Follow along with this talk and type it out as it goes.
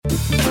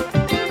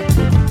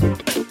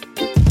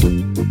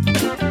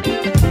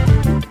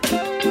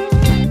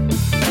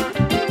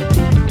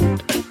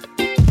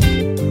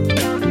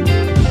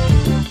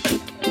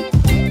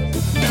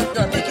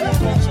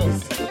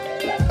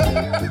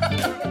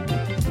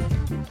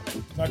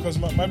because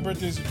my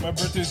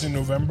birthday's in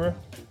November.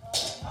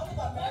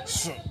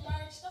 So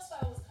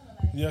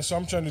yeah, so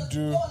I'm trying to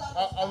do.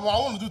 I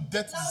want to do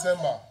dirty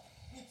December.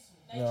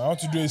 Yeah, I want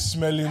to do a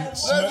smelling. Not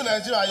even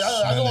Nigeria.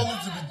 I don't want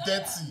it to be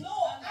dirty.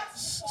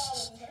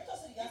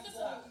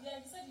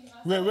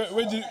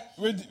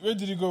 Where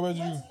did you go? Where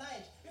did you?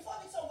 Before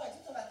Victor went,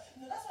 Victor like,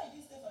 that's why you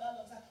didn't stay for that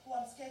long. Like,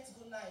 I'm scared to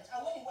go night.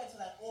 And when he went,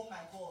 like, oh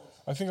my god.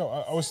 I think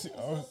I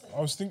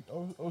was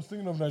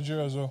thinking of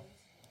Nigeria as well.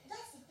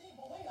 That's the thing,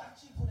 but when you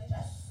actually go,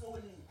 Nigeria is so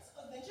late.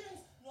 Because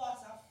Nigerians know how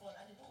to have fun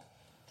and they don't.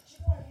 Do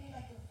you know what I mean?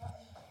 Like,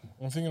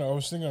 I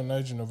was thinking of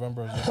Nigeria in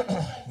November as well.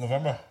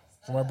 November.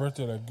 For my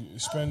birthday, like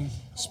spend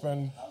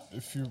a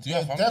few.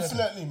 Yeah,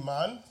 definitely,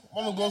 man.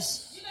 Wanna go?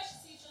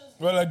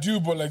 Well, I do,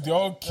 but like they're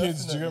all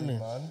kids. Do you get me?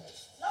 Man. I was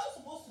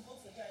supposed to go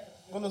to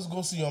Nigeria. Gonna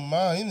go see your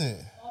man,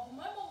 innit? But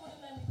my mom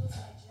wouldn't let me go to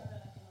Nigeria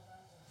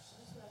like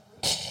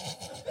in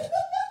November.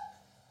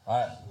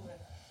 Alright.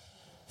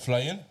 Fly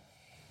in?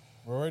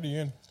 We're already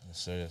in. Yes,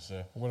 sir. Yes,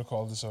 sir. I'm gonna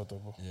call this out though.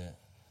 Bro. Yeah.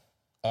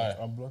 Alright.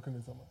 I'm blocking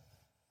it.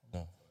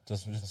 No.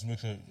 Just make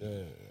sure.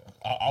 Yeah.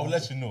 I'll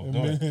let you know.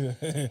 Don't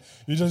worry.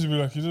 You just be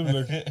like.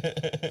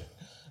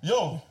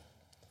 Yo,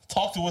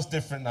 talk to us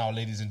different now,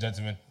 ladies and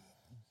gentlemen.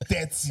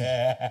 Dirty.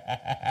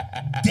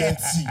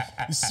 Dirty.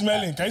 It's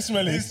smelling. Can you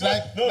smell it? It's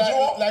like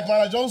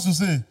Mara Jones would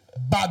say,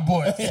 bad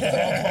boy. Do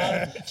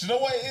you know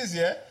what it is,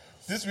 yeah?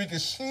 This week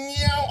is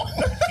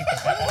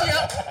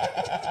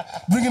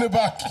Bringing it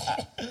back.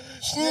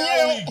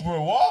 week,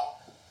 bro.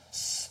 What?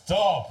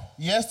 Stop.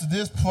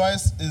 Yesterday's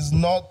price is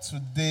not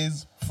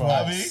today's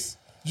price.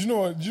 Do you know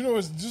what?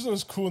 This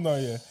was cool now.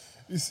 Yeah,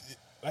 it's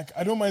like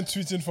I don't mind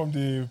tweeting from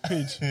the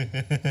page.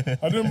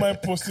 I don't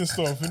mind posting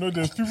stuff. You know,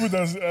 there's people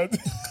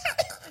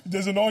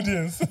there's an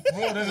audience.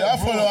 Bro, there's Our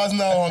followers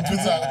now on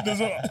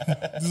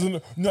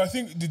Twitter. No, I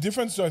think the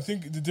difference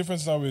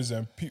now is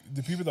the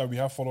people that we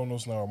have following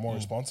us now are more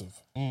responsive.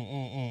 Do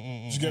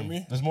you get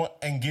me? There's more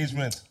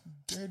engagement.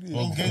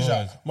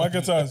 Engagement.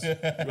 Marketers,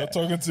 we're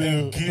talking to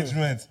you.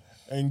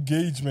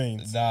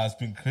 Engagement. Nah, it's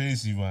been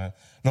crazy, man.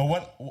 Now,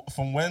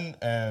 when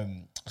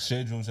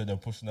Shade Room said they're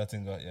pushing that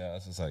thing out, yeah, I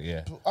was just like,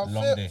 yeah,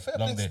 long day.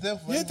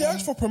 Yeah, they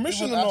asked for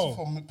permission and all.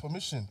 For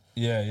permission.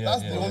 Yeah.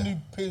 That's the only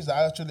page that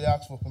actually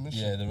asked for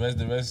permission. Yeah,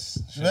 the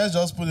rest. Let's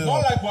just put it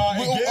Not on.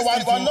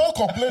 like We're not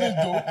complaining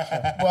though.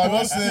 But I'm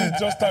not saying.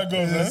 Just tag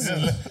us.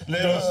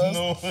 Let us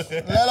know.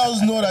 Let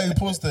us know that you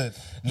posted.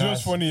 You know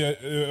what's funny?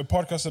 A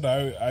podcast that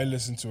I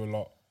listen to a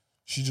lot.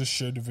 She just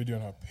shared the video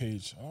on her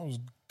page. I was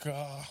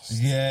gassed.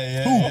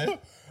 Yeah.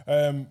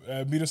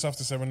 Meet us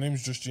after 7. Her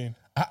name's Just Jean.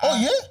 Oh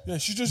yeah. Yeah,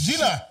 she just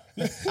Gina.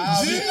 Gina.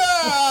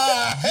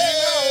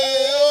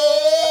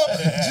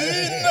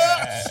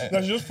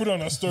 She just put it on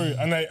her story,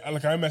 and I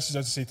messaged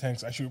her to say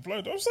thanks. And she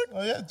replied. I was like,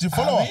 Oh yeah. Do you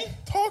follow her?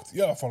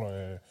 I follow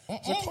her.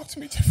 Yeah. So talk to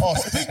me. Oh,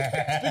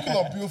 speaking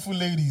of beautiful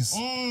ladies,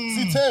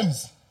 see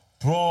Thames.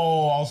 Bro,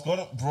 I was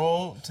gonna.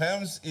 Bro,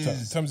 Thames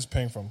Thames is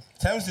paying from.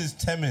 Thames is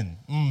Temin.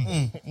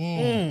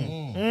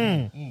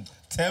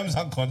 Terms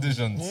and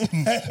conditions.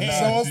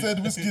 Someone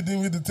said whiskey didn't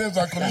with the terms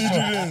and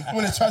conditions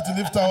when they tried to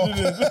lift her up.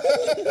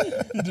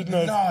 He did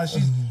not. Nah,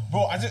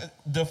 bro.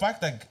 The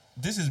fact that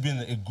this has been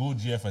a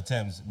good year for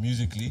Thames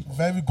musically,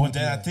 very good. But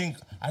then I think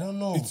I don't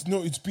know.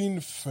 It's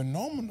been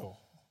phenomenal.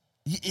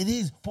 It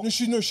is. But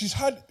she's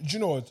had. Do you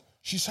know what?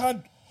 She's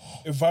had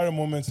a viral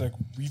moment like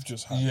we've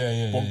just had.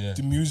 Yeah.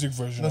 The music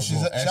version. No, she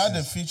had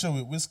a feature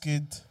with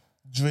Wizkid,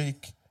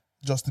 Drake,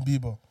 Justin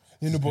Bieber.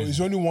 You know, but it's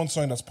only one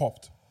song that's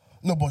popped.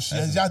 No, but she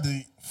had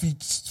the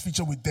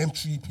feature with them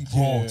 3 people.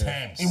 Bro,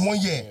 Thames. In 1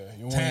 year.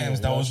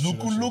 Thames, that was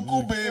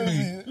Luku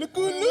baby.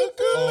 Luku.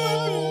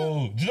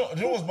 Oh, do you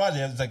know what's bad?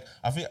 Yeah, it's like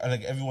I feel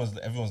like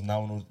everyone's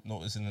now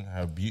noticing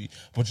her beauty.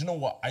 But you know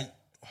what?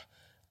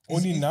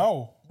 Only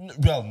now.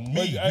 Well,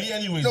 me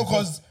anyway. No,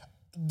 because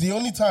the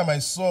only time I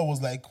saw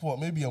was like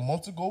maybe a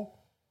month ago.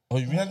 Oh,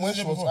 you had when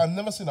seen she her was. before? I've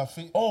never seen her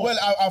face. Oh. Well,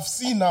 I've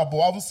seen her, but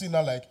I haven't seen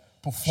her like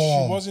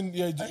perform. She wasn't.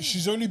 Yeah,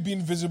 she's only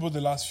been visible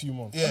the last few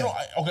months. Yeah. No,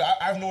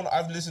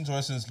 I've listened to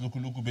her since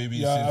Luku baby.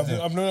 Yeah, since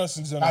then. I've known her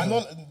since then. I've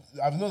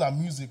known her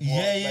music.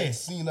 But like,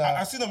 seen her.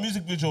 I've seen a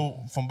music video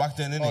from back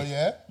then. Innit? Oh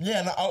yeah. Yeah,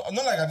 and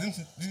not like I didn't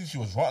think she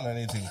was rotten or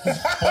anything.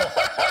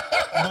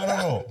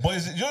 No. But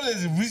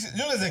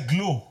there's a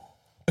glow.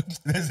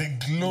 There's a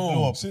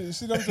glow.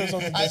 See, let me tell you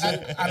something.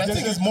 I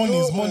think it's money.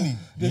 It's money.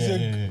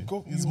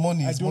 It's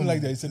money. I don't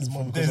like that you said it's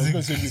money.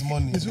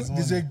 It's money.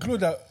 There's a glow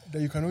that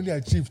you can only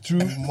achieve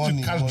through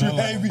money.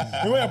 Heavy.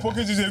 When your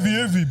pocket is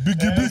heavy, big.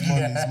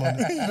 It's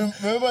money.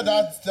 Remember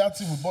that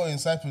thing we bought in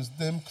Cyprus,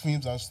 them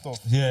creams and stuff.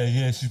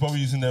 Yeah. She's probably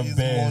using them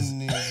bears.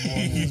 Money.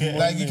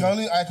 Like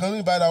I can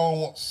only buy that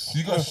one once.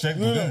 You got checked,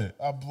 didn't it?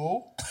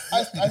 Bro,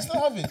 I still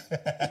have it.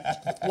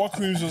 What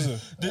creams was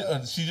it?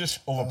 She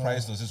just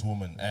overpriced us. This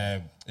woman.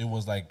 It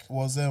was like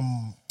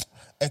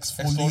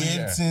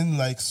exfoliating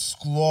like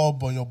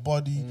scrub on your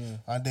body,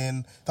 and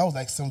then that was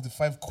like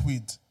 75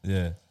 quid.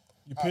 Yeah.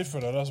 You paid for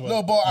that, that's why.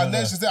 No, but and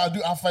then she said, I'll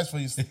do half price for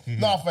you.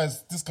 No half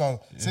price,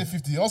 discount. Say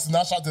 50. Also,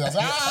 now shouted. I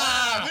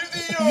said,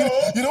 50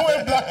 You know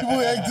when black people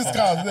get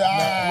discounts?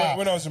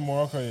 When I was in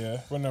Morocco,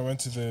 when I went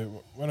to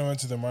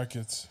the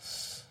market,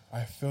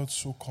 I felt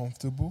so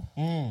comfortable.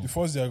 The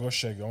first day I got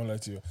shagged, I won't lie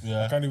to you.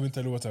 Yeah. I can't even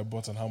tell you what I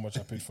bought and how much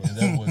I paid for it.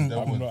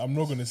 I'm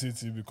not gonna say it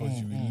to you because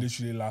you will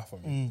literally laugh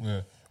at me.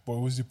 Yeah. But it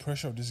was the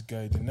pressure of this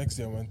guy. The next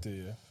day I went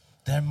there,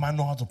 That man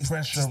know how to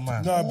pressure,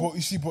 man. No, but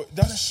you see,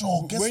 that's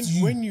Pressure gets to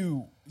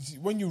you.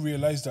 when you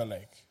realize that,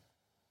 like,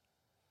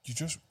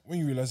 when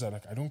you realize that,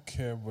 like, I don't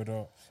care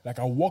whether, like,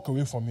 I'll walk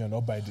away from you and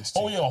not buy this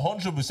thing. Oh yeah,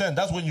 100%.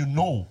 That's when you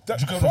know. That-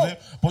 Do you get what I'm saying?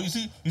 But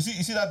you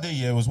see that day,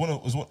 it was one.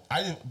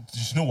 I didn't.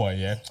 You know what?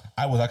 Yeah,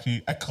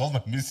 I called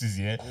my missus.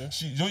 Yeah,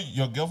 she,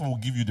 your girlfriend will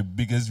give you the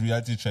biggest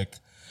reality check.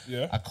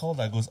 Yeah. I called.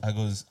 I goes.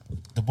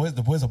 The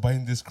boys are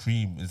buying this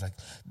cream. It's like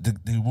the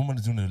woman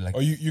is doing it like.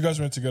 Oh, you guys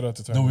went together at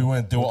the time? No, we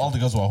went. They were all the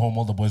girls were at home.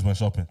 All the boys went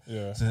shopping.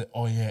 Yeah. So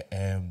oh yeah,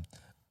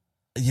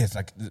 yes,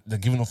 like they're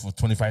giving off for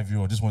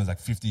 €25. This one is like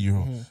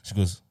 €50. She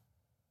goes,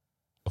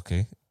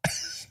 okay.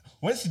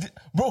 When she did,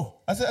 bro,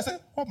 I said,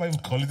 why am I even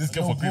calling this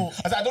girl for cream? bro.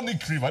 I said, I don't need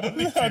cream. I don't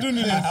need cream. I don't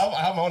need it.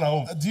 I have my own at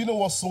home. Do you know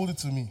what sold it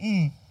to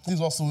me? This is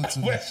what sold it to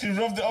me. When she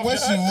rubbed it off When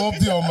your she hand.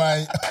 rubbed it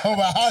on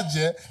my hand,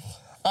 yeah.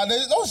 And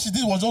then all she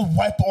did was just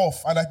wipe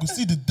off, and I could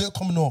see the dirt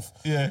coming off.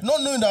 Yeah.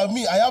 Not knowing that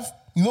me, I have,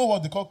 you know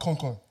what they call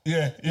concon.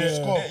 Yeah. I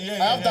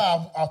have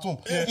that at home.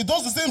 Yeah. It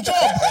does the same job.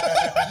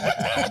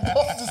 It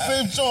does the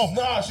same job.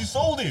 Nah, she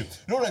sold it.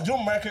 You know, like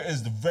John Market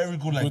is the very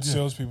good, like Good this.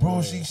 salespeople, Bro,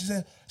 yeah.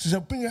 she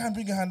said, bring your hand.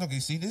 Okay,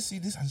 see this.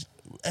 And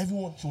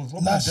everyone, she was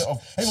rubbing Nah, the dirt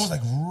off. Everyone was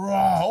like,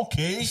 rah,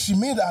 okay. She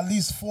made at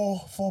least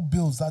four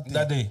bills that day.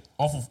 That day,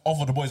 off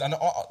of the boys. And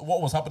what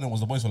was happening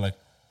was the boys were like,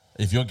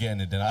 if you're getting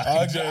it, then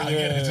I get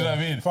it. Do you know what I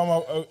mean?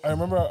 Fam, I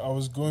remember I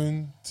was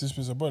going to this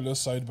place. I bought a little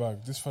side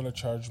bag. This fella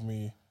charged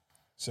me,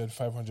 said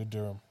 500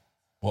 dirham,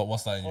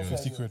 What's that in euros?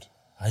 50 quid.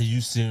 Are you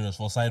serious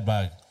for side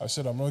bag? I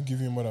said, I'm not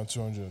giving you more than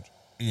 200.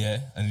 Yeah,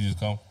 and you just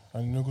come.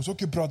 And he goes,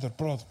 okay, brother,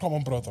 come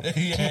on, brother.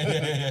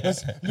 yeah.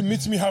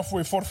 Meet me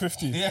halfway,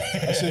 450. Yeah.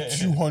 I said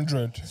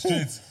 200.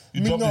 Straight.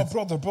 You Me, dropped no, it.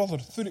 brother,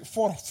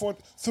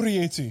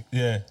 380.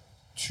 Yeah,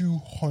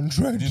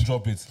 200. you did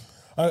drop it.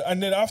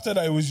 And then after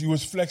that, he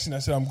was flexing. I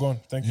said, I'm gone.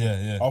 Thank you.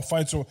 Yeah. I'll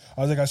find some.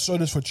 I was like, I saw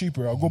this for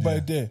cheaper. I'll go buy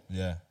it there.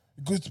 Yeah.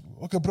 He goes,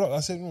 okay, bro. I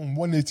said,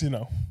 180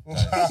 now.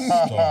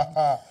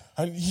 Stop.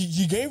 And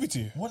he gave it to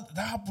you. What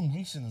that happened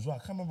recently as well. I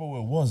can't remember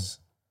where it was.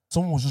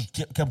 Someone was just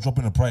kept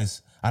dropping the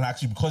price, and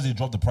actually because they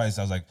dropped the price,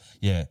 I was like,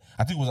 yeah.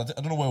 I think it was. I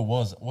don't know where it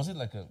was. Was it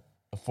like a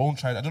phone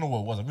charger? I don't know what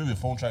it was. Maybe a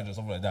phone charger or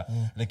something like that.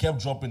 And they kept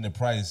dropping the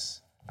price,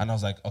 and I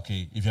was like,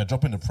 okay, if you're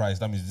dropping the price,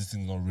 that means this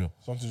thing's not real.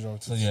 Something's wrong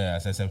with So it. yeah,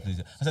 I said please.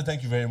 I said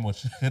thank you very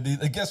much.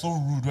 They get so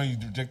rude when you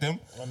reject them.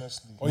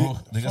 Honestly. Oh, Bro,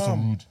 they get so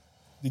fam, rude.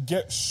 They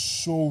get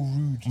so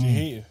rude. They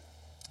hate it.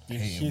 They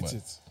Hate it, hate but-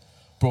 it.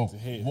 Bro,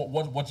 hate it.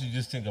 what did you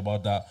just think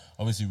about that?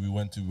 Obviously, we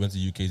went to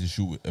UK to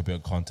shoot a bit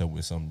of content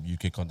with some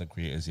UK content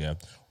creators. Yeah,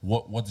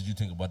 what did you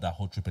think about that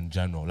whole trip in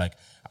general? Like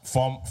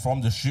from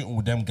the shooting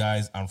with them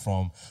guys and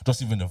from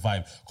just even the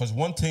vibe. Because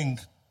one thing,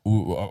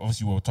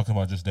 obviously, we were talking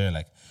about just there.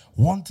 Like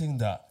one thing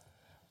that,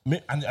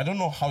 and I don't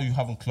know how you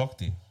haven't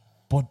clocked it,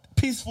 but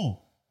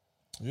peaceful,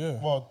 Yeah.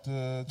 What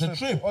The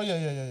trip. Oh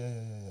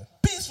yeah.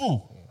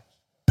 peaceful,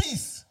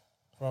 peace.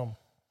 Fam.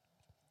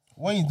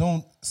 When you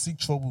don't seek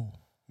trouble,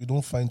 you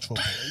don't find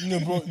trouble. You know,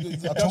 bro,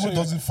 Trouble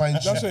doesn't find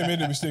you. that's why you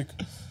made a mistake.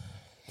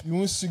 You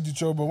won't seek the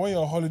trouble, but when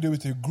you're on holiday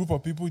with a group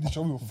of people, the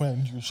trouble will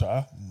find you,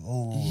 Sha.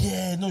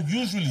 Yeah, no,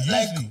 usually.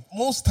 Like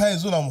most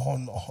times when I'm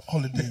on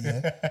holiday,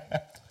 yeah,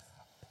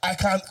 I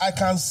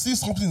can see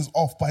something is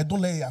off, but I don't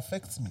let it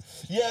affect me.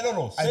 Yeah,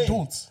 no. I Same.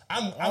 don't.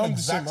 I'm I'm the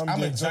exact. same. I'm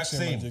the exact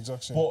same. I'm the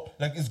exact same. But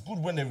like, it's good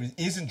when there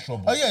isn't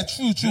trouble. Oh yeah,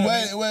 true. You know what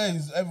I mean? Where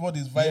is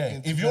everybody's Yeah.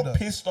 vibing? If you're together.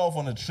 pissed off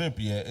on a trip,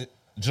 yeah, do you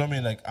know what I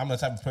mean? Like, I'm the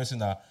type of person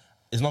that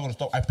is not gonna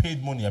stop. I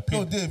paid money. I paid.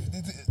 No, Dave,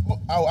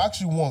 I'll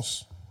actually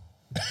once.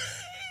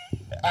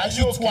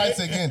 Actually okay? twice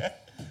again.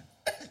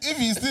 If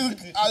he's still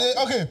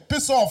okay,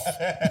 piss off.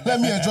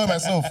 Let me enjoy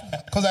myself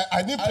because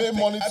I didn't pay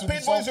money to. I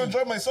paid money to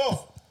enjoy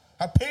myself.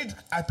 I paid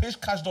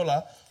cash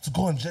dollar to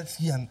go on jet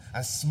ski and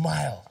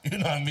smile. You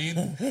know what I mean?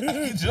 Do you know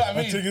what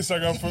I mean? take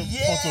Instagram photo.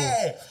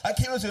 Yeah, I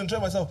came out to enjoy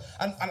myself,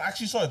 and I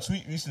actually saw a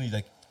tweet recently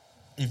like,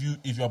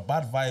 if you're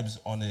bad vibes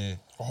on a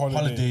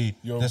holiday,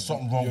 you're- there's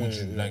something wrong yeah, with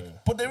you. yeah, Like, yeah.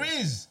 but there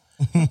is.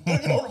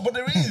 but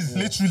there is.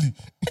 Literally.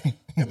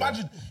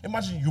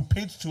 Imagine you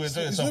paid to enjoy It's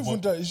not yourself. even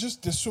But, that. It's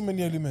just there's so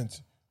many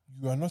elements.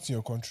 You are not in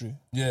your country.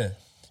 yeah,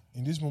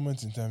 In this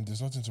moment in time,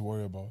 there's nothing to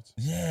worry about.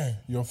 yeah.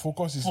 Your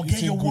focus is Forget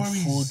eating your good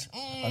worries. food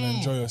and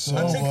enjoy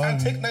yourself. And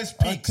take nice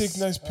pics. And take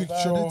nice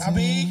pictures.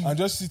 Abi. And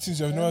just see things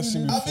you've never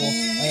seen before. Abi.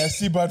 And I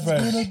see bad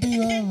vibes. Be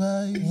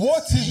alright.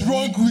 What is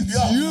wrong with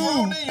You're you?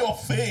 frowning your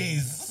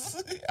face.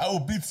 I will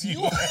beat you.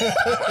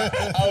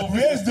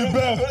 Where's the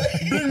belt?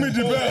 Bring me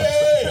the belt.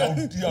 Hey, I'll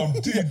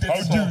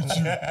deal with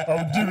you.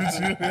 I'll deal with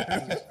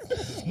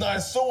you. No,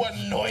 it's so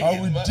annoying. I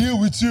will man. deal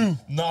with you.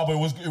 No, but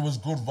it was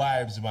good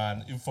vibes,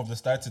 man. Even from the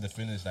start to the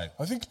finish, like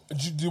I think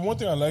the one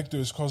thing I like though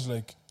is because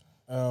like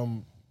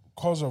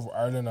because of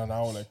Ireland and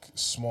how like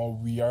small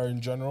we are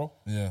in general.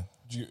 Yeah.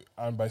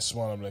 And by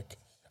small, I'm like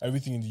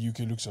everything in the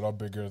UK looks a lot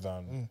bigger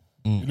than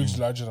it looks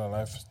larger than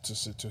life to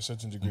a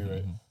certain degree,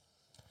 right?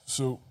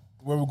 So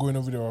when we're going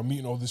over there, we're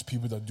meeting all these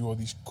people that do all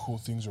these cool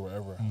things or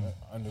whatever,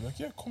 and they're like,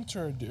 "Yeah, come to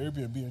the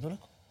Airbnb." And they're like,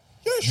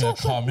 "Yeah, sure, Yeah,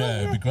 calm, yeah,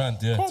 it'd be grand,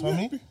 yeah. Come, Tell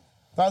me? be-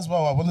 That's what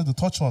I wanted to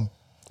touch on.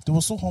 They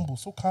were so humble,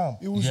 so calm.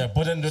 It was Yeah,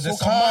 but then there's So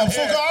some man calm,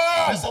 so here.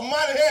 calm. There's some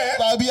man here.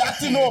 I'll be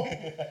acting up.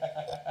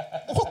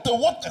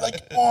 What?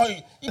 Like, oh,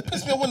 it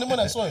pissed me off when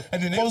I saw it.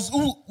 And then Because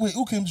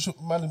who came to show?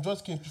 Madam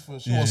Joyce came to show.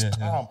 She Yeah, was yeah,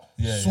 calm.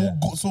 yeah. So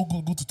Yeah.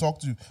 good, good to talk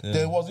to.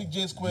 There was it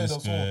J Squared J or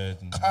so. Squared,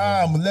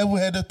 Calm,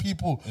 level-headed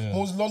people. Yeah.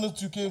 Most London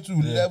 2 came to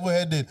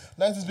level-headed.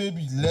 90s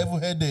baby,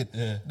 level-headed.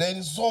 Yeah.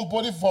 Then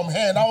somebody from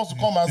here that was to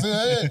come and say,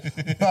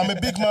 "Hey, I'm a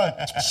big man.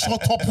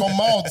 Shut up your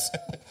mouth.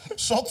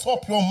 Shut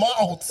up your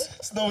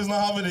mouth." No, it's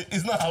not having it.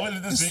 It's not having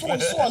it this It's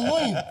week. so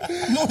annoying.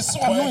 No, it's so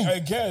But annoying. I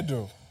get it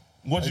though.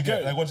 What you I get?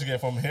 get- Like what you get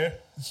from here?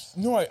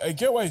 No, I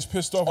get why he's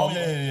pissed off. Oh, I'm,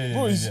 yeah,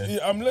 bro, yeah.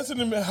 I'm letting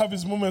him have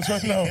his moments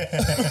right now.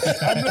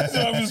 I'm letting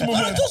him have his Man,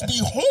 moments. just be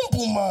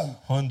humble, man.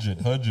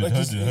 100.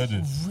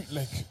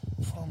 Like,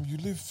 fam, you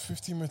live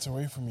 15 minutes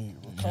away from me.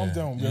 Calm Yeah,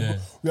 down. yeah.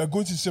 We are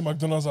going to say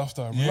McDonald's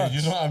after. Yeah, Relax.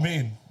 you know what I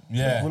mean?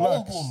 Yeah.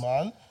 Relax. Humble,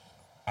 man.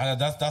 And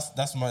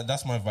that's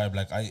my vibe.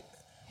 Like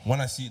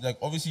when I see, like,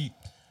 obviously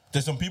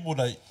there's some people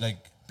that, like,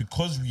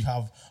 because we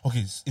have,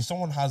 okay, if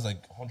someone has like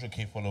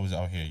 100K followers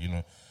out here, you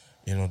know,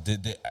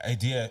 the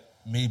idea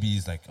maybe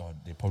is like, oh,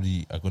 they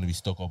probably are going to be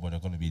stuck up, or they're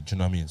going to be, do you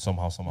know what I mean?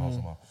 Somehow.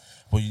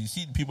 But you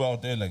see people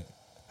out there, like,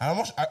 and I'm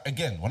not,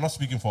 again, we're not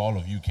speaking for all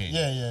of UK.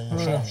 Yeah.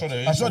 I'm sure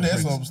there is. I'm sure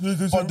there's some-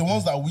 some, but the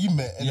ones that we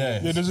met, Yeah.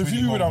 Yeah, there's a Really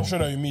few people that I'm humble. sure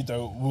that you meet that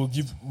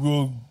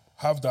will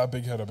have that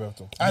big head about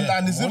them.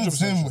 and it's even the 100%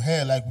 same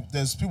here. Like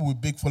there's people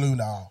with big following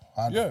that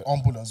are Yeah.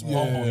 humble as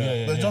well. Yeah,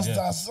 Yeah. But just yeah.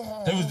 that's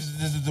There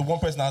was the one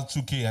person that has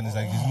 2K and he's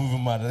like, he's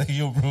moving mad. Like,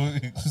 yo, bro.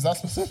 is that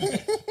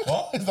specific?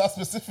 What? Is that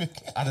specific?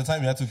 At the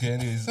time, he had 2K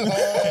anyways. But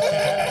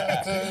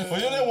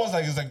you know, there was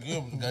like, it's like,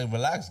 yo, guy,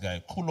 relax,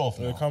 guy, cool off.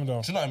 Now. calm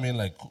down. Do you know what I mean?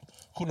 Like,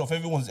 cool off.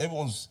 Everyone's.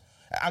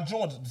 And do you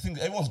know what the thing?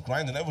 Everyone's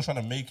grinding. Everyone's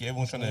trying to make it.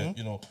 Everyone's trying to,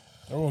 you know,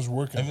 Everyone's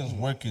working. everyone's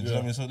working. Do you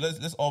know what I mean? So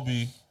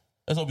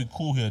let's all be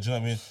cool here. Do you know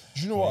what I mean?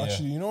 Do you know what? But yeah.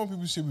 Actually, you know when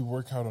people say we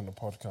work hard on the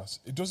podcast,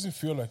 it doesn't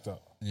feel like that.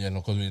 Yeah,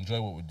 no, because we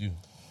enjoy what we do.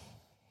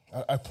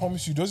 I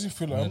promise you, it doesn't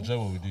feel We like. enjoy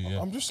what we do.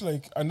 Yeah. I'm just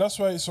like, and that's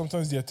why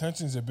sometimes the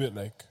attention is a bit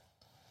like,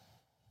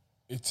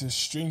 it's a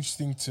strange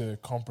thing to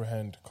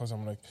comprehend because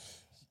I'm like,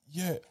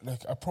 yeah,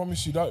 like I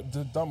promise you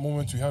that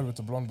moment we had with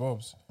the blonde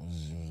bobs, It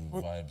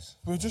was vibes.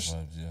 we're just,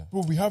 Vibes, yeah.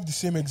 bro, we have the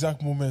same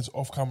exact moments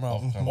off camera,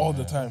 Off-camera, all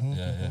the yeah. time.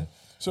 Yeah.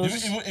 So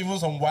it's just- Even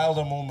some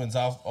wilder moments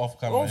off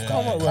camera. Off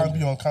camera, Yeah. Can't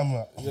be on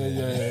camera. yeah.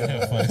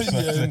 Yeah, facts.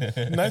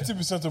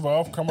 90% of our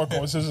off camera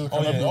conversations Oh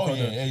cannot be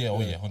yeah,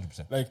 recorded.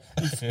 100%. Like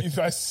if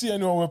I see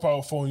anyone whip out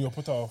a phone, you'll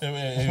put that off.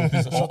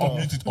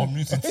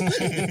 Unmute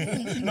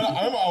it. No, I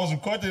remember I was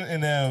recording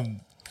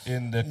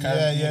in the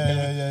Caribbean.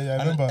 Yeah, I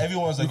And remember.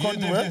 everyone was like,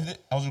 Recording yeah, where?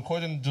 I was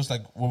recording just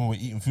like when we were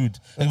eating food.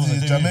 The Everyone was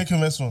like,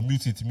 Jamaican restaurant.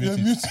 Mute it. Yeah,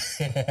 mute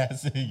I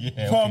said,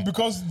 yeah. Fam, Okay.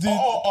 because the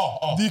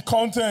Oh. the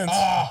content,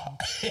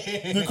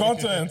 the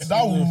content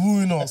That will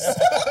ruin us.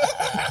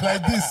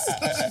 Like this.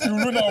 you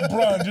ruin our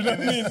brand. You know what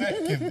I mean?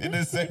 In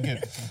a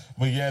second.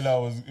 But yeah,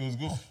 no, it was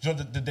good. You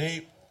know, the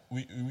day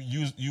we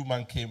used, you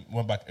man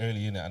went back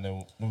early in it, and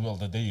then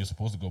the day you're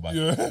supposed to go back,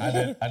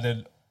 Yeah. and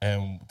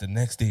then the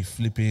next day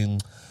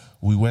flipping,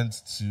 we were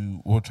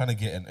trying to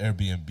get an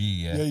Airbnb.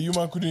 Yeah, you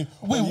man couldn't.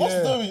 Wait, yeah. what's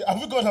the story? Have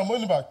we got our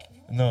money back?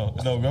 No,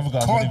 we haven't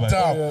got our Calm money back.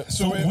 down. Yeah,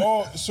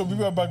 so we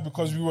were back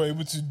because we were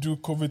able to do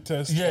COVID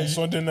tests Yeah, on you-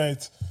 Sunday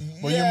night.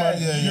 But Yeah,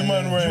 you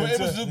man You weren't. were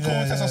able to do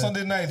COVID tests on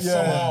Sunday night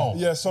somehow.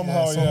 Yeah,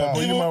 somehow. Yeah, somehow.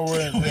 But you man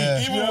weren't. We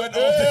even went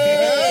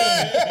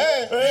off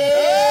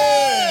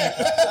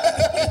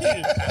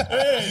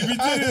Hey, we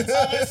did it.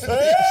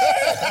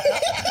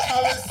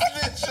 I'm a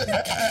snitch.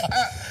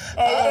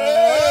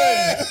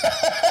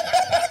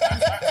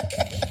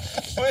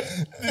 Wait,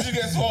 did you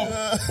get swabbed?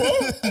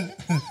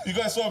 You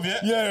got swabbed, yeah?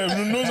 Yeah,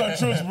 the nose and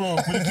throats, bro.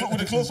 With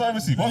the close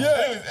pharmacy. What?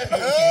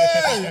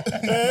 Yeah.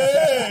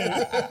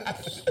 Hey.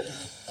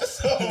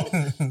 So,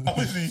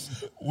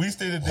 obviously, we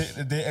stayed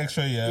a day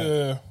extra,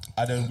 Yeah.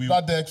 and then we.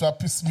 That day extra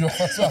pissed me off.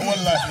 So I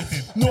won't lie.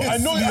 No, I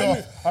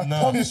know. I No.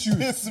 promise you,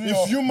 Piss me if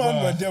off. you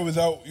man were there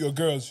without your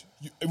girls,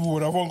 we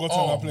would have all got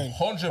on that plane.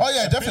 100%. Oh,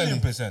 yeah, definitely.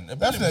 1,000,000,000%.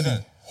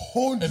 Definitely.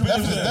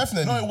 100%.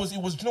 Definitely. No, it was.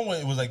 You know what?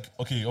 It was like,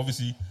 okay,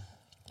 obviously,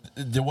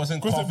 there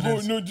wasn't Bro,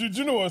 confidence. no, do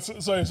you know what?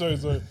 Sorry.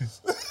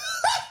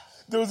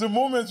 There was a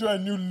moment where I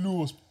knew Lou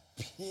was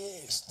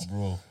pissed.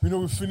 Bro. You know,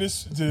 we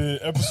finished the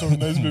episode,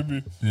 Nice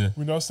Baby. Yeah.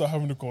 We now start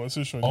having the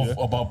conversation. Of, Yeah.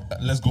 about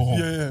let's go home.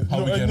 Yeah. How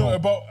No, we get no, home.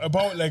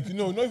 about like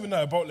not even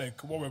that, about like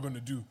what we're gonna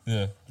do.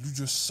 Yeah. Lou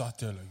just sat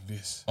there like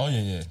this Oh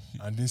yeah.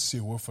 and didn't say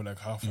a word for like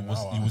half He an was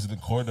hour. he was in the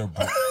corner,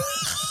 bro.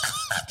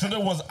 Tuna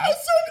was out.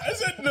 I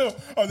said no.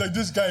 I was like,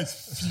 this guy is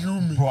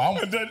fuming. Bro, I'm-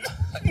 and then,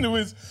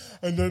 anyways,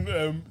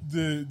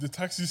 the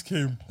taxis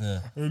came. Yeah.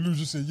 And Lou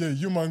just said, yeah,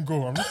 you man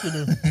go. I'm just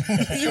gonna,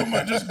 you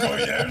man just go.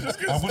 Yeah, I'm just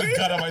gonna I'm stay. gonna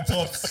gather my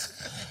thoughts.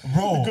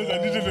 bro. because I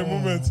did it in a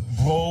moment.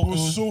 Bro, It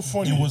was so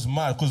funny. It was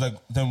mad because like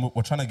then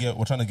we're trying to get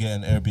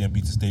an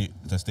Airbnb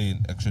to stay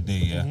an extra day,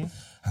 yeah. Mm-hmm.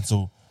 And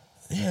so,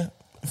 yeah,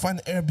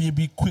 find an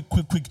Airbnb quick.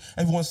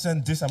 Everyone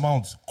send this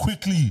amount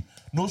quickly,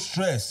 no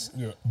stress.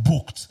 Yeah.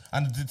 Booked,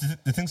 and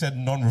the thing said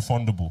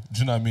non-refundable. Do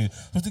you know what I mean? So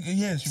I was thinking,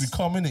 yeah, it should be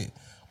calm in it.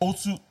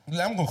 O2,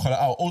 I'm gonna call it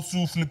out.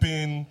 O2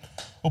 flipping,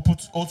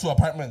 O2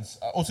 apartments,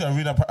 O2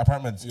 Arena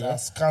apartments. Yeah.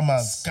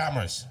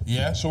 Scammers.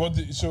 Yeah. So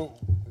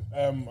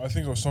I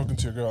think I was talking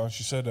to a girl and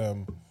she said,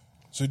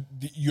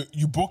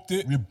 you booked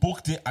it We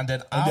booked it and then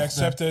and they after,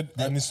 accepted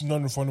they and it's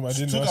non-refundable. I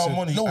didn't know. took I our said,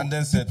 money No, and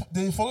then said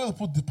they forgot to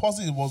put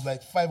deposit. It was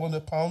like £500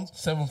 or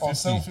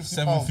 750,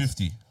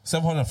 750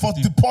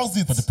 750 for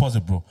deposit. for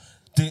deposit, bro.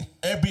 The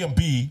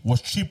Airbnb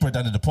was cheaper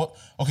than the deposit.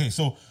 Okay,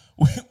 so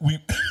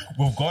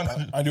we've gone,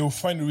 and they'll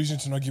find a reason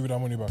to not give you that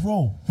money back.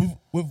 bro.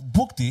 We've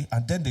booked it,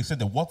 and then they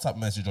sent a WhatsApp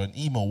message or an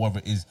email, whatever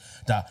it is,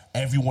 that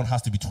everyone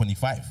has to be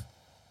 25.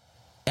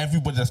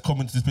 Everybody that's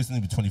coming to this place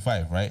needs to be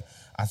 25, right?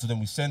 And so then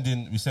we send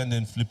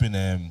in flipping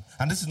and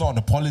this is not on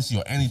the policy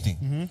or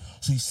anything.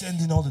 So you send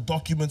in all the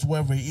documents,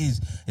 wherever it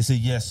is. They say,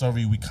 yeah,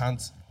 sorry, we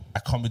can't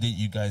accommodate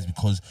you guys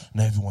because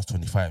not everyone's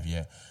 25,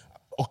 yeah.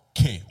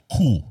 Okay,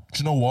 cool. Do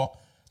you know what?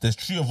 There's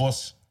 3 of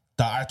us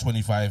that are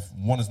 25.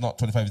 One is not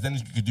 25. Then you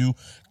could do,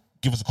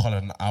 give us a call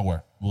in an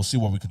hour. We'll see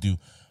what we could do.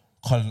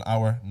 Call in an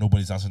hour,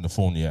 nobody's answering the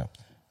phone yet.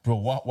 Bro,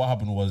 what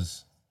happened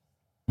was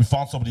we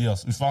found somebody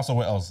else. We found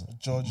somewhere else.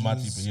 George's Mad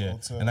people, yeah.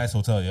 hotel. A nice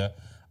hotel, yeah.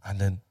 And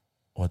then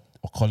we're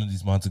calling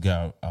these man to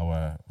get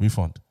our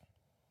refund.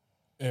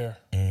 Air.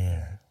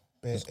 Air.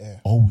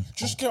 Air. Always.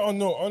 Just get on.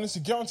 No,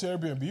 honestly, get onto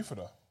Airbnb for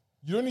that.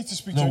 You don't need to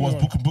speak No, to it was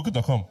anyone.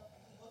 booking.com.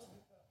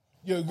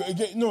 Yeah,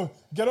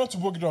 get onto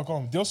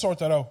booking.com. They'll sort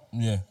that out.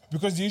 Yeah.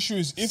 Because the issue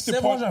is if the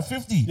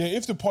 750.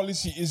 if the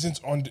policy isn't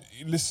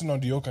listed on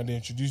the yoke and they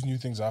introduce new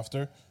things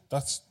after,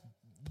 that's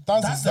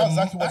That's That's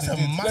exactly what a they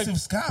did. massive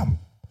scam.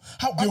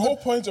 How the whole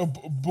point of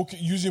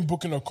using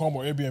booking.com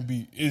or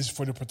Airbnb is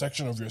for the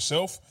protection of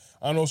yourself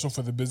and also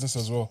for the business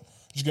as well.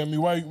 You get me?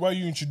 Why are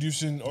you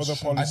introducing other I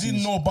policies?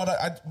 didn't know about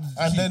that.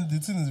 And then the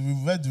thing is, we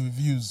read the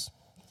reviews.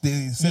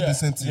 They said Yeah, the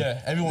same thing.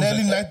 yeah, everyone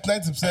Nearly said-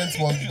 90%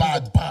 was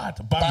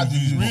bad. Bad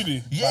reviews.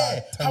 Really? Yeah.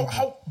 Bad, terrible.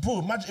 How, bro?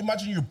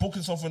 Imagine you're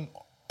booking something,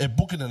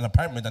 booking an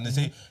apartment, and they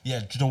say, yeah,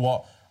 do you know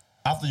what?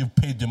 After you've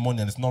paid the money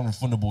and it's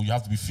non-refundable, you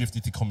have to be 50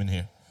 to come in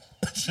here.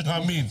 You know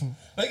what I mean?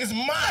 Like it's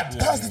mad.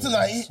 That's the thing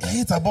I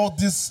hate about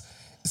this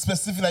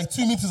specific, like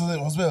 2 meters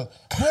as well.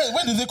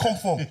 Where did they come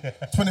from?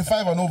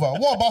 25 and over.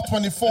 What about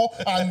 24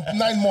 and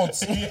 9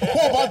 months?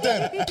 What about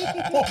them?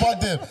 What about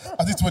them?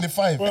 Are they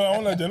 25? Well,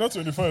 I'm like, they're not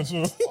 25,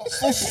 so.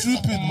 So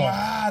stupid, man.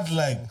 Mad,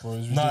 like Bro,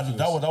 it's nah, ridiculous.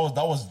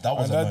 that was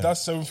And annoying.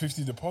 that's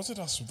 750 deposit.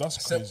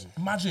 That's crazy.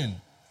 Imagine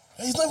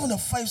It's not even a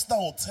 5-star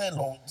hotel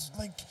or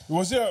like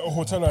Was there a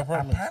hotel or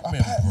apartment?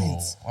 apartment.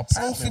 bro.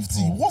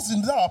 750. What's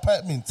in that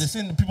apartment? They're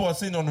saying, people are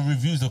saying on the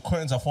reviews the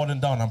curtains are falling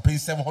down. I'm paying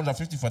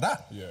 750 for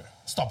that. Yeah.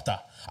 Stop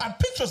that. And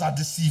pictures are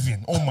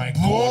deceiving. Oh my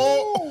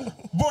god,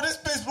 bro, this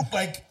place look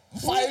like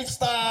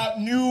 5-star,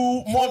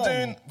 new,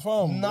 modern.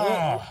 Fam,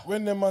 Nah,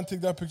 when the man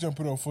take that picture and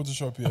put it on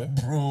Photoshop, yeah.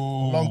 bro.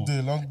 Long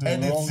day, long day.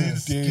 Editing long day.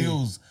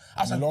 skills.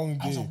 I was Long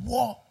like, day.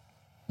 what?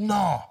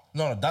 Nah,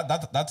 no,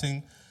 that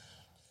thing.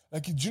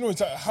 Like, do you know,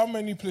 it's like, how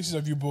many places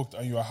have you booked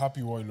and you are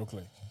happy what it look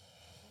like?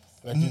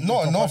 Like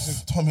Not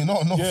enough, Tommy,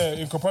 not enough. Yeah,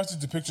 in comparison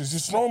to pictures,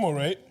 it's normal,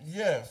 right?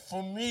 Yeah,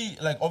 for me,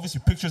 like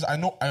obviously pictures. I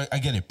know, I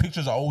get it.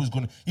 Pictures are always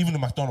gonna, even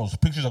in McDonald's,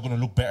 pictures are gonna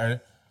look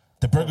better.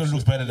 The burger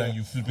looks better than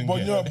you flipping. But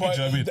get. no, Do but you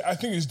know what I mean? I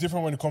think it's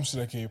different when it comes to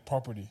like a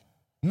property.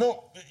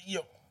 No,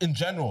 in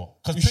general,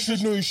 because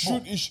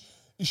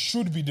It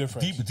should be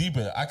different.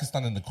 deeper. I can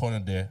stand in the corner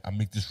there and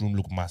make this room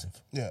look massive.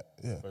 Yeah,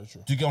 yeah. Very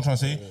true. Do you get what I'm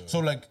trying to say? So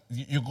like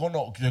you're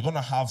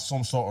gonna have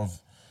some sort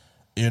of,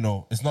 you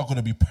know, it's not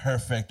gonna be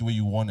perfect the way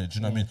you want it. Do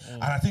you know what I mean?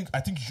 And I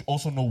think you should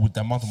also know with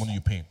the amount of money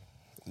you're paying.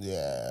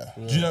 Yeah.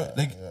 Do you know,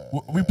 like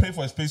we paid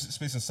for a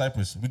space in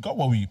Cyprus. We got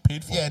what we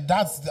paid for. Yeah,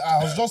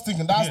 I was just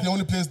thinking that's Yeah. the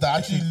only place that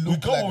actually We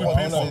looked got like what we what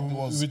paid I for. said it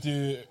was. With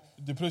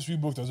the place we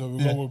booked as well,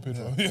 we got what we paid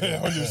for. Yeah,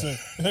 100%.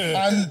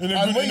 And, in a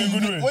and good, in a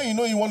good way. when you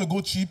know you want to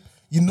go cheap,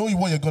 you know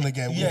what you're gonna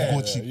get when Yeah.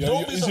 you go cheap. Yeah,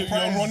 Don't be you're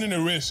surprised. running a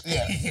risk.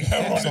 Yeah. You're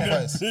running a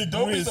Surprised. big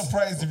Don't be risk.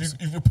 surprised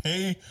if you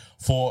pay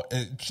for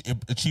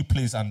a cheap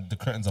place and the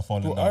curtains are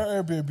falling Bro, down.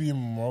 our Airbnb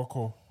in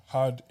Morocco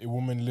had a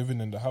woman living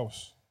in the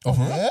house. Oh,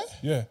 for real? Yeah?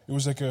 Yeah, it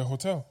was like a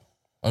hotel.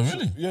 Oh,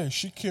 really? Yeah,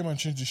 she came and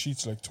changed the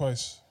sheets like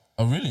twice.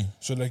 Oh, really?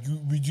 So like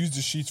we'd use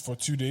the sheets for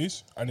 2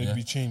 days and it'd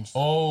be changed.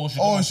 Oh,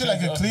 Oh, is she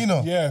like a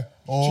cleaner? Yeah,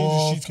 Oh, change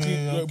the sheets. okay,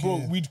 Clean. Like, bro,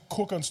 okay. we'd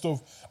cook and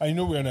stuff. And you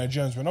know we're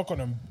Nigerians. We're not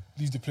gonna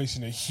leave the place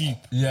in a heap.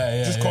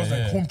 Yeah. Just cause like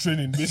yeah. home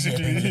training,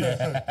 basically.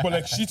 But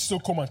like she'd still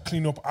come and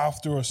clean up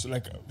after us.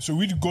 Like so,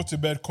 we'd go to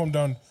bed, come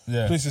down.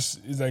 Yeah. Places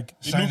is like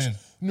Shining.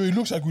 it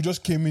looks like we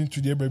just came into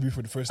the Airbnb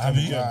for the first time.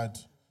 Have you? again. God.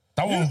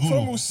 That Yeah, was good. fam,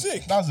 it though. was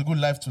sick. That was a good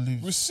life to live.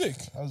 It was sick.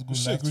 That was a It good was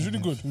sick. life It was to really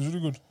live. good. It was really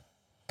good.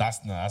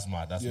 That's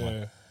mad. That's Yeah.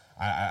 mad.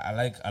 I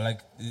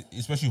like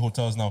especially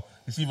hotels now.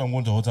 You see, if I'm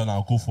going to a hotel now,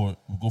 I'll go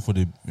for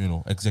the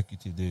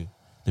executive, the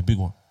the big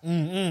one. The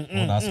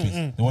one that has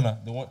space. The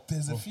one.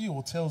 There's a few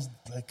hotels,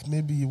 like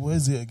maybe, where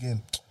is it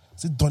again?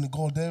 Is it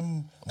Donegal?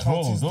 Them Bro,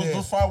 counties there.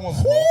 those far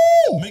ones, bro.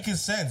 Woo! Making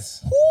sense.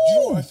 Do you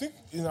know, I think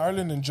in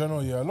Ireland in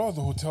general, yeah, a lot of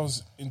the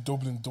hotels in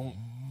Dublin don't.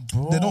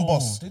 They don't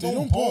boss. They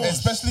don't boss.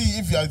 Especially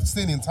if you are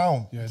staying in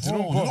town. Yeah, they Bro,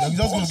 don't. they boss. don't You're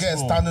just going boss, to get a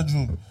bro. standard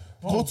room.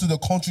 Go to the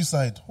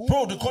countryside.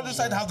 Bro, the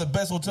countryside have the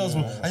best hotels,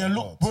 bro. And you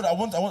look, bro, I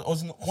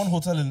was in one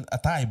hotel in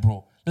Atai,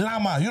 bro.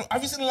 Lama.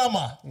 Have you seen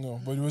Lama? No,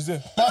 but it was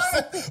there.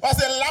 I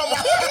said llama.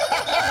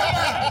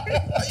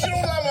 You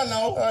know Lama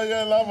now? Oh,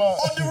 yeah, llama.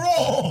 On the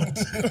road.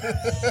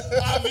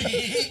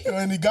 Abi.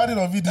 When he got it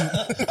on video.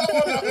 That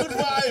was a good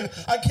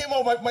vibe. I came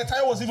out, my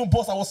tire was even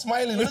bust. I was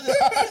smiling. The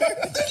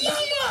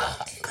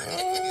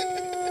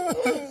Lama.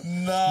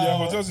 Nah. Yeah,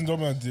 hotels in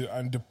Dublin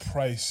and the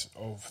price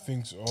of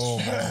things. Oh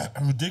man,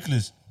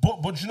 Ridiculous.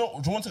 But you know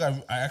one thing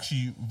I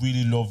actually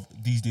really love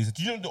these days.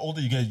 Do you know the older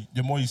you get,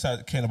 the more you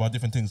start caring about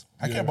different things.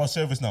 I care about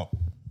service now.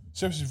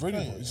 service is very.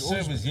 It's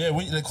always- Service, yeah.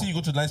 When like say you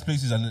go to nice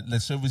places and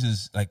like service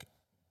is like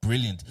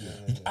brilliant.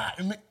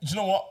 You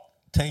know what?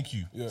 Thank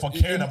you yeah. for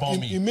caring It- about it-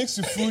 me. It makes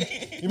the food.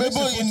 It Remember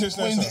makes the food taste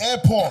in the nicer.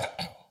 airport,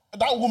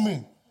 that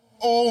woman,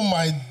 oh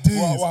my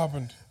days. What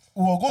happened?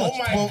 We were gonna, Oh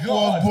my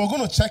God. we were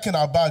gonna check in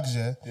our bags,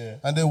 yeah, Yeah.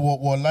 and then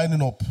we're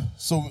lining up.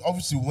 So we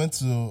obviously went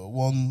to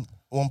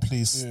one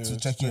place Yeah, to to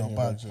check check in our in your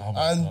bags, bags, yeah. Oh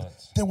my and God.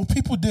 there were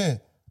people there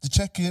to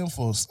check in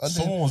for us. And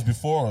then Someone was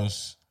before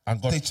us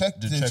and got they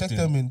checked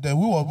them in. Then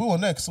we were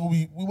next, so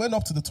we went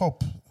up to the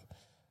top,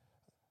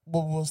 but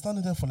we were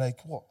standing there for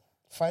like what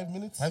 5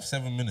 minutes,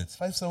 5-7 minutes.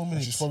 5-7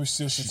 minutes. She's probably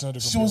still sitting at the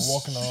She computer, was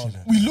walking around.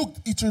 We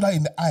looked each other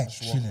in the eye.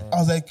 walking around. I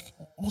was like,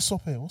 "What's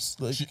up here? What's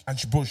like?" She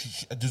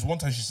there's one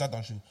time she sat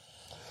down, she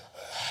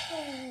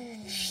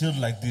chilled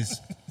like this,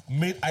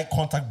 made eye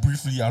contact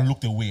briefly and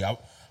looked away. I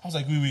was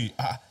like, wait,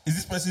 is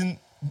this person?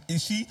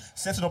 Is she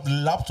setting up the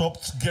laptop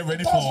to get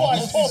ready That's what I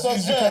for? thought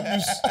as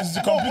well. Is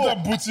the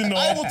computer booting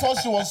I on? even thought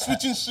she was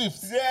switching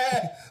shifts.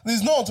 Yeah.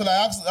 There's no until we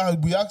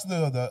asked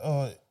her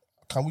that,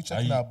 can we check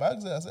Are in you- our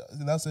bags?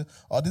 I said,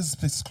 oh, this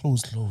place is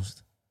closed.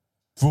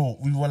 Bro,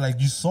 we were like,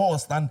 you saw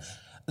us stand.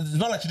 It's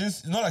not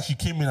like she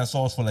came in and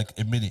saw us for like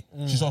a minute.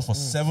 She saw us for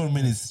 7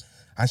 minutes,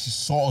 and she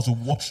saw us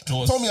and watched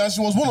us. Told me, and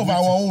she was one of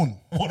our own.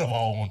 One of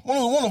our own.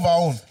 One of our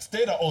own.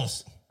 Stayed at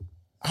us,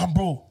 and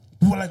bro,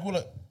 we were like,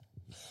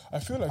 I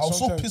feel like I was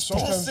so sometimes, pissed off.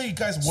 don't sometimes, say,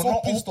 guys, we're So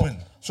not pissed open.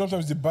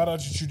 sometimes the bad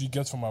attitude you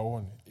get from our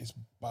own is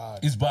bad.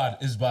 It's bad.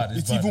 It's bad.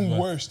 It's bad, even bad.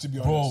 worse, to be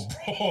bro.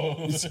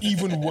 honest. It's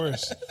even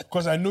worse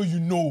because I know you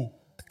know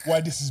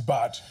why this is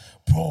bad.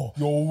 Bro,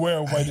 You're aware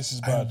of why this is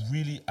bad.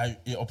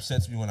 It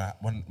upsets me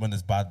when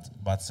it's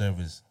bad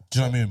service. Do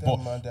you know what I mean?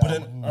 Them man, But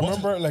then I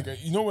remember, like,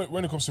 you know,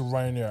 when it comes to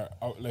Ryanair,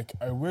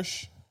 I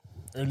wish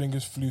Aer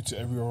Lingus flew to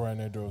everywhere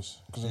Ryanair does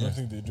because I don't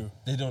think they do.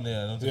 they don't.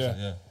 Yeah, I don't think Yeah. so.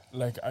 Yeah.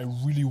 Like, I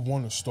really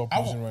want to stop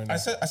using Ryanair. I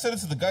said it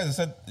to the guys. I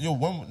said, "Yo,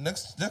 when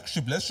next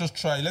ship, let's just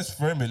try. Let's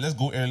frame it. Let's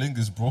go Aer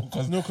Lingus, bro.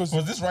 Because No, 'cause-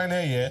 this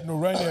Ryanair, yeah, no,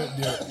 Ryanair,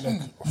 they're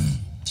like,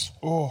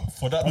 oh.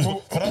 for that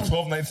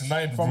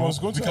 $12.99, bro, I was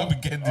going we to can't be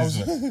getting I was,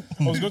 this. Man.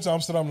 I was going to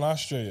Amsterdam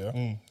last year,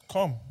 yeah.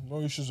 Come,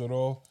 no issues at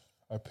all.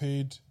 I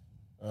paid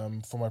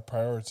for my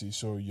priority,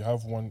 so you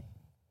have one.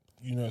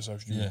 You know, it's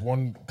actually Yeah.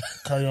 one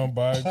carry-on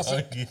bag.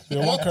 Okay.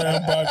 Yeah, one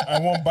carry-on bag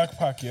and one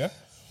backpack, yeah.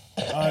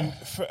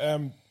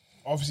 And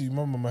obviously,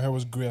 remember my hair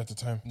was grey at the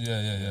time,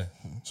 Yeah.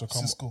 so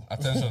come. Cisco.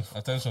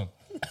 Attention.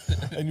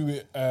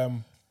 Anyway,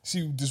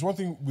 see, there's one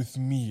thing with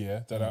me,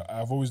 yeah, that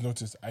I've always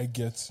noticed. I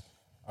get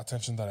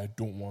attention that I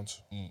don't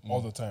want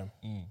all the time.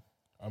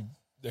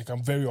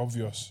 I'm very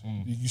obvious.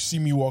 You see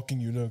me walking,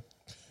 you know,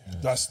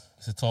 that's.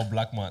 It's a tall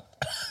black man.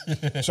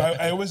 So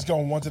I always get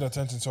unwanted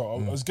attention. So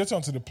I was getting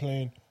onto the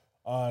plane,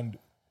 and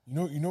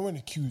you know when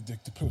the queue, the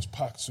plane was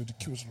packed, so the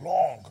queue was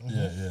long.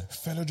 Yeah.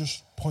 Fella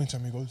just points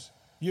at me, goes,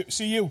 "You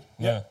see you?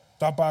 Yeah.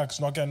 That bag's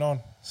not getting on.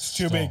 It's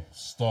too big.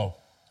 Stop.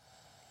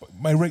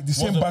 My the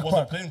same Was the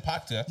backpack. plane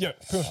packed? Yeah. Yeah,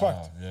 plane was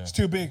packed. yeah. It's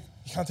too big.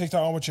 You can't take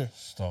that on with you."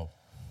 Stop.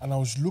 And I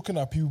was looking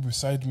at people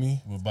beside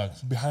me, With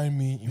bags. behind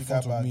me, in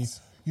front of me. bags.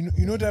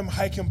 You know them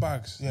hiking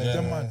bags. Yeah,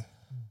 them yeah, man,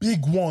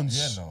 big ones.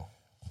 Yeah, no.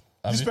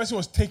 This person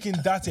was taking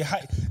that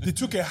they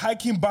took a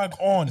hiking bag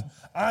on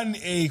and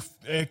a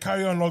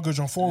carry-on luggage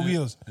on 4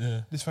 wheels.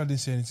 yeah. This fella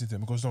didn't say anything to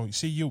him. He goes, "No, you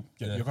see you're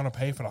gonna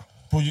pay for that."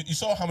 Bro, you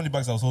saw how many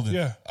bags I was holding?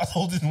 Yeah. I was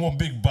holding one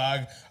big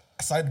bag,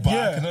 side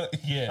bag.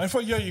 Yeah. And I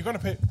thought, you're gonna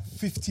pay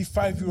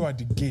 €55 at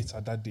the gate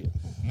at that day.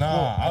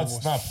 Nah, Bro, I would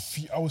snap.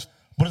 I was,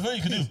 But there's nothing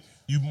you can do.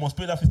 You must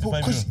pay that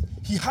 55 because euro.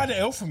 he had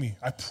it out for me.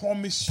 I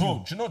promise you.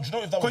 Bro, do you know if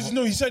that Because was... you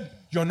know, he said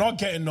you're not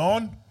getting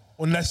on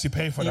unless you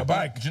pay for the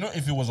bag. Do you know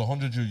if it was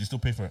 100 euro, you still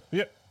pay for it?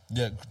 Yeah.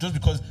 Yeah, just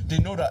because they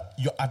know that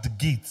you're at the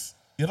gates.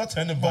 You're not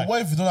turning But back.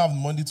 what if you don't have the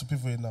money to pay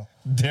for it now?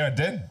 There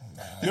then.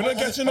 You're not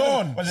getting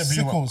on.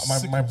 Sickles,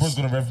 My bro's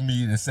gonna rev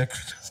me in a sec.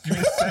 Just give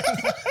me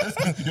a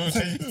sec. Yo,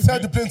 can you- Tell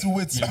the plane to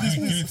wait. Yeah,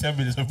 give me 10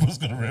 minutes. My bro's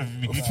gonna rev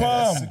me.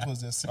 Fam.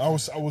 Sickles, they're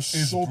sickles. I was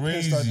It's so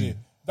pissed that crazy. day.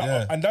 That,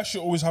 Yeah. And that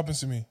shit always happens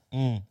to me.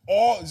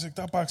 Oh, it's like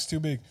that bag's too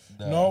big.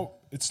 No,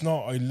 it's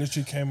not. I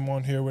literally came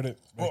on here with it.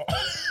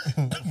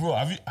 Like, Bro,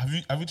 have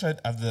you tried?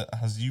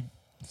 Has you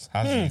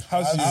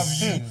Has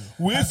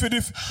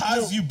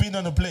you been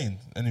on a plane?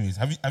 Anyways,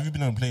 have you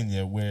been on a plane?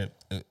 Yeah, where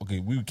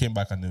we came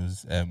back and there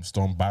was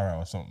Storm Barra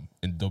or something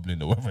in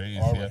Dublin or whatever it is.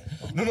 Yeah.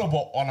 No,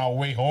 but on our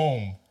way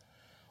home.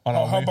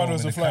 How bad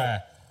was the flight?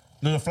 Car.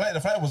 No, the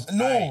flight was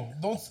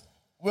don't.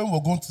 When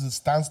we're going to the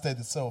Stansted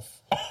itself.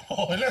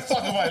 Oh, let's talk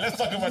about it.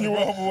 So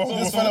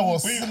this fella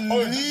was you know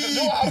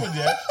what happened,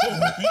 yeah? So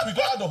we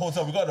got out of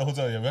the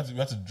hotel. Yeah. We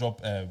had to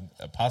drop a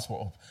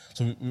passport up.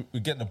 So we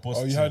get in the bus.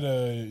 Oh, you had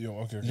a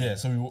okay. Yeah,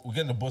 so we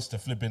get in the bus to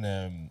flip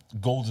in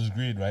Golders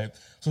Green, right?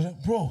 So then,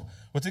 bro,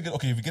 we're thinking,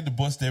 okay, if we get the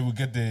bus there, we'll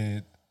get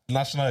the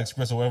National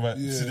Express or whatever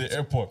to the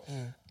airport.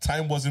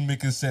 Time wasn't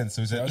making sense.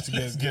 So we said,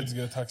 let's get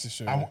a taxi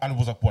straight. And it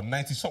was like, what,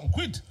 90 something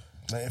quid?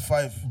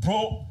 95.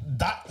 Bro,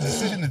 that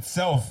decision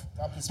itself.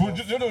 Bro,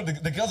 you know,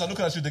 the girls are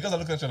looking at you. The girls are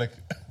looking at you like,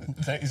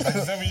 it's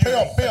 97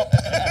 euros. Pay up.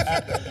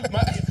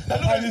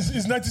 And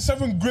it's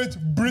 97 great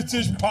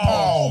British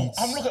pounds.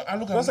 I'm looking.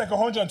 That's like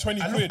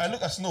 120 quid. I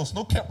look at Snow.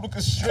 Snow kept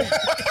looking straight.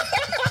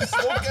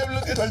 Snow kept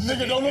looking like,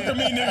 nigga, don't look at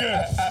me,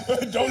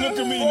 nigga. Don't look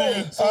at me,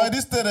 nigga. So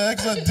this did an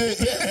extra day.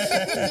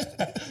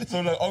 So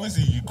like,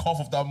 obviously, you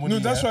cough off that money. No,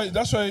 that's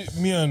why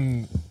me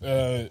and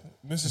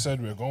Mrs. said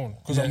we're going.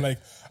 Because I'm like,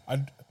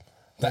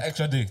 that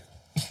extra day.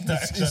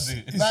 That extra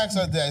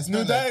day.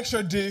 That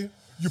extra day,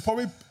 you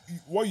probably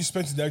what you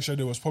spent in the extra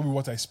day was probably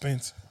what I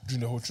spent during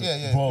the whole trip.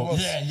 Yeah. Bro,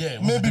 yeah.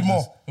 Maybe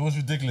more. It was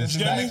ridiculous.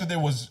 That extra day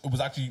was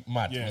actually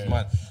mad. Yeah. It was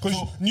mad.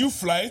 Because new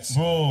flights,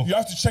 bro, you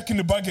have to check in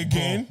the bag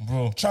again.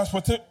 Bro.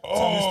 Transport it.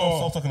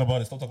 Stop talking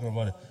about it.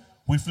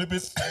 We flip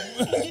it.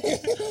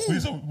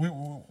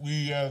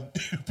 we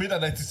paid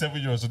that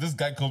 97 euros. So this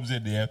guy comes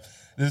in there.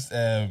 This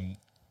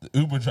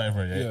Uber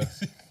driver. Yeah.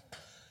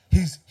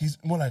 He's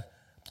more like.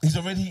 His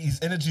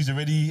energy is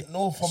already.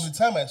 No, from the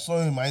time I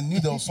saw him, I knew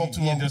there was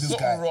something wrong with this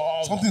guy.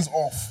 Wrong. Something's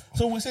off.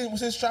 So we say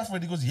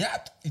Stratford. He goes, yeah.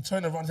 He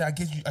turned around and said,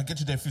 I get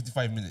you there in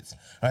 55 minutes.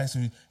 Right. So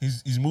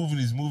he's moving.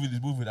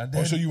 And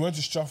then, so you went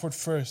to Stratford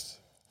first?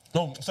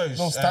 No, sorry.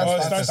 No,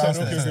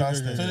 Stansted.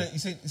 Okay.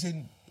 So he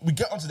said we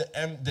get onto the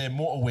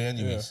motorway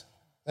anyways.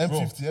 Yeah.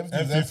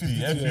 M50.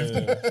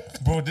 Yeah.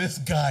 Bro, this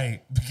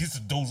guy begins to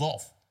doze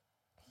off.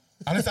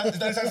 And he starts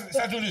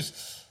doing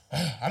this.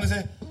 And he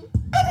said,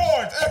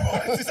 airport.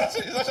 He's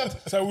actually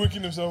started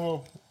waking himself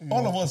up.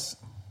 All of us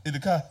in the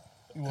car.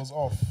 He was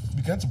off.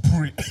 Began to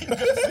pray. I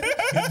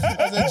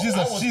said,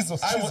 Jesus.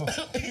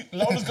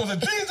 Loudest goes,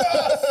 Jesus!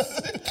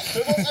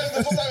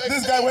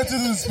 This guy went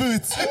into the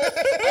spirit.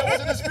 I was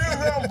in the spirit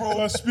realm, bro. I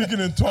was speaking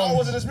in tongues. I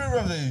was in the spirit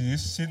realm.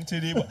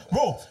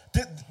 Bro,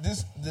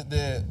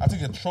 I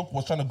think the truck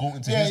was trying to go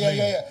into his lane.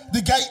 Yeah.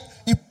 The guy,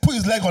 he put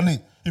his leg on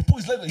it. He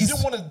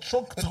didn't want the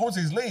truck to go into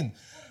his lane.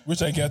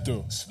 Which I get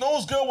though.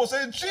 Snow's girl was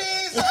saying,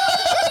 Jesus!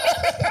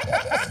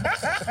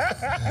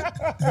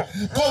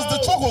 Because the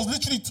truck was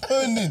literally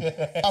turning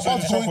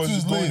about going to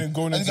his lane.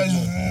 Going and the guy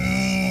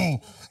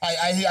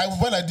I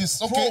went like this.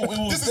 Okay,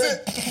 bro, this is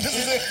it.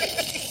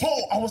 Bro,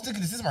 I was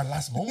thinking, this is my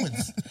last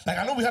moments. Like,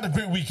 I know we had a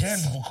great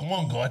weekend, but come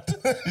on, God.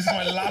 This is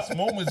my last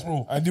moments,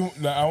 bro. I'm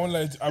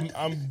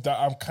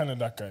kind of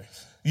that guy.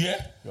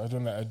 Yeah? I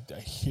don't like. I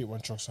hate when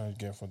trucks trying to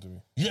get in front of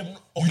me. Yeah,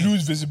 you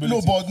lose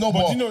visibility. But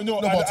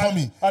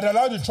Tommy, I'd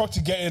allow the truck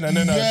to get in and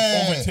then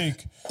I'd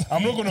overtake.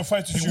 I'm not gonna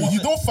fight with you. You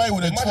don't fight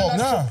with a truck.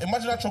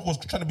 Imagine that truck was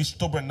trying to be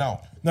stubborn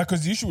now. Nah,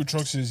 because the issue with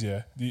trucks is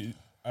I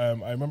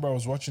remember I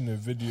was watching a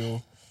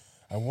video.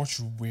 I watch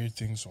weird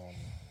things on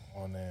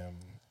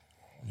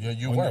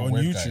YouTube. Guy,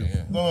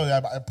 yeah. No,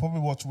 I probably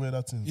watch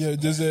weird things. Yeah,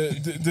 there's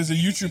a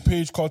YouTube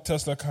page called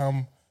Tesla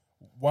Cam.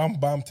 Wham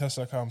bam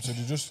Tesla Cam. So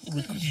they just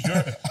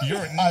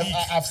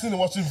I've seen it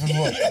watching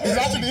before. It's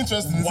actually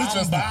interesting.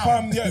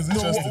 It's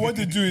interesting. What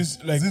they do is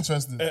like it's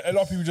interesting. A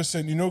lot of people just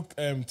saying,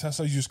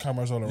 Tesla use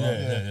cameras all around.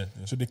 Yeah.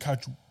 So they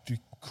catch the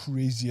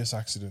craziest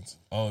accidents.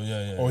 Oh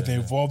yeah. Or they're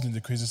involved in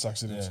the craziest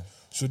accidents. Yeah.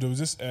 So there was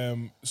this.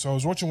 So I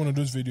was watching one of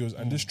those videos,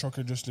 and this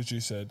trucker just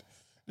literally said,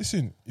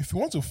 "Listen, if you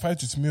want to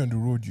fight with me on the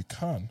road, you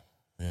can."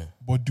 Yeah.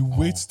 But the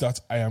weight that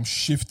I am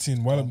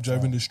shifting while I'm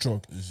driving this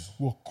truck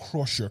will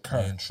crush your car.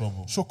 You're in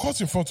trouble. So cut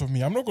in front of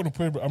me. I'm not going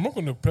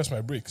to press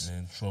my brakes. You're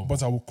in trouble.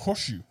 But I will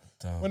crush you.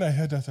 Damn. When I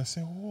heard that, I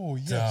said, "Oh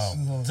yes."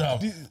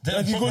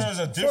 Then he goes,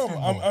 are different.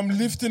 I'm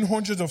lifting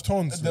hundreds of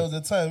tons. There was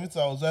a time I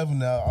was driving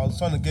now. I was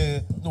trying to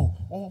get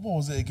what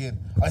was it again?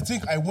 I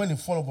think I went in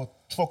front of a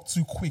truck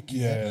too quick.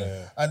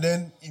 Yeah. And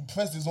then he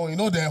pressed his horn. You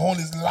know the horn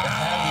is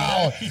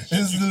loud.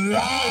 It's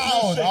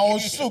loud. I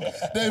was shook.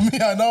 Then me,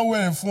 I now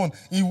went in front.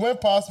 He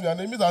went past me, and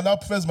then me, I now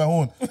pressed my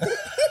horn.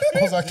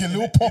 It was like a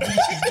little puppy.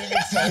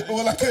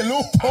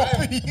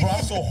 Bro,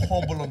 I'm so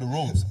humble on the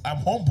roads. I'm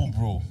humble,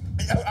 bro.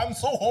 I'm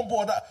so humble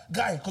on that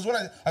guy. Because when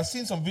I've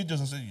seen some videos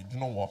and said, you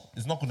know what?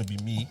 It's not going to be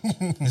me.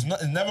 It's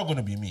never going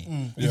to be me.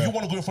 If you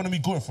want to go in front of me,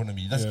 go in front of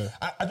me.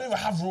 I don't even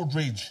have road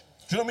rage.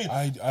 Do you know what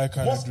I mean? I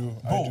kind of do.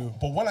 Bro, I do.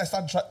 But when I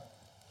start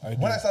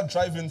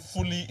driving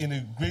fully in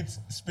a great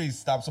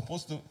space that I'm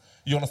supposed to,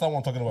 you understand what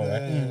I'm talking about,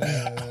 right?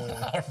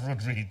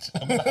 road rage.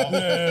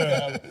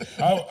 I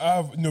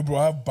have no, bro.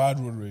 I have bad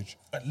road rage.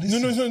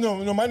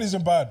 No. Mine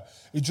isn't bad.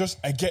 It just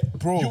I get,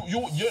 bro.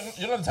 You're not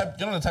the type.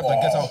 You're not the type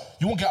that gets out.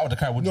 You won't get out of the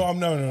car. Would you? No, I'm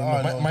no.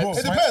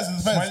 It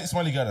depends.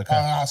 Smiley get out of the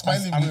car.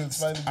 Smiley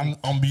will.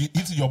 I'm be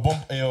hitting your bum.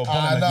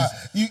 Like Nah,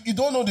 this. you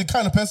don't know the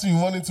kind of person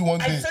you run into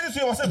one I day. said it to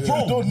him. I said,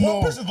 bro, You don't one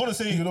know. person's gonna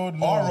say, You don't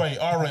know. all right,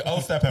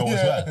 I'll step out.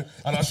 What's Yeah. that?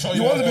 And I'll show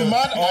you. You want to be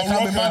mad? I can be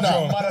rock mad and now.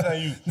 roll. Madder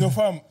than you. No,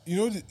 fam. You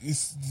know,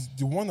 it's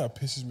the one that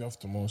pisses me off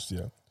the most.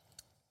 Yeah.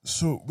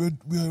 So we're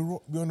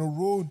on a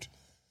road.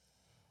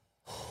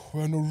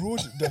 We're on a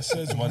road that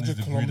says Man is 100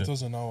 the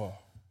kilometers an hour.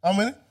 How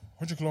many?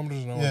 100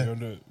 kilometers an hour. Yeah. You're on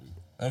the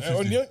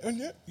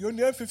M50. you're on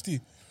the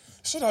M50.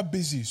 It's not that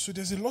busy, so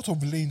there's a lot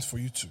of lanes for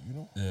you to,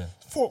 Yeah.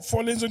 Four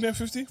lanes on the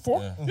M50.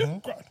 Four. Yeah. Yeah,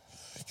 God.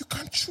 You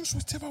can choose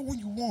whichever one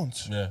you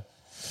want. Yeah.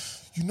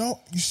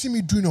 You see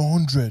me doing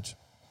 100.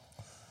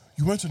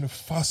 You went on the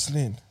fast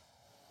lane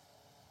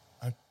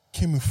and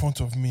came in front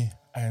of me.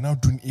 I am now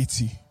doing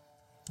 80.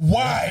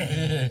 Why?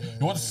 Yeah.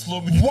 You want to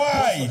slow me?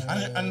 Why?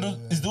 And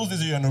it's those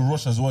days you're in a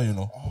rush as well, you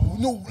know.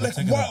 No, like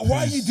taking why? a Why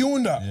are you piss.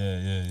 doing that?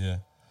 Yeah.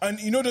 And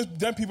there's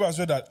them people as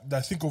well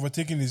that think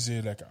overtaking is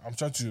like I'm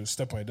trying to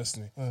step on my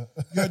destiny. You're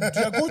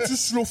going too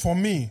slow for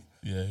me.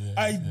 Yeah.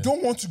 I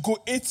don't want to go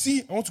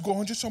 80. I want to go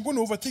 100. So I'm going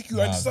to overtake you.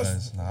 Nah, guys,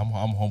 I'm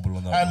humble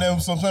on that. And then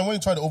sometimes when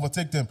you try to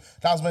overtake them,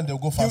 that's when they'll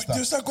go faster.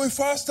 They'll start going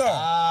faster.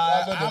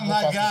 I'm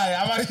that guy.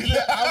 I'm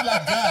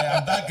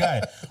that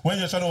guy. When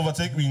you're trying to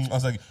overtake me, I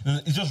was like,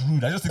 it's just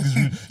rude. I just think it's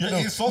rude. You're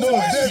insulting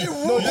my Dave, speed.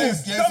 no,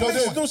 Dave, that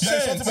makes no You're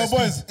sense. insulting my But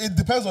boys, it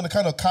depends on the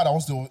kind of car that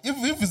wants to.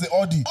 If it's an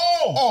Audi,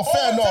 fair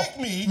overtake enough.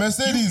 me.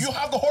 Mercedes. You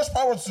have the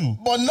horsepower too.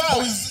 But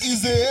now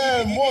it's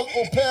a what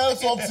Opel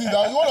something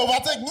that you want to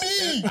overtake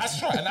me.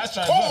 That's right.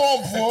 Come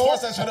on, bro. Of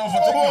course, I'm trying to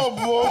overtake Come on,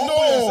 bro. Humble No,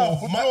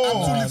 yourself.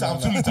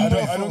 no. I'm too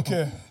little. I don't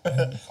care.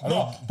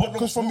 But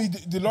Because for me,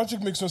 the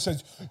logic makes no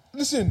sense.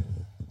 Listen,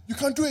 you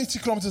can do 80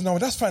 kilometers an hour.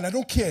 That's fine. I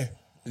don't care.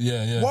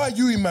 Yeah. Why are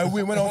you in my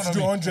way when I want to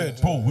do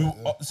 100? Bro,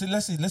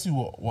 let's see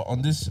what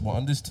on this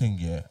thing,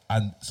 yeah.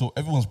 And so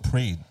everyone's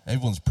praying,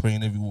 everyone's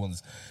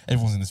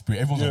in the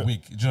spirit, everyone's Yeah.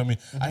 awake. Do you know what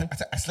I mean?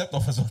 I slept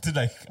off as well, did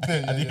like at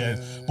the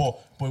end. But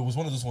it was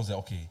one of those ones that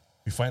okay,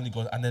 we finally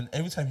got, and then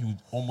every time he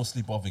would almost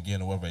sleep off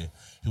again or whatever,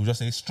 he would just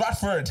say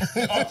Stratford.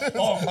 Stansted.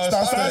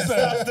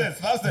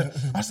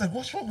 I was like,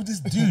 what's wrong with this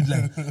dude?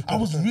 Like, I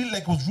was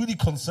really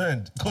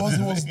concerned Because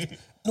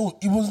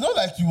it was not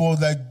like you were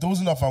like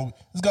dozing off and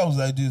this guy was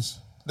like this.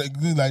 Like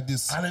doing like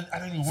this. And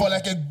then he For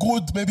like a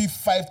good maybe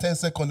 5-10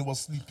 seconds he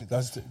was sleeping.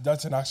 That's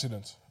an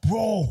accident.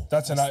 bro.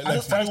 That's an like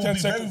 5-10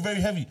 seconds. Very,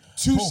 very heavy.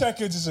 2 Bro,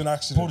 seconds is an Bro,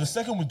 accident. the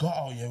second we got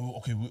out, we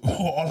were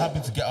all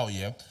happy to get out,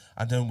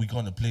 and then we got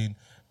on the plane.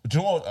 Do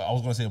you know what I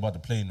was gonna say about the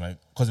plane, right?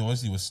 Because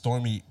obviously it was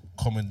stormy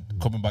coming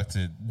back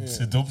to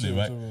Dublin,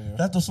 right? Dublin, yeah.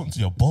 That does something to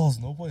your balls,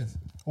 no boys.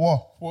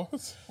 What? What?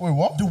 Wait,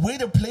 what? The way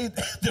the plane,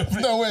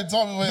 No, wait,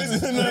 tell me.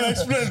 Wait. No,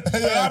 explain.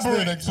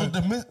 Elaborate. So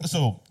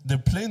the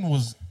plane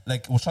was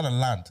trying to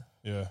land,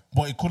 Yeah.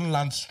 but it couldn't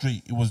land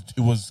straight. It was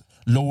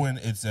lowering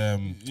its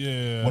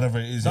Yeah. whatever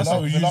it is. That's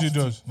how it usually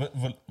does.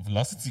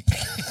 Velocity.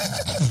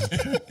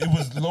 It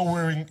was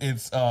lowering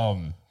its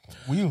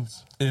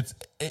Wheels. It's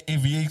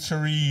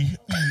aviatory.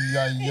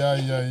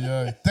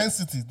 Yeah.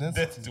 Density.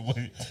 It was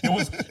going It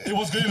was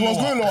lower.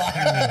 going lower.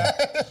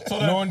 So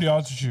that Lower the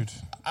altitude.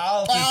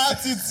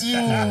 Attitude.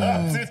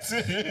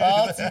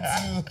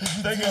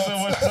 Thank you so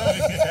much, Tommy.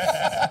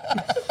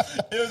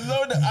 It was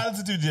lower the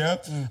altitude, yeah.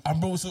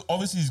 And bro, so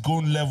obviously he's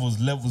going levels.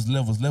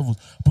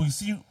 But you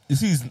see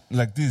it's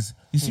like this.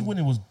 You see when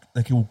it was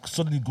like it will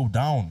suddenly go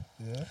down.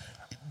 Yeah.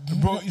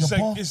 Bro,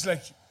 The it's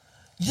like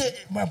Yeah,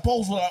 my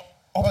balls were like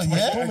up to my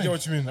yeah? I stomach. get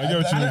what you mean. I get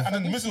what you mean. And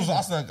then the missus was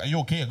asking, like, are you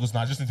okay? I goes,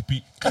 nah, I just need to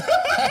pee. That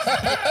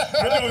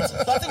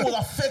thing was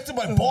affecting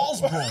my balls,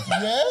 bro.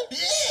 Yeah?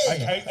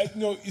 I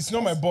no, it's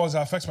not my balls. It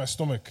affects my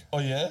stomach. Oh,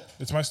 yeah?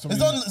 It's my stomach.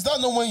 It's not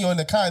when you're in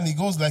the car and it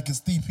goes like a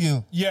steep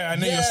hill. Yeah,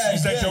 and then Yeah,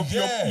 it's like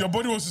yeah. your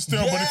body wants to stay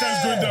up, but the car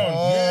is going down.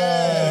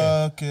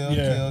 Okay.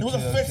 Yeah. It was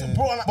affecting,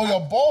 bro. and But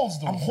your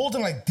balls though. I'm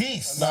holding like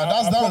this. Nah,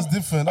 that was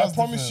different. I That's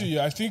promise different. you,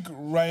 I think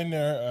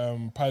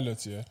Ryanair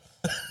pilots,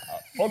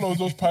 all of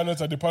those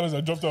pilots are the pilots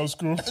that dropped out of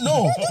school.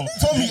 No,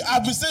 Tommy,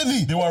 I've been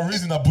saying They were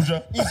raised in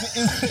Abuja. it's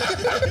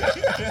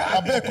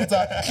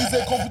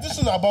a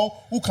competition about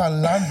who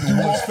can land the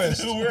worst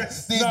first. The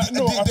worst. They I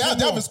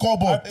have a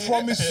scoreboard. I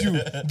promise you,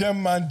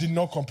 them man did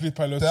not complete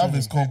pilot They have a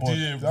training. scoreboard.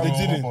 did, They have They a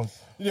didn't. scoreboard.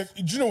 Like,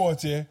 do you know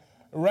what?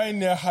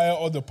 Ryanair hire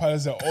all the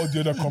pilots that all the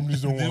other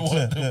companies don't They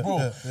want. were, bro.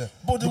 yeah.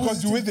 But there Because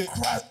was the way this they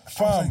crash. I was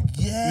fam, like,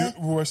 yeah.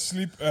 we were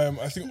asleep.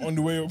 I think on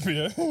the way up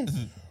here.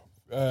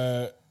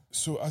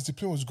 So as the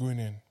plane was going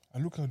in, I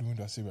look out the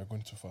window. I say, "We're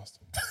going too fast."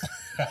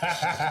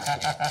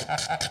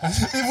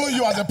 Even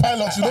you as a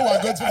pilot, you know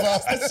we're going too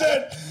fast.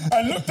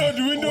 I looked out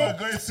the window. We're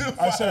going too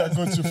I said, "We're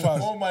going too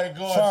fast." Oh my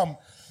God. Fam,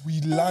 we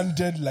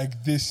landed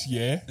like this,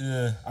 yeah.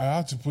 Yeah. I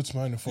had to put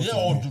mine in front Yeah,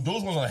 of oh, me.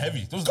 those ones are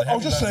heavy. Those are I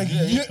was heavy just like,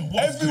 lands. yeah,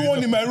 what's everyone going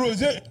in on? my row,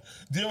 yeah.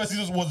 Do you ever see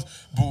those ones,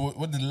 bro,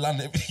 when they land,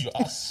 your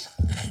ass,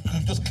 you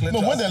just clench No,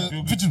 your when ass.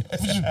 they vigil.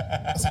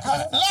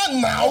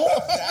 Land now.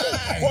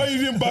 Why are you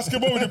doing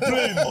basketball with the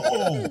plane?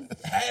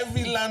 Oh,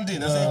 heavy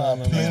landing. I say,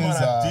 planes, planes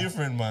man, are are-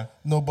 different, man.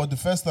 No, but the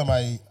first time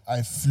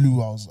I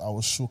flew, I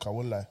was shook. I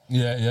won't lie.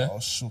 Yeah, yeah. I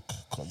was shook.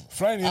 'Cause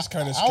Flying is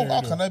kind of how scary.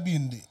 how though. can I be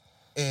in the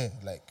air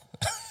like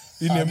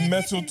In a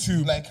metal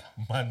tube. like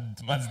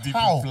Man's deep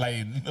How? in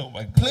flying. Oh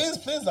my god.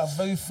 planes are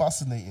very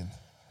fascinating.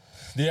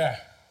 Yeah.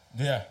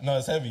 No,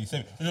 it's heavy. It's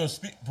heavy. You know,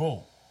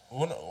 bro.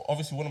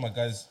 Obviously, one of my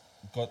guys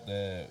got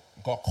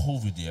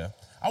COVID. Yeah.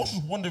 I was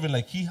just wondering,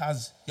 like, he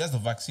has the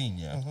vaccine.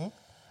 Yeah. Mm-hmm.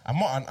 I'm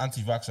not an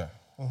anti-vaxxer.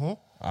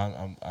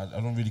 I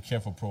don't really care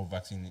for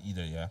pro-vaccine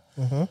either. Yeah.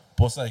 Mm-hmm.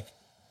 But it's like,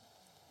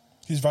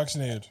 He's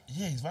vaccinated.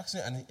 yeah, he's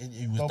vaccinated and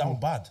it was Double. down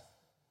bad.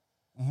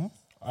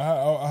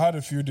 I had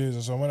a few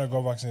days, so when I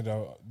got vaccinated,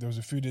 there was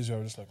a few days where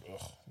I was just like,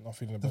 ugh, not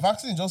feeling the The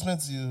best. vaccine just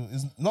meant you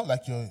is not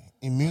like you're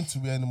immune to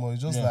it anymore.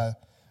 It's just Yeah. like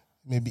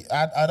maybe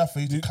either for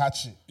you to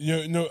catch it.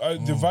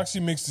 The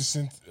vaccine makes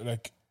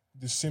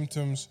the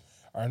symptoms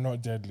are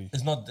not deadly.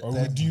 It's not or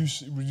deadly.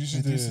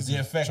 reduces the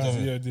effect of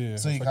it. Yeah, the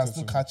So you effect can of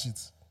still symptoms. catch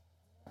it.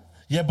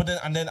 Yeah, but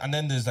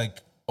then there's like,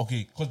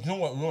 okay, because you know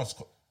what,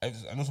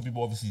 I know some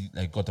people obviously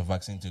like got the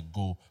vaccine to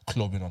go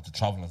clubbing or to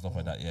travel and stuff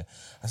like that. Yeah,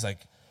 it's like,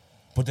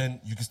 but then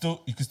you can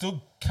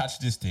still catch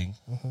this thing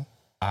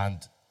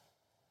and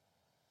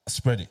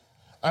spread it.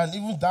 And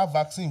even that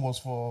vaccine was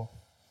for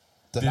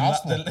the The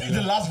last one.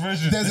 the last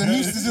version. There's a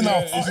new season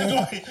out.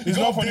 It's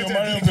not for the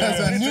Mario There's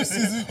a variant. new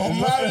season.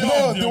 Mario.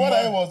 No, the one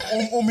I was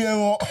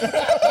Omiero.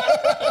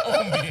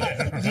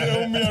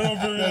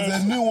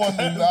 There's a new one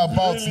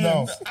about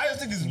now. I just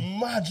think it's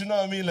mad. You know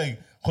what I mean? Like,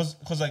 cause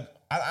like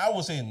I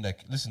was saying, like,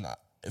 listen,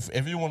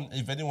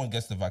 if anyone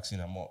gets the vaccine,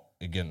 I'm not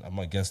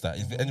against that.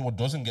 If anyone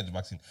doesn't get the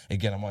vaccine,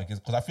 again, I'm not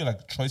against, because I feel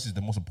like choice is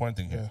the most important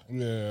thing here.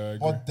 Yeah, I agree.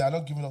 But they're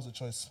not giving us a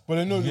choice. But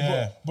I know,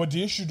 Yeah. but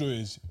the issue though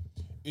is,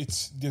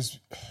 there's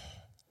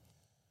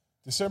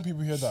certain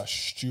people here that are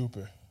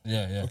stupid.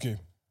 Yeah. Okay,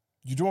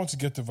 you don't want to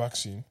get the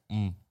vaccine.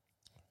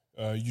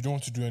 You don't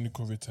want to do any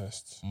COVID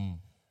tests.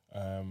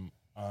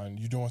 And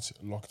you don't want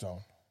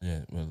lockdown.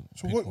 Yeah. Well,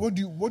 So what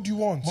do you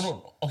want? Well,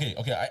 no, okay.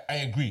 I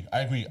agree.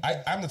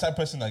 I'm the type of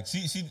person, like,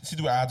 see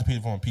the way I had to pay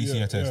for my PCR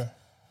Yeah, test. yeah.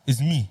 It's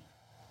me.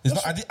 It's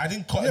not. I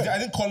didn't call. Yeah. I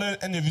didn't call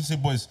any of you to say,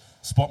 boys,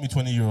 spot me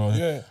 €20.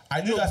 Yeah.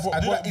 I knew No, that. but- I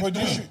knew but- that. but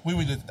the issue-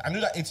 Wait. I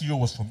knew that €80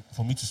 was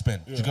for me to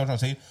spend. Do you get what I'm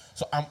saying?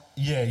 So I'm.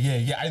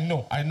 Yeah. I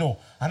know.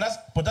 And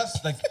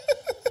that's like.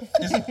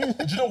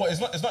 Do you know what? It's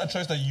not a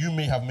choice that you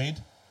may have made,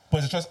 but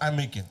it's a choice I'm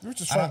making.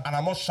 Which is And fine.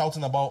 I'm not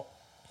shouting about,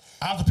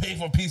 I have to pay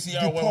for PCR.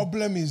 The well,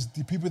 problem is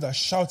the people that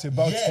shout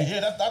about Yeah, it. yeah,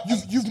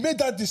 that- you've made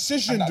that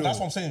decision, and though. that's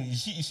what I'm saying. You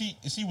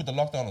see with the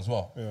lockdown as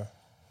well. Yeah,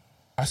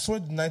 I saw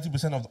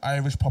 90% of the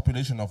Irish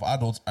population of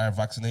adults are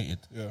vaccinated.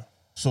 yeah.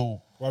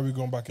 So Why are we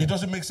going back it in?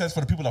 doesn't make sense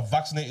for the people that are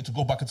vaccinated to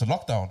go back into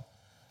lockdown.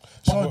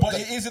 So But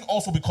it isn't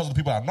also because of the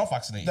people that are not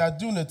vaccinated. They're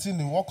doing a thing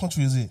in what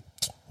country is it?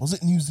 Was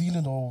it New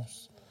Zealand or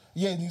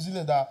New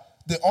Zealand that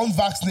the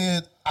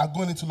unvaccinated are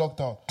going into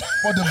lockdown,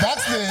 but the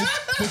vaccinated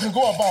they can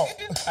go about.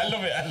 I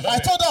love it. I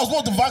thought that was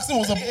what the vaccine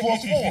was for.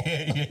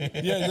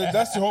 Yeah,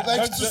 that's the whole.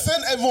 Like to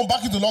send everyone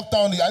back into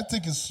lockdown, I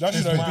think it's That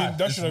should It's have been mad.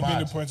 that It's should have been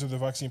mad. the point of the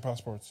vaccine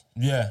passports.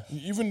 Yeah.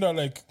 Even that,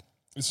 like,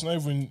 it's not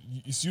even.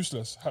 It's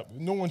useless.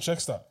 No one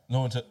checks that.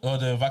 No,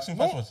 the vaccine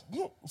passport.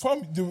 No,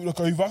 fam. Like,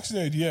 are you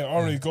vaccinated? Yeah.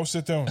 All right, go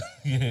sit down.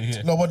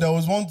 Yeah. No, but there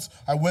was once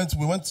I went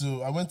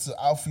to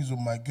Alfie's with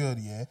my girl.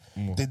 Yeah,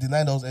 they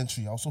denied us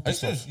entry. I was so Are you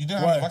pissed off. serious? You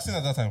didn't Why? have the vaccine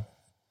at that time?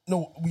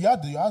 No, we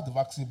had the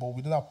vaccine, but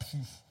we didn't have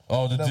proof.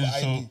 Oh, the We didn't have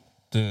digital. ID.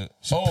 The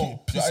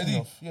Pissed ID. me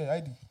off. Yeah,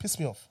 ID pissed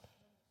me off.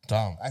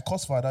 Damn. I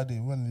cursed for her that day.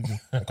 We weren't leaving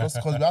because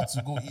we had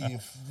to go eat in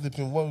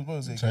flipping. What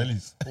was it? again?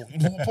 Chinese.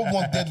 Put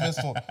one dead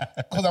restaurant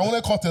because I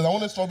wanted cocktails. I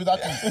wanted strawberry that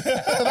quick.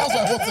 That's what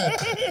I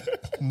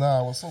wanted. Nah,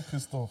 I was so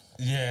pissed off.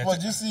 Yeah.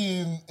 But you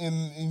see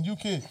in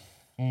UK,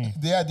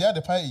 they had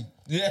the party.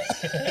 Yeah.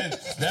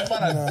 Them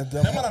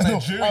are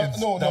Nigerians.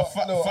 No, The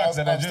facts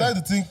are I'm Nigerians.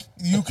 starting to think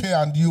UK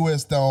and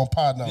US they're on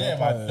par now. Yeah, they're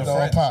man, on they're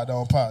friends. par. They're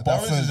on par. They're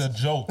Boris is a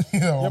friends. joke.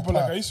 Yeah, Yeah, but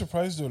like, are you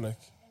surprised though? Like,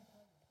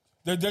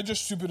 they're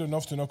just stupid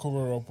enough to not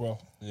cover up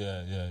well.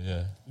 Yeah.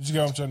 Did you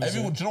get what I'm trying to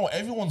Everyone, say? do you know what?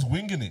 Everyone's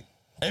winging it.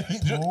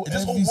 Bro,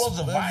 This whole world's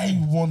a vibe.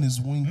 everyone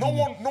is winging. No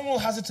it. one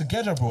has it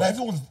together, bro. Like,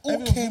 everyone's who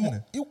winging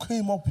it.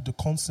 came up with the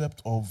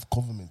concept of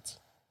government?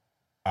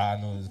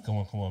 No, come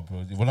on,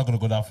 bro. We're not gonna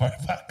go that far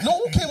back. No,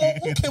 who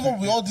came up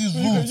with all these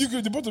rules? You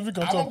could, the both of you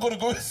can I'm talk. not gonna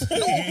go.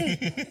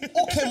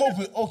 Who came up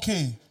with,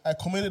 okay, I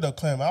committed a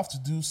crime, I have to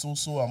do so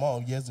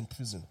amount of years in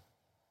prison.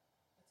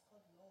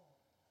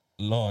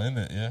 Law,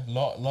 innit? Yeah.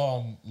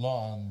 Law and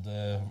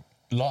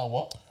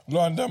what?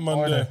 Law and them, man.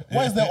 Order.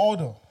 Why is there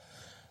order?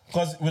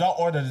 Because without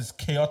order, it's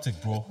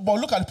chaotic, bro. But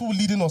look at the people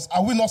leading us.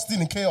 Are we not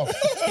still in chaos?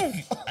 I hear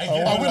Are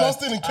you, we like, not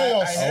still in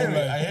chaos?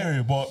 I hear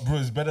you, but bro,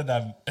 it's better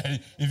than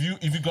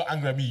if you got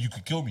angry at me, you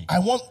could kill me. I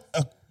want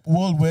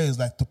world where it's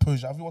like The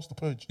Purge. Have you watched The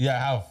Purge? Yeah, I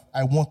have.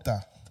 I want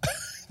that.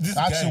 This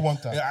I actually guy-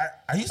 want that. Yeah,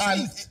 are you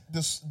And saved?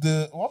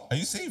 the what? Are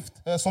you saved?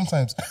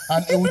 Sometimes,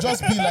 and it will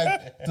just be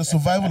like the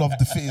survival of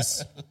the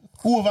fittest.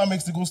 Whoever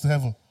makes it goes to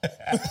heaven.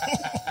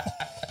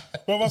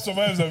 Whoever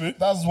survives, I mean.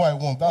 That's what I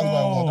want. That's what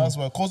I want. That's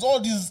why. Because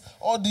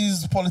all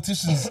these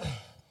politicians,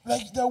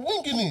 like they're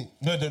winging it.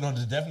 No, they're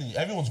definitely.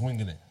 Everyone's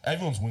winging it.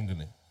 Everyone's winging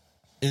it.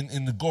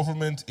 In the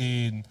government,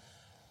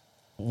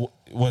 what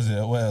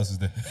else is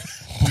there?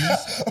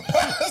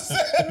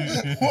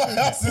 What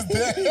else is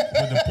there?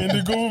 In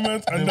the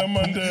government and that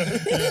man there.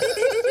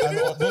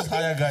 And those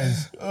higher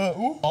guys,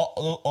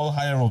 all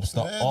higher ups,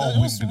 all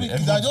They're just winging it.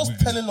 wicked. They're Everyone's just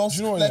winging it. telling us,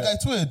 You know what, like yeah. I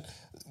told,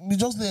 we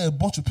just let a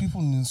bunch of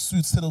people in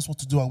suits tell us what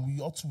to do, and we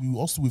also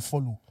will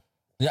follow.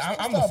 Yeah,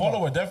 I'm the that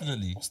follower,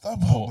 definitely. What's that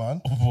about,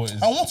 man? But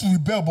it's- I want to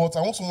rebel, but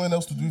I want someone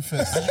else to do it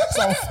first.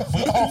 So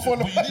I'll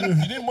follow. but you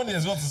need money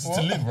as well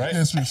to live, right?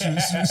 Yes, true.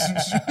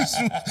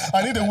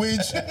 I need a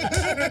wage.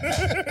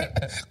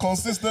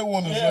 Consistent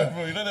one as Yeah, well.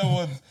 bro. You know that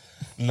one.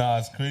 Nah,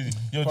 it's crazy.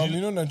 Yo, Fam, do you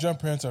you, know Nigerian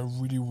parents are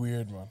really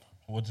weird, man.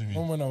 what do you mean?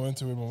 One when I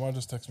went away, my mom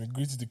just texted me,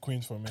 greeted the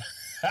queen for me.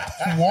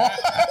 What?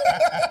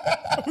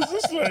 I was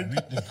just like,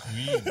 The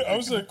queen. I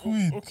was like,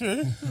 Queen.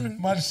 okay.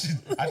 Man, shit.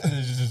 I think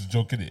it's just a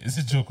joke, innit? It's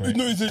a joke, right?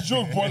 No, it's a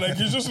joke, but like,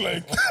 it's just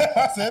like,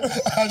 I said,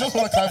 I just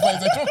want to clarify.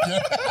 It's a joke,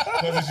 yeah?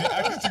 Because she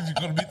actually thinks you're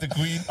going to meet the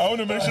queen. I want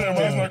to make sure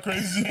everyone's not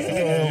crazy.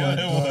 Yeah,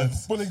 it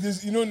was. But like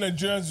this, Nigerians,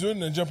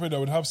 Nigerian parents that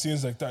would have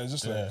scenes like that. It's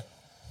just like, Yeah.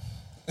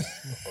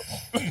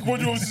 what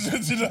do you want to say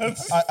to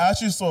that? I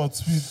actually saw a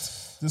tweet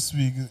this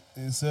week.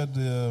 It said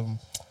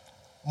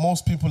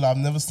most people have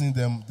never seen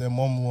their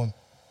mom won.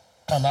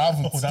 And I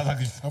haven't. Oh, that's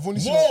actually. I've only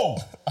seen. Whoa!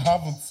 I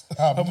haven't.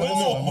 I've never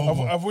seen my mom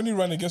won. I've only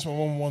run against my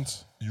mom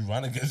once. You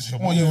ran against your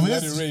What, mom. you We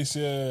had raced? a race,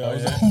 yeah. I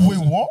was yeah. like,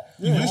 Wait, what?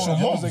 You yeah, raced your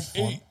I mom? was like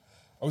 8.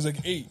 I was like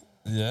 8.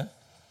 Yeah.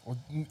 Or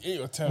 8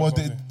 or 10. or What,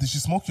 something. did she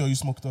smoke you or you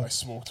smoked her? I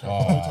smoked her.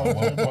 Why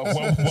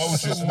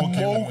would you smoke Smoked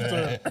him?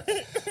 her.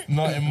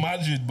 No,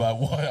 imagine, but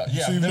what?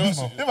 Yeah, So I've you've never not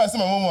smoked. If I see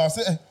my mom, I'll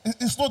say,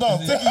 slow down,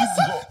 take it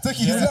easy. Take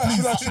it easy,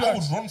 Yeah, please. I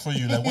would run for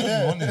you. Like, what are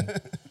you running?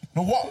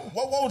 No,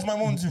 what would my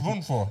mom to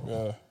run for?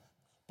 Yeah.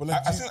 But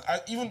like,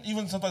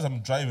 Even sometimes I'm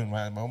driving,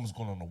 right? My mom's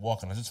going on a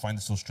walk, and I just find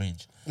it so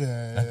strange.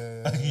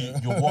 Yeah.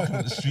 Like, you're walking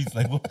on the streets,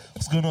 like,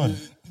 what's going on?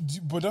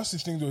 but that's the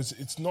thing though.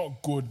 It's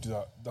not good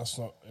that that's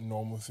not a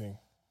normal thing.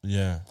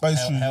 Yeah, That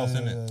is true, health,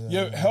 yeah, innit?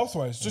 Yeah, health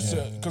wise, just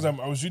because I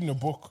was reading a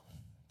book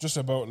just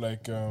about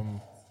like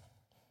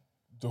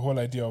the whole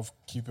idea of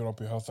keeping up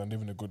your health and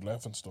living a good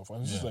life and stuff.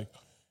 And it's just like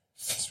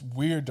it's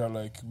weird that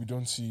like we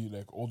don't see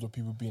like older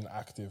people being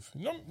active.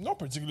 Not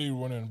particularly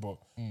running, but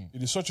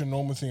it is such a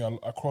normal thing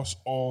across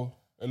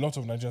a lot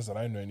of Nigerians that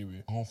I know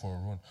anyway. Going for a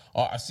run.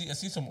 Oh, I see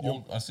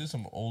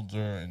some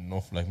older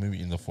enough, like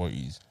maybe in the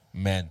 40s,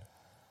 men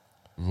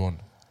run.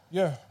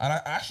 Yeah. And I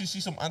actually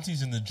see some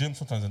aunties in the gym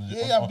sometimes.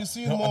 Yeah, I've been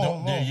seeing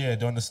more.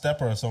 They're on the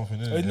stepper or something.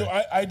 Isn't No,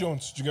 it? I don't.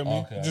 Do you get me?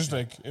 Okay, Just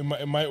like in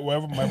my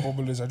wherever my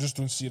bubble is, I just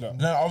don't see that.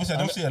 No, obviously I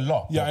don't see a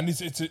lot. Yeah, and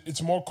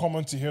it's more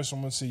common to hear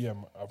someone say, "Yeah,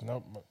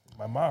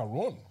 my ma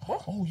run."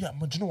 What? Oh yeah,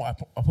 but do you know what?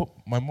 I put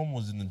my mom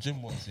was in the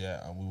gym once,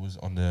 yeah, and we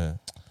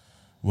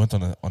went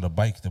on the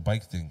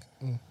bike thing,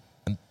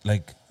 and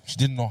like she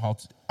didn't know how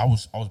to. I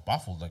was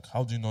baffled. Like,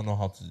 how do you not know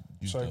how to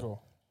use Cycle.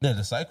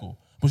 the cycle?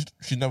 But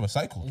she never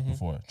cycled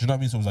before. Do you know what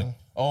I mean? So it was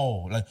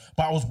like,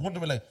 but I was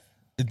wondering, like,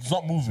 it's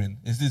not moving.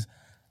 It's this.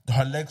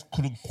 Her legs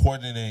couldn't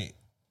coordinate.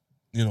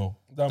 You know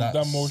That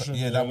motion.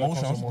 Yeah, Yeah, that that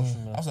motion. constant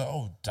motion, yeah. I was like,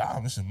 oh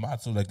damn, this is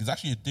mad. So like, it's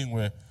actually a thing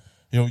where,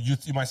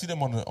 you might see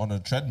them on a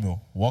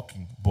treadmill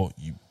walking, but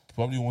you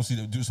probably won't see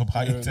them do some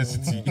high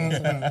intensity.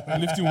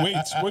 Lifting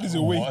weights. What is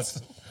a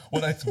weight?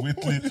 What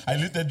I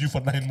lifted you for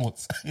 9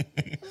 months.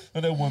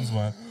 Not that ones,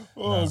 man.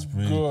 Oh,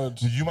 God.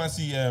 Did you might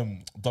see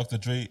Dr.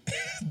 Dre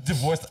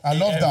divorced? I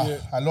love AF? that. Yeah.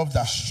 I love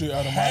that. Straight out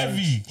of Heavy.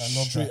 marriage. I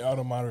love Straight that. out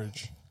of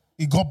marriage.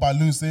 He got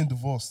balloons saying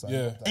divorce. I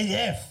Yeah. love that.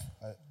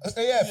 AF.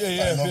 Yeah,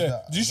 Yeah, I love yeah.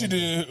 that. Do you see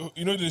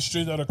the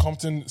straight out of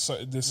Compton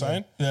the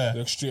sign? Yeah.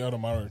 Like straight out of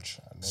marriage.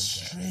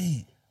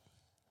 Straight.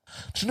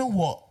 Do you know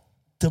what?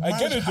 The I get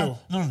marriage it, though.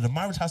 No, the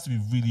marriage has to be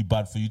really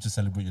bad for you to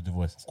celebrate your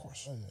divorce. Of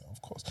course. Oh, yeah,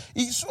 of course.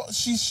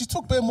 She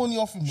took bare money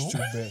off him, no?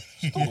 Straight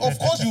back. Of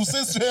course, you will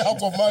say straight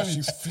out of She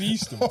marriage.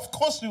 fleeced him. Of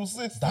course, you will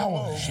say straight That out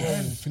one.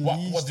 of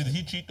marriage. What did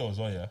he cheat though as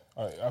well? Yeah.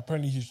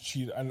 Apparently he's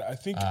cheated, and I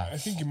think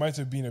he might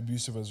have been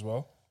abusive as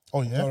well.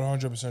 Oh, yeah? Not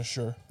 100%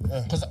 sure.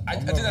 Because I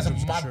think that's a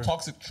 100% mad sure.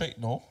 toxic trait,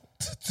 no?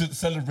 to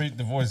celebrate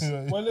divorce.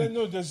 Well,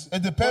 no, there's.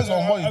 It depends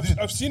on what you did.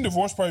 I've seen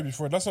divorce party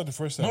before. That's not the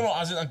first time. No,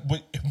 as in like,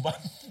 but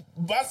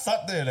man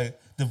sat there like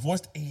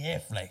divorced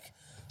AF, like.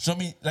 So I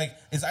mean, like,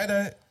 it's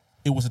either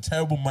it was a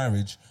terrible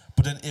marriage,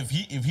 but then if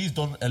he's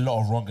done a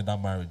lot of wrong in that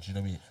marriage, you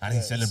know what I mean, and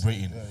he's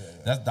celebrating,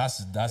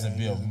 that's a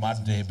bit of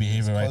mad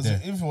behavior right Because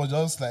there. if it was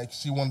just like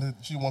she wanted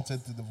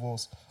to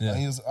divorce, Yeah. and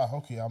he was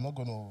okay, I'm not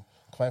gonna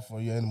cry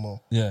for you anymore.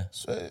 Yeah,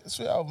 Straight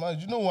out of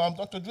marriage. You know what? I'm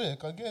Dr. Dre. I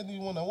can get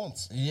anyone I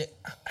want. yeah.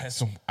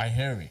 I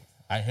hear it.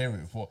 I hear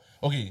it. But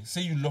okay,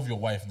 say you love your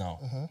wife now.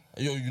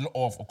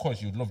 Of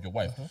course, you love your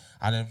wife,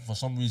 and then for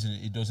some reason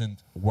it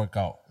doesn't work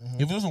out.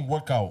 If it doesn't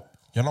work out,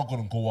 you're not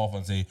gonna go off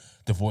and say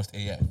divorced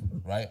AF,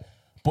 right?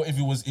 But if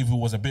it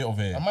was a bit of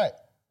a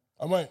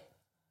I might.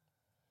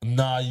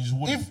 nah, you just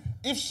wouldn't.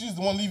 If she's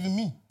the one leaving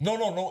me.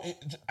 No.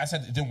 I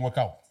said it didn't work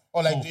out.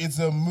 Or like So- it's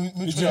a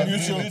mutual. It's a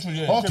agreement. mutual,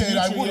 yeah. Okay,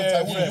 I wouldn't. yeah,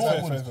 I wouldn't. fair, I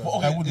fair, wouldn't. fair. But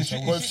okay, I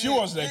wouldn't. But if she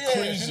was like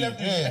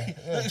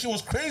crazy, she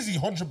was crazy,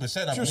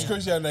 100%. she was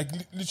crazy, and like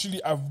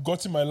literally, I've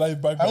gotten my life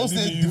back. I by would say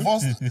leaving you.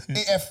 divorce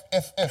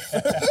AFFF.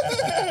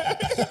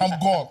 I'm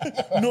gone.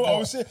 No, I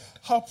would say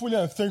happily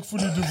and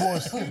thankfully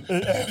divorced. I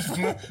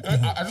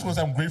just want to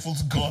say I'm grateful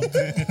to God.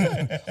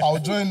 I'll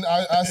join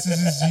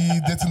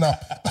RCCG dating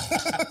app.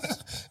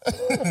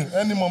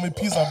 Any mommy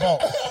peace about.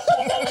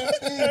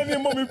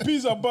 Any mommy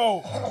peace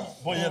about.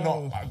 But yeah,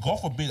 no, God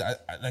forbid.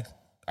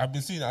 I've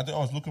been seeing. I think I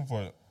was looking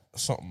for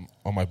something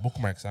on my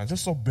bookmarks, and I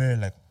just saw bare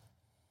like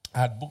I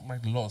had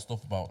bookmarked a lot of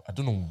stuff about. I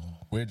don't know,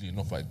 weirdly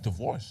enough, like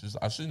divorce.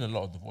 I've seen a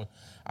lot of divorce,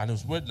 and it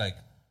was weird, like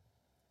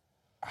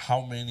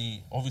how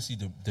many. Obviously,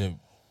 the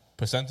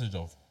percentage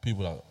of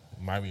people that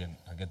marry and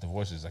get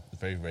divorced is like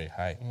very, very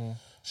high.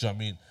 So I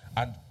mean,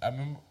 and I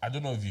remember, I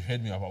don't know if you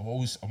heard me about. I'm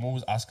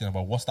always asking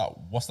about what's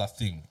that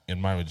thing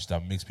in marriage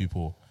that makes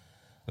people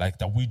like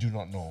that we do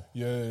not know.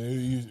 Yeah.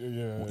 You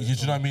know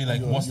what I mean? Like,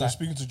 You're what's that?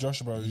 speaking to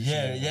Josh about it.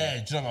 Yeah. Do you know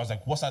what I mean? I was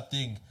like, what's that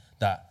thing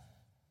that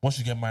once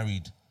you get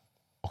married,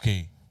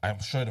 okay, I'm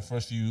sure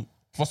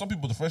for some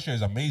people, the first year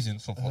is amazing.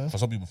 So for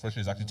some people, the first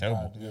year is actually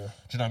terrible. yeah. Do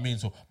you know what I mean?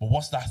 So, but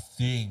what's that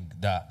thing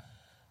that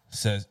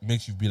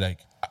makes you be like,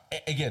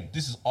 again,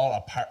 this is all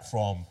apart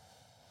from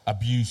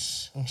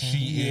abuse,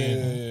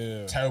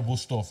 cheating, terrible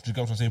stuff. Do you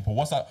get what I'm saying? But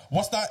what's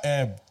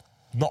that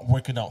not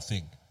working out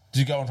thing? Do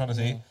you get what I'm trying to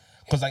say?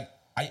 Because like,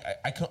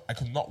 I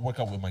could not work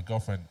out with my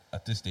girlfriend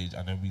at this stage,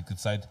 and then we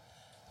decide,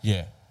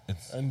 yeah,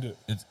 it's End it.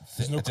 It's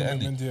no it's ending.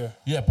 commitment here.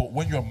 Yeah, but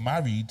when you're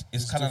married,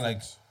 it's kind of like,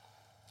 different.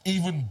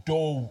 even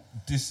though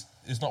this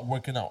is not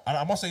working out, and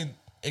I'm not saying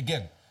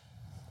again,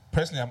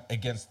 personally, I'm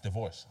against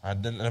divorce. I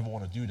never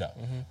want to do that.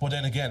 But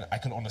then again, I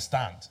can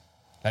understand,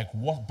 like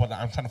what. But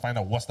I'm trying to find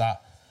out what's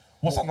that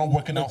not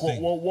working Like, out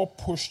thing. what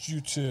pushed you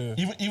to?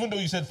 Even though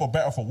you said for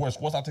better or for worse,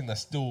 what's that thing that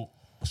still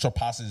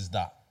surpasses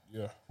that?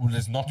 Yeah. Well,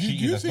 there's not Do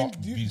cheating. you There's think?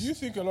 not Do you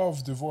think a lot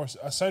of divorce,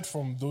 aside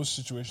from those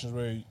situations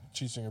where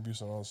cheating,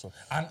 abuse, and all that stuff?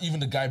 and even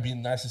the guy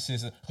being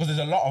narcissistic, because there's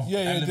a lot of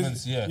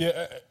elements.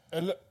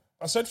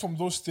 Aside from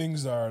those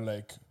things that are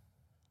like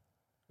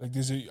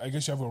there's I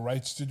guess you have a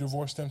right to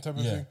divorce them type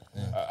of thing.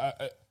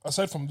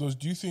 Aside from those,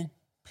 do you think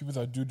people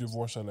that do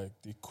divorce are like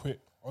they quit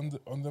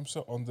on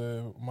themselves on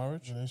the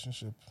marriage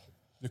Relationship.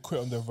 They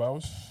quit on their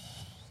vows?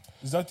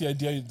 Is that the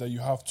idea that you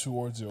have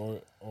towards it,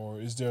 or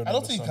is there? An I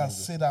don't think you can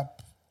understanding say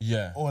that.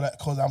 Yeah. Or like,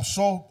 because I'm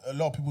sure a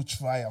lot of people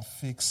try and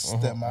fix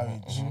their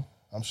marriage.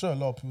 I'm sure a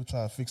lot of people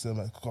try and fix them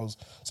because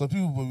some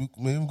people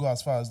may even go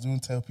as far as doing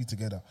therapy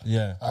together.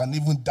 Yeah. And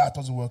even that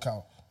doesn't work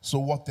out. So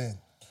what then?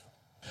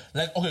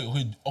 Like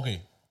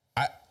okay.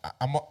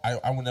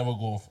 I would never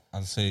go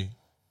and say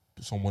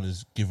someone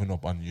is giving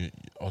up on you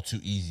or too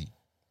easy.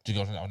 Do you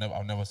get what I'm saying?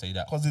 I'll never say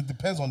that. Because it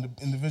depends on the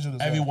individual as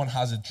well. Everyone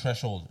has a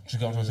threshold. Do you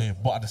get what I'm saying?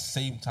 But at the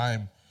same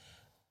time,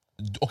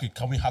 okay,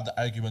 can we have the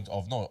argument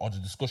of or the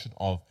discussion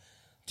of,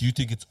 do you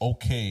think it's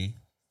okay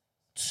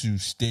to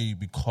stay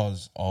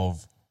because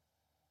of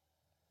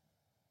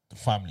the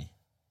family?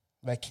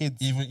 Like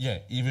kids.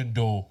 Even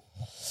though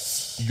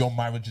your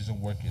marriage isn't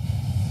working,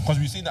 because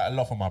we've seen that a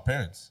lot from our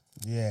parents.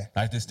 Yeah.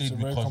 Like they stayed It's a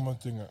very because. common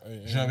thing. Do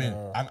you know what I mean?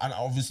 And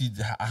obviously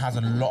it has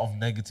a lot of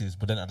negatives,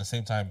 but then at the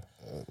same time,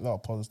 A lot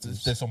of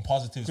positives. there's some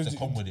positives Because to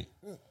come with it.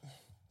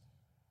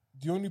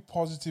 The only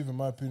positive, in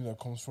my opinion, that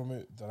comes from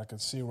it that I can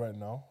say right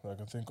now, that I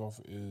can think of,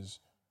 is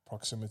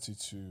proximity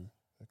to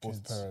both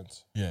kids.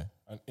 parents Yeah.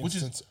 and Which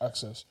is instant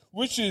access,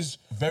 which is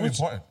very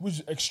important. which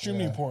is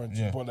extremely important.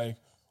 Yeah. But like,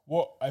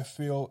 what I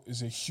feel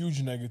is a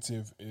huge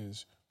negative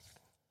is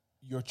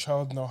your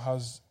child now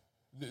has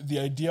the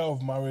idea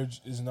of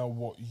marriage is now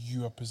what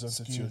you are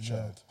presented to your Skewed,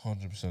 yeah. child.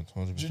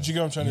 100%. Do you get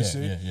what I'm trying to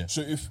say? Yeah.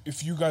 So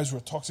if you guys were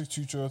toxic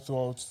to each other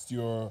throughout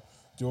the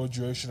whole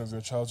duration of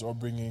your child's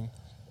upbringing,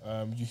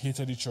 you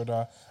hated each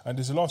other, and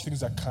there's a lot of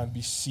things that can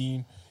be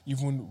seen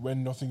even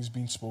when nothing's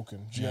been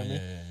spoken. Do you get me?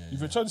 If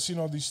your child is seeing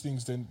all these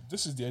things, then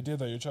this is the idea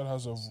that your child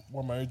has of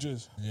what marriage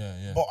is.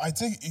 Yeah. But I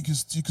think you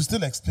could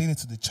still explain it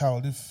to the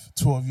child if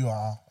two of you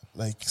are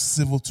like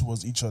civil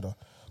towards each other.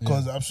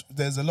 Because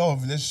there's a lot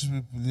of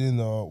relationship between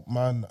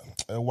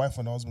a wife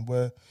and a husband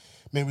where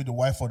maybe the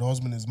wife or the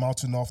husband is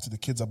mouthing off to the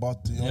kids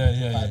about the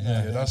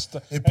Yeah. That's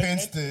It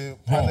paints the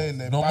partner in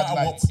a no bad matter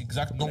light. what,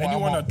 exactly. No matter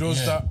anyone what, that does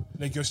yeah. that,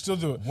 like you're still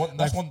the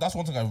That's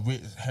one thing I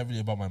rate heavily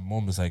about my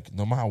mom is like,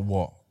 no matter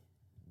what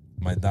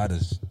my dad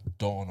has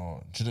done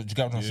or do you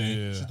get what I'm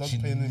saying? She doesn't She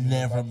paint him in a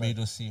never bad made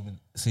us seem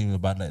in a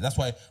bad light. That's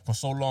why for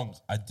so long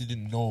I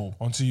didn't know.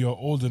 until you're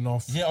old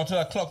enough. Yeah, until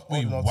I clocked.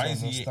 Wait, enough why to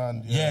is he?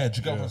 understand, Yeah, yeah. do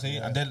you get what I'm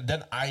saying? And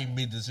then I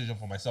made the decision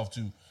for myself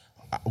to.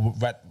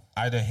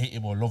 either hate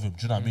him or love him. Do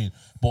you know what I mean?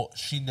 But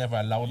she never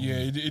allowed Yeah,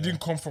 me, it didn't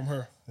come from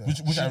her. which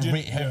She I did-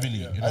 rate heavily.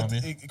 yeah. You know what I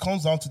mean? It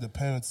comes down to the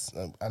parents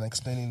and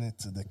explaining it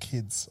to the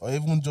kids, or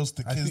even just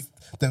the kids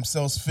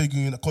themselves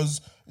figuring it. Because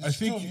I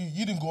think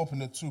you didn't grow up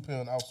in a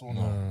two-parent household,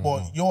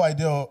 but your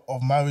idea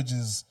of marriage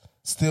is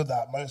still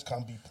that marriage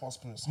can be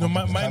prosperous. No, It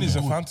mine can is be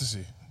a good.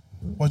 fantasy.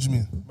 What do you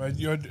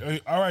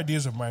mean? Our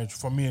ideas of marriage,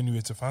 for me anyway,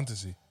 it's a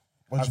fantasy.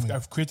 What do you mean?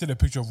 I've created a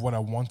picture of what I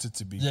want it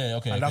to be. Yeah,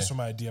 okay, And that's okay. what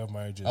my idea of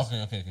marriage is.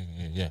 Okay,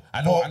 yeah.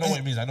 I know But what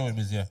it means. I know what it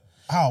means. Yeah.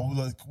 How?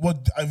 Like,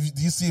 what do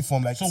you see it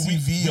from? Like So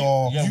TV we-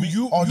 or yeah,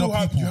 You other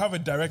have, people? you have a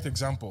direct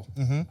example.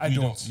 I We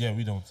don't. Yeah,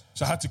 we don't.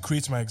 So I had to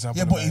create my example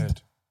yeah, in but my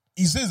head.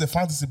 he says a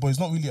fantasy, but it's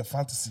not really a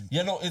fantasy.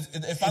 Yeah, no, it's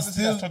a fantasy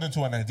still- that's turned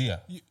into an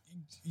idea.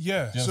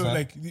 Yeah, you so understand?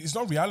 like it's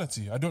not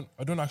reality. I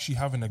don't actually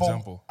have an But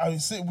example. I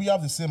would say we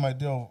have the same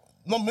idea of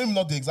maybe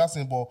not the exact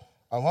same, but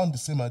around the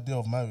same idea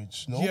of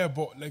marriage. No. Yeah,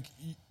 but like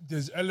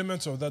there's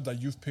elements of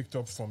that you've picked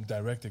up from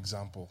direct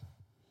example.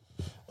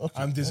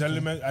 Okay. And there's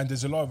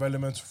there's a lot of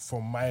elements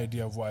from my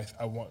idea of what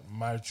I want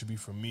marriage to be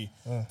for me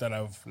that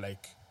I've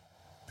like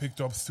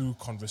picked up through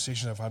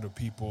conversations I've had with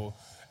people,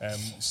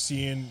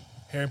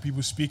 hearing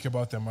people speak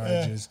about their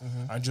marriages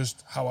and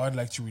just how I'd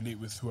like to relate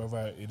with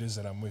whoever it is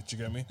that I'm with. Do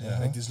you get me?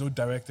 Like there's no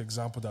direct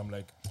example that I'm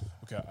like,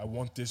 okay, I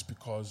want this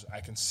because I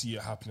can see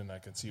it happening, I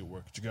can see it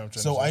work. Do you get what I'm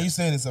trying So to are say? you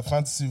saying it's a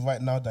fantasy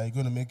right now that you're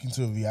going to make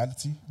into a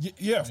reality?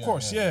 Yeah, of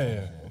course,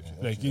 yeah.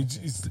 Like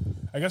it's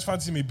I guess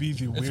fantasy may be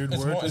the weird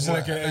it's word. more- It's it's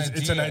like more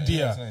it's an an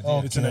idea. idea.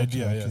 Yeah, It's an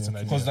idea. Yeah, it's an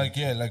idea. Because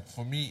like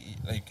for me,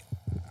 like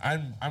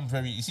I'm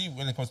very, you see,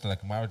 when it comes to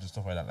like marriage and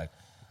stuff like that, like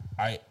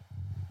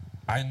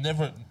I'm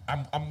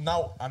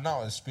now at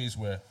a space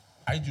where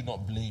I do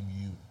not blame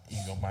you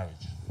in your marriage.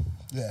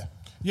 Yeah.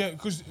 Yeah,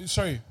 because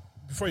sorry,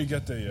 before you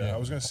get there, I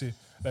was gonna say,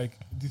 like,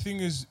 the thing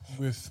is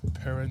with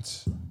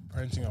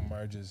parenting and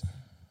marriages,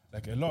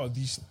 like a lot of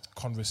these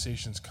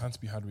conversations can't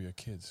be had with your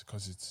kids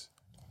because it's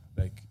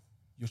like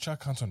your child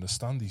can't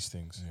understand these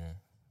things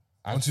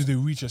until they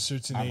reach a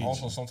certain And age.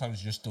 also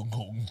sometimes you're still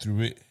going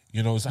through it.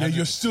 You know, it's Yeah, hard to-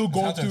 you're still it's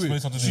going hard to through explain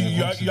it. something So that you're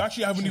going you through.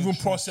 actually haven't even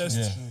processed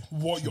Yeah.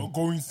 what you're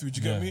going through.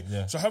 Do you get me?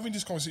 Yeah. So having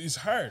this conversation is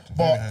hard.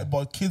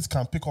 But kids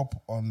can pick up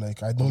on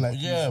like I don't like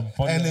Yeah, this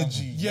body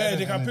energy. Yeah,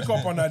 they can pick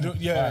up on that.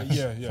 Yeah, Facts,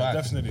 yeah, facts.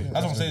 definitely.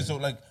 That's what I'm saying. So,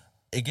 like,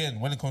 again,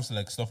 when it comes to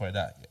like stuff like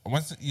that,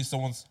 once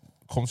someone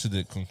comes to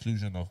the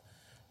conclusion of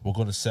we're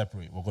gonna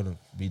separate, we're gonna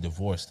be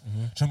divorced. Do you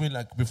know what I mean?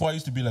 Like before, I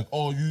used to be like,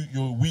 oh,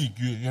 you're weak,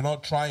 you're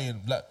not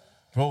trying. Like,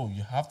 bro,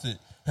 you have to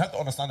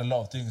understand a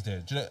lot of things there.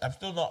 Do you know, I'm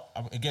still not.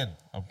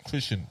 I'm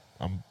Christian.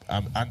 I'm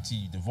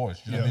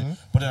anti-divorce. Do you know what I mean?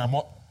 But then I'm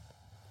not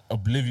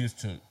oblivious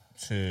to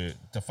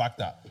the fact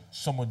that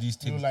some of these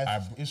things Real life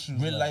are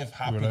issues, real yeah. life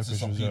happens Real life to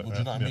some issues, people. Do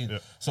you know what I mean? yeah.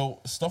 So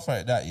stuff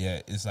like that,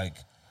 is like,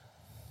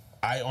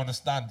 I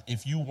understand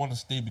if you want to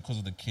stay because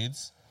of the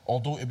kids,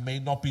 although it may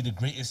not be the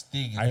greatest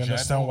thing. I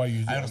understand why you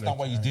I did- understand like,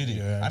 why you did it.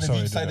 yeah, I'm And if sorry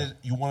you to do decided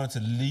you wanted to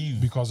leave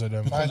Because of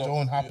them. Find your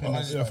own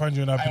happiness. Yeah, find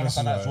your own I happiness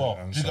understand that is as well.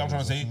 right. I Do you get what I'm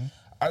trying to say? understand.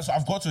 So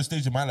I've got to a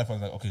stage in my life where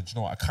I was like, okay, do you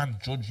know what? I can't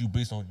judge you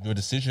based on your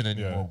decision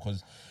anymore Yeah.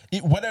 because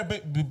whether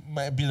it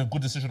might have been a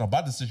good decision or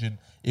bad decision,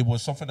 it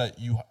was something that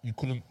you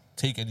couldn't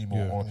take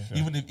anymore. Yeah, Or yeah.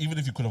 even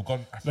if you could have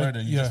gone further,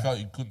 you yeah. just felt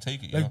you couldn't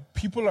take it. You Like know?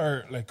 people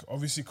are like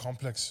obviously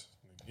complex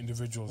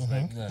individuals,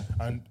 like, Yeah.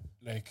 and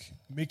like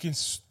making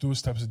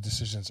those types of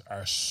decisions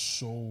are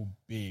so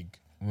big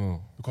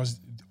because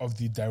of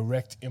the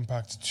direct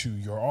impact to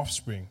your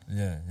offspring.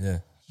 Yeah. Do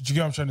you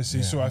get what I'm trying to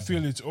say? So I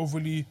feel it's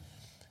overly,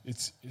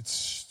 it's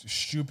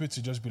stupid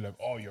to just be like,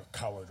 oh, you're a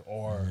coward,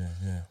 or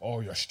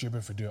oh, you're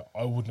stupid for doing.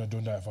 I wouldn't have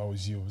done that if I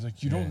was you. It's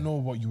like you don't know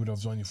what you would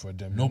have done for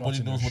them. You're not Nobody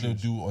in their knows what they'll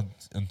shoes.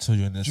 do until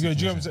you're in this Do you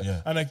get what I'm situation.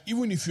 saying? And like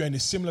even if you're in a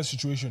similar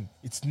situation,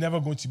 it's never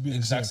going to be the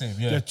Exact same.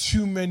 same, yeah. There are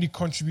too many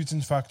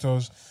contributing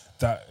factors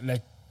that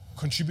like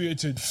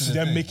contributed to the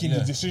them thing, making yeah.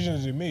 the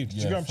decisions they made. Do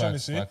you Yeah, get what I'm trying to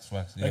facts, say?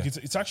 facts, Like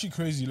yeah. it's actually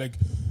crazy. Like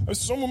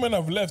some women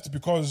have left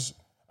because.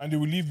 And they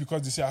will leave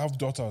because they say, I have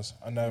daughters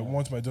and I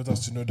want my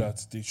daughters to know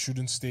that they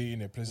shouldn't stay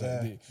in a place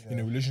that in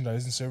a relation that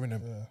isn't serving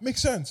them.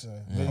 Makes sense.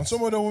 And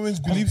some other women's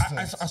beliefs.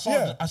 I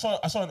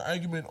saw an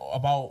argument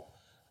about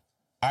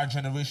our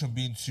generation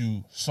being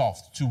too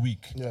soft, too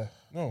weak. Yeah.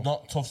 No.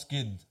 Not tough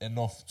skinned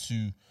enough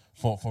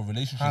for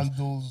relationships.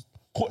 Handles.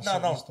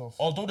 certain stuff.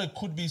 Although there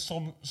could be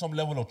some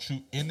level of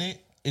truth in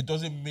it, it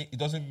doesn't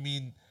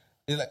mean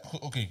it like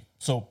okay.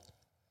 So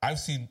I've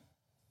seen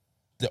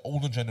the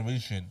older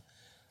generation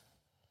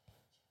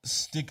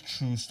stick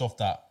through stuff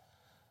that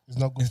It's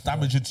not good. is for them.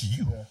 damaging to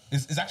you.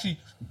 It's actually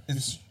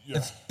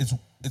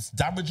it's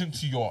damaging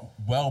to your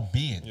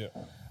well-being. Yeah.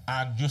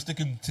 And you're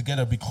sticking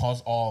together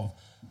because of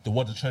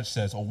what the church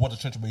says or what the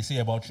church may say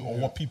about you or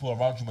what people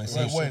around you may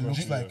say. What it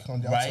looks like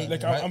on the Right? outside.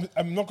 Like Right.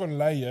 I'm not gonna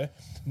lie, yeah.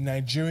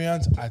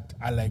 Nigerians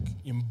are like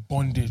in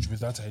bondage with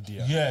that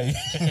idea. Yeah.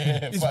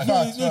 It's, Facts,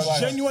 no, it's facts.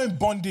 genuine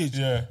bondage.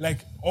 Yeah.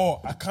 Like, oh,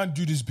 I can't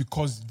do this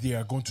because they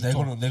are going to They're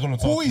talk. gonna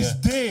talk. Who is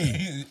yeah.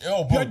 they?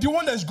 Oh, bro. You're the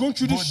one that's going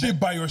through this Bro, shit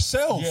by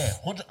yourself. Yeah,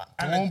 100.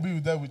 I And won't be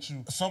there with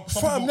you. some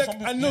Fam, people, like, some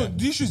people, I know yeah.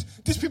 the issues.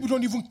 These people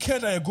don't even care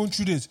that you're going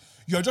through this.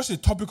 you're just a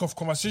topic of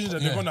conversation that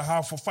they're Yeah. gonna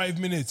have for 5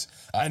 minutes,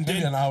 and maybe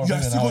then an hour, you're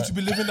maybe an still going hour. to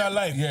be living that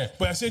life. Yeah.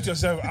 But you're saying to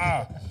yourself,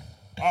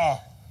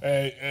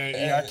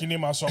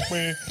 Akinema sọ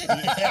pé,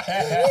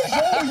 what's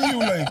wrong with you?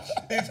 Like,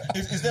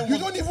 It's them you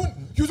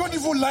ones- don't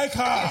even like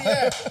her.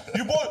 Yeah.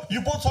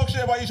 You both talk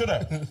shit about each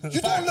other.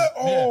 You don't like.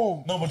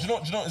 Oh, No, but you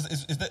know,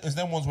 it's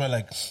them ones where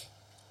like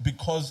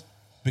because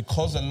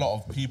a lot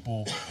of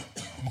people,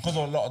 because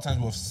a lot of times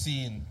we've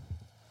seen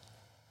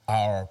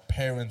our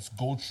parents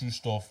go through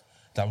stuff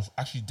that was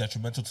actually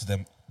detrimental to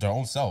them, their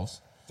own selves.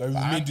 That we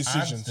made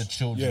decisions. And the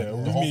children, Yeah, the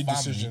we whole made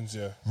family, decisions,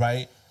 yeah.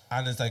 right?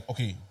 And it's like,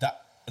 okay,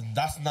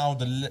 that's now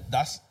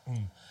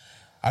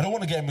I don't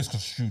want to get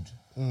misconstrued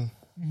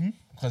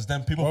because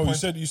then people oh,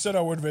 point you said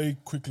that word very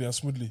quickly and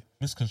smoothly.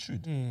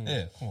 misconstrued.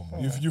 Yeah, come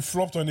on, man. You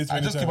flopped on it. I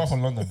many just came times. out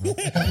from London, bro.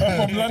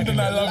 From London.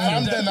 I love you.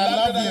 London,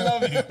 I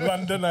love you.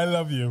 London, I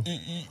love you.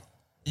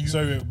 You-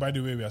 Sorry, by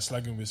the way, we are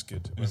slagging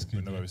Wizkid.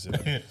 We know why we say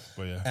that.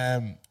 But yeah.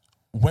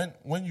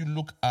 When you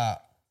look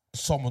at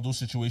some of those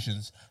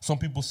situations, some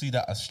people see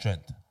that as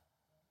strength,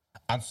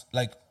 and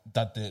like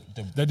that That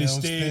they They'll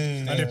stayed stay,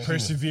 and yeah. they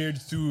persevered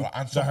through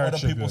and the some other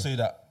hardship. people yeah. say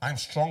that I'm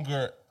strong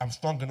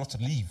enough to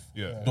leave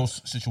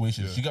those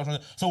situations. Yeah. You get what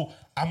I'm saying? So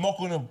I'm not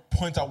going to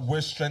point out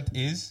where strength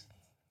is.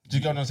 Do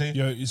you get what I'm saying?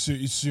 Yeah,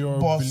 it's your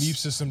But- belief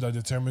system that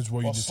determines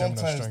what you But determine as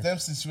sometimes strength. them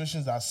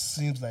situations that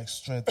seems like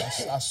strength,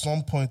 at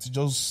some point it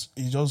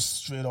just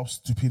straight up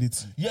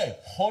stupidity. Yeah,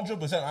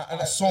 100%.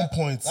 At some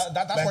point, that's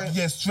like why.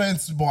 yes,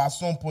 strength, but at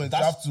some point you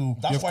have to.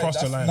 You've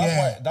crossed the line.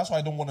 That's why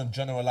I don't want to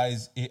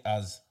generalize it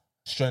as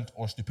strength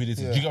or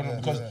stupidity. Yeah, Do you get what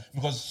I'm- yeah,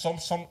 because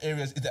some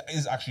areas it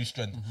is actually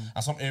strength,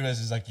 and some areas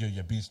is like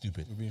you're being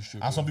stupid.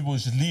 And some people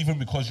is just leaving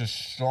because you're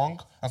strong,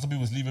 and some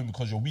people is leaving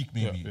because you're weak.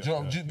 Maybe do you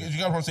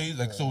get what I'm saying?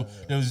 Like so,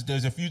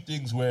 there's a few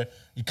things where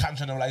you can't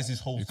generalize these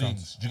whole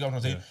things. Do you get what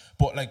I'm saying?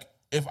 But like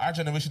if our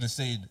generation is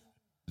saying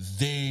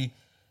they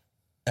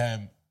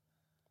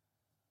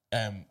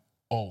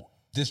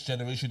this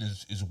generation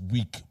is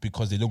weak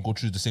because they don't go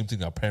through the same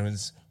thing our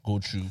parents go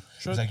through.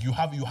 It's like you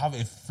have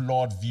a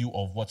flawed view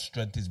of what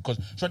strength is, because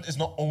strength is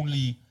not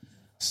only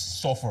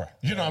suffer.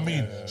 You know what I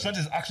mean? Strength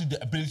is actually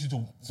the ability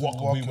to walk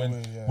away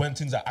when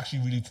things are actually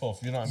really tough.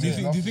 You know what I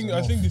mean?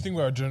 I think the thing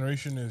with our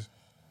generation is,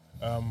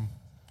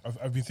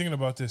 I've been thinking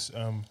about this.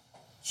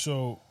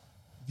 So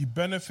the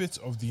benefits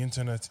of the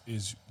internet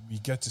is we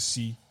get to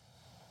see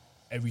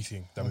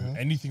everything that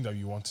anything that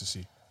you want to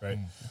see, right?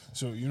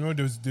 So you know,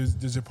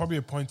 there's probably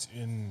a point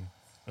in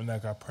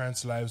like our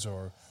parents' lives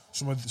or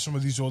some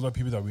of these older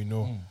people that we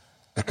know.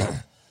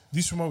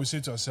 This woman will say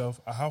to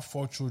herself, I have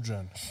 4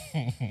 children.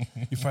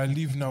 If I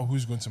leave now,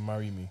 who's going to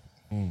marry me?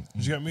 Do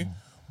you get me?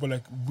 But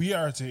like we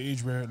are at an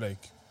age where like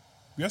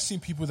we are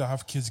seeing people that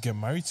have kids get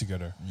married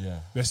together. Yeah.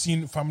 We are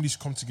seeing families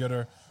come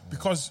together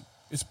because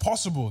it's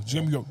possible. Do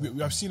you get me?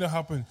 We have seen it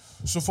happen.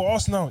 So for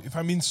us now, if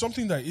I'm in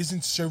something that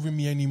isn't serving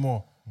me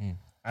anymore,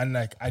 and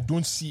like I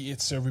don't see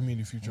it serving me in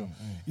the future,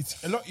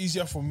 it's a lot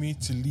easier for me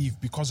to leave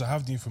because I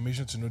have the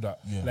information to know that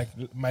like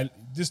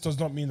this does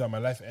not mean that my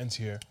life ends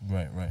here.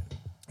 Right.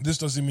 This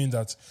doesn't mean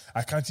that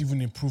I can't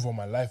even improve on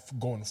my life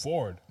going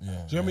forward. Do you know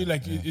what I mean?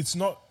 Like it's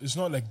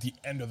not like the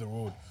end of the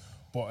road.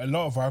 But a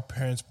lot of our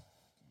parents'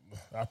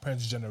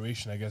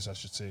 generation, I guess I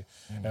should say,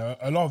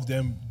 a lot of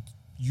them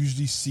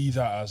usually see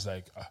that as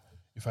like,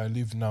 if I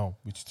live now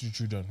with 3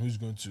 children, who's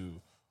going to?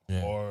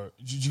 Yeah. Or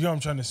do you get what I'm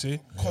trying to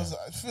say? Because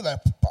I feel like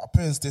our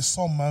parents, they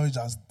saw marriage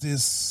as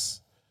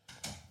this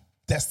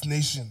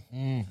destination.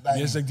 Like,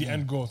 Yeah, it's like the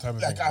end goal type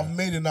of like thing. I've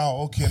made it now.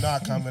 Okay, now I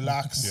can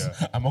relax.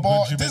 Yeah. I'm not But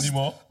going to gym this-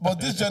 anymore. But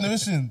this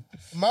generation,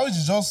 marriage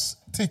is just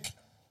tick.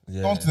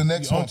 Yeah. On to the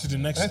next On one. to the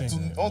next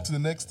thing. On to the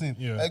next thing.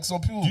 Yeah. Like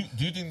some people.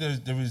 Do you think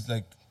there is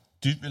like?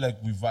 Do you feel like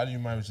we value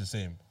marriage the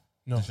same?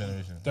 No, This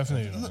generation.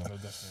 definitely not. No,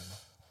 definitely not.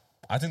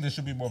 I think there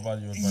should be more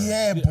value in marriage.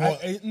 Yeah,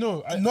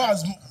 but not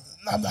as.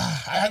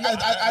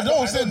 I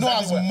don't say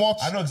not as much.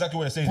 I know exactly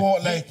what you're saying.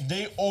 But like,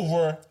 they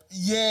over.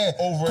 yeah,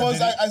 over because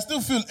the- I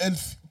still feel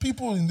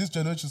people in this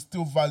generation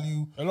still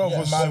value A lot of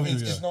us marriage. still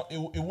do, It's not.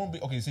 It won't be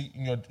okay. See,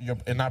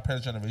 in our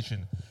parents'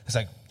 generation, it's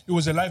like It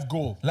was a life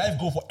goal. life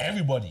goal for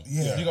everybody.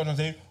 Yeah. You got what I'm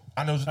saying?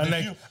 And there was And a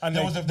like, few, and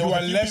there like was a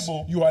few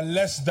people. you are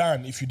less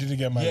than if you didn't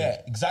get married.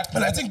 Yeah, exactly.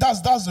 And I think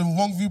that's the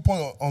wrong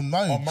viewpoint on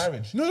marriage. on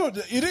marriage. No,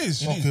 it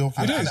is. Okay,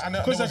 okay. It is. And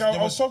Because there like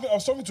I was-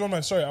 was talking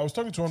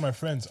to one of my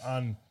friends,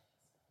 and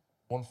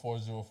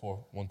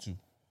 140412.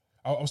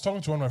 I was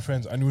talking to one of my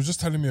friends, and he was just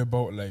telling me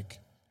about like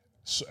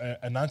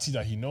an auntie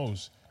that he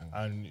knows,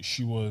 and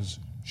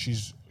she's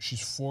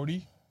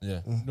 40,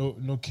 Yeah.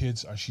 no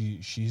kids, and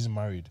she's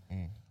married.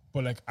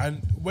 But like,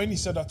 and when he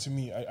said that to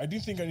me, I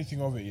didn't think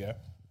anything of it, yeah.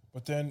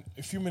 But then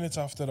a few minutes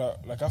after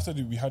that, like after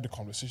we had the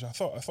conversation, I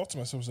thought to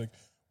myself, I was like,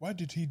 why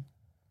did he,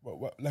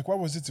 why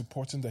was it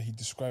important that he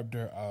described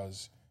her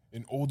as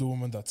an older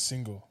woman that's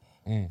single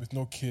with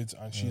no kids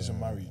and she's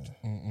married?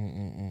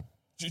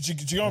 Do you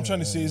get what I'm trying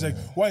to say? It's like,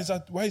 why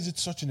is it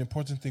such an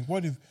important thing?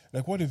 What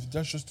if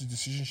that's just the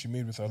decision she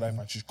made with her life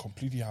and she's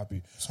completely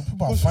happy? Some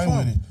people are fine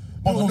with it.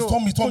 But no,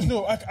 Tommy.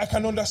 No, I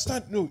can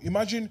understand. No,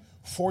 imagine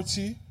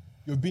 40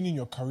 you've been in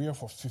your career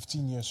for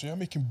 15 years, so you're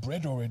making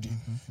bread already.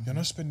 You're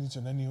not spending it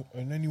on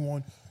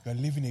anyone. You're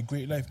living a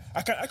great life.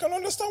 I can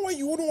understand why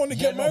you wouldn't want to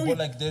get married. but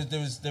like there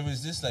was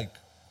this like,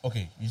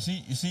 okay, you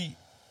see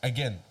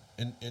again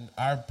in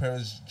our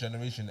parents'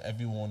 generation,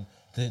 everyone.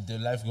 Their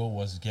life goal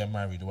was get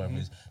married or whatever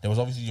it is. There was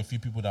obviously a few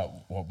people that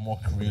were more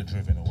career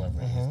driven or whatever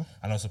it is,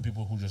 and also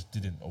people who just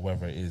didn't or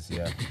whatever it is.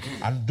 Yeah,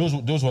 and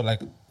those were like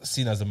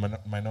seen as the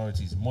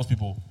minorities. Most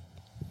people,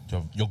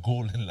 your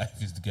goal in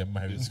life is to get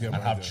married and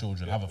have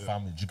children, have a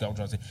family. Do you get what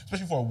I'm trying to say?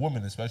 Especially for a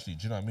woman, especially.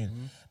 Do you know what I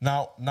mean?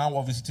 Now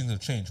obviously things have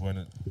changed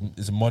when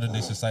it's a modern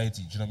day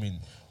society. Do you know what I mean?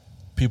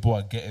 People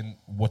are getting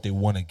what they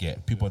want to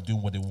get. People are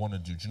doing what they want to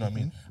do. Do you know what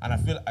I mean? And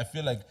I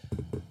feel like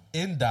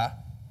in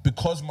that,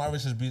 because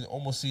marriage has been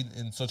almost seen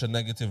in such a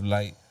negative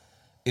light,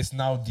 it's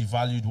now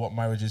devalued what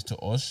marriage is to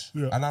us.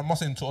 Yeah. And I'm not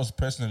saying to us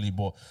personally,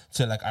 but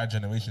to like our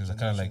generations, are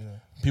kind of like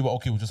people,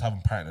 okay, we're just having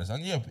partners.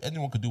 And yeah,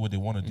 anyone could do what they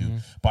want to do.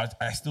 But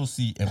I still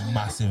see a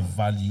massive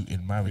value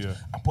in marriage. Yeah.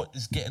 But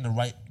it's getting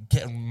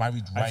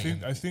married right.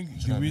 I think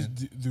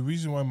the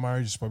reason why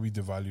marriage is probably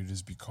devalued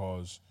is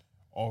because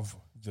of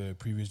the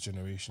previous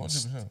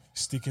generations 100%.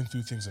 sticking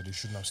through things that they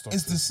shouldn't have stuck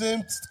It's through. the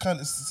same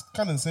kind. It's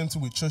kind of the same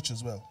thing with church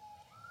as well.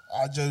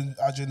 Our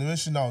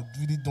generation now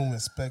really don't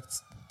respect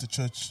the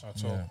church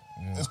At all.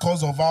 It's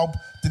because of how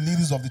the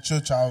leaders of the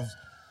church have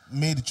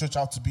made the church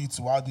out to be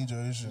to our new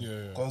generation.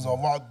 Because of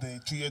how they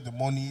treated the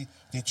money,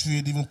 they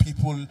treated even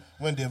people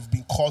when they've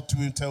been caught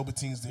doing terrible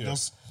things. They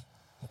just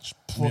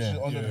brush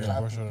it under the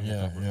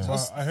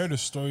carpet. I heard a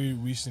story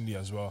recently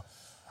as well,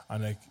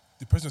 and like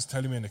the person was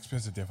telling me an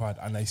experience that they've had,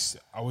 and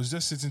I was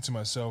just sitting to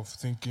myself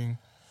thinking,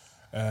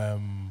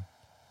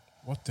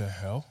 what the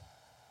hell?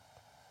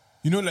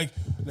 You know, like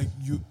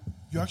you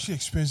actually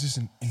experience this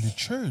in the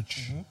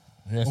church.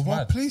 Yeah, of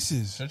all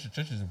places. Church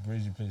is a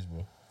crazy place,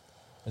 bro.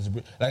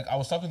 Like I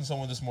was talking to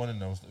someone this morning.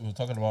 We were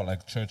talking about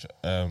like church.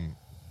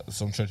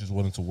 Some churches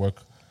wanting to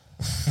work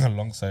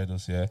alongside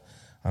us, yeah. And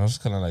I was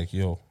just kind of like,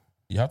 yo,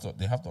 they have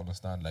to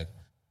understand, like,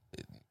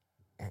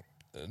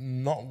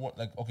 not what,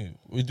 like, okay,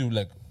 we do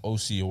like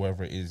OC or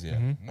whatever it is, yeah.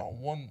 Not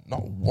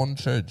one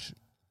church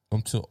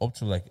up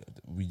to like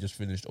we just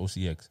finished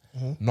OCX.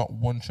 Not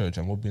one church,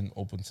 and we've been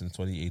open since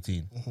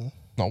 2018.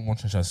 Not one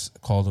church has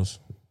called us,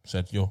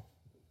 said, yo,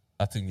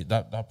 I think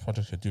that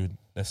project you're doing,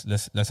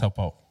 let's help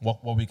out.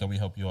 What way can we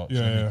help you out? Yeah,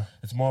 You know what I yeah. mean?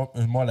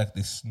 It's more like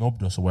they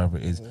snubbed us or whatever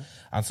it is.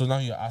 And so now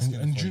you're asking.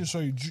 And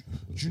for- do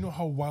you know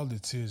how wild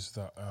it is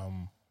that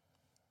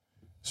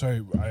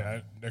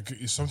I like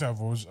it's something I've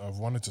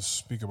wanted to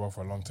speak about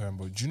for a long time,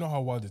 but do you know how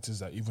wild it is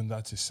that even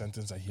that's a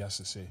sentence that he has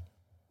to say?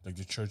 Like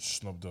the church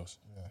snubbed us.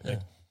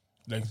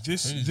 Like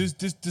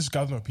this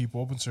gathering of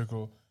people, Open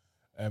Circle,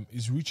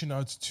 is reaching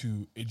out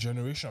to a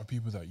generation of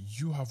people that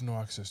you have no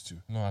access to.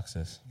 no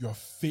access. You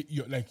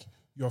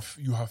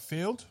have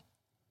failed.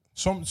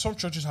 Some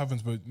churches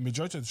haven't, but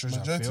majority of the churches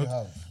Majority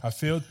have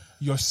failed.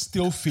 You're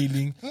still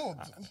failing.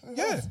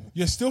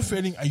 You're still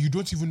failing, and you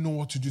don't even know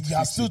what to do to You're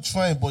fix still it.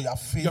 trying, but you're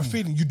failing. You're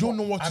failing. You don't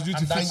know what to do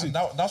to fix it.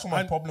 That's what my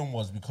And- problem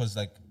was, because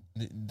like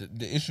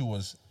the issue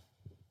was,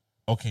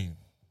 okay,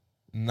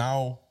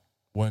 now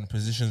we're in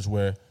positions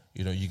where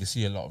you can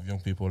see a lot of young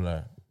people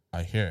are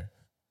here.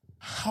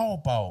 How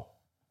about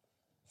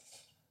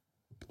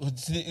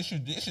the issue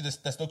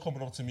that's still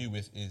coming up to me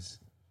with is,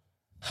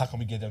 how can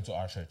we get them to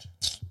our church?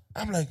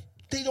 I'm like,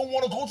 they don't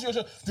want to go to your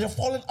church. They're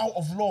falling out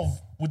of love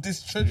with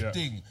this church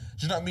thing.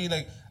 Do you know what I mean?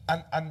 Like,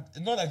 and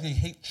not like they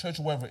hate church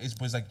or whatever it is,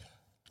 but it's like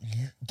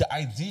the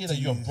idea that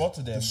you have brought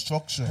to them, the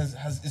structure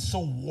is so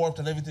warped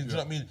and everything. Do you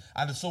know what I mean?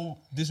 And it's so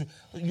this.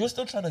 You're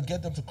still trying to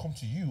get them to come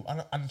to you,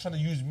 and trying to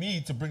use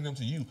me to bring them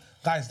to you,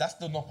 guys. That's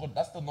still not good.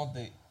 That's not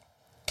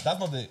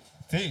the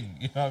thing.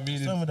 You know what I mean?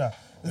 Remember that.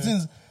 The thing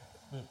is,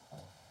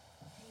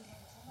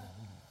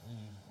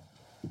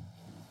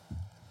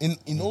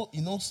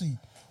 in OC,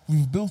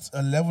 we've built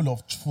a level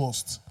of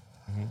trust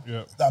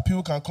that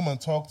people can come and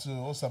talk to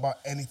us about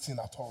anything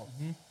at all.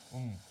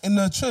 In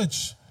the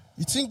church,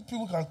 you think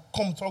people can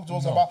come talk to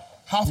us about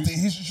half the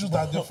issues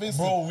that they're facing?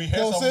 Bro, we hear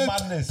They'll some say,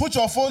 madness. put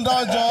your phone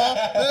down, John.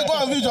 They go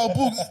and read your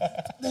book.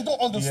 They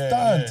don't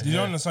understand. You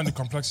don't understand the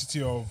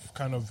complexity of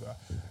kind of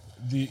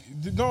the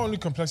not only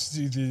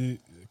complexity, the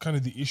kind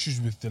of the issues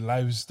with the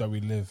lives that we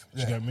live.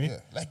 Do you get me? Yeah.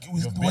 Like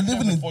You've we're been there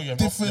living before, in you're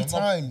different not-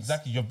 times.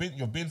 Exactly.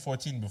 You've been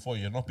 14 before.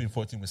 You're not being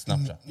 14 with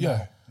Snapchat.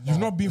 Yeah. You've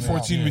not been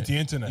 14 with the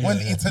internet. When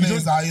the internet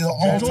is at its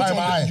all-time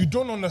high. You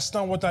don't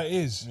understand what that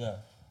is. Yeah.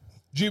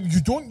 Jim,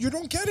 you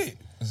don't get it.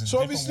 It's a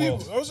So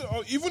different obviously,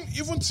 world.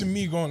 even to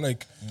me going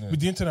like with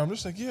the internet, I'm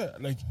just like,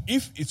 like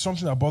if it's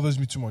something that bothers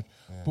me too much,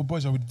 but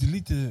boys, I would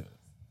delete it.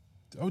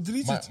 I'll log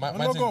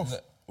thing, off.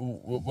 like,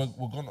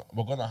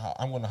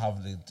 I'm gonna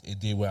have a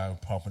day where I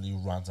properly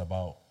rant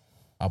about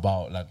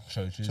like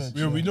churches.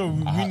 Yeah, we know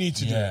we need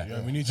to do it.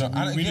 Yeah, we need to.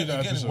 And We need again,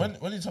 that episode.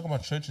 when you talk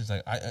about churches,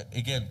 like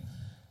again,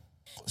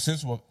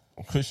 since we're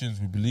Christians,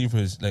 we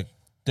believers, like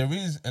there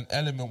is an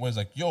element where it's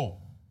like, yo,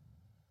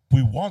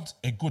 we want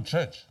a good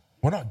church.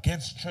 We're not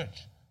against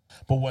church,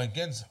 but we're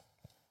against,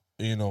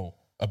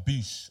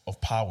 abuse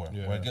of power.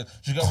 Yeah. Where it gets,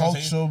 do you get what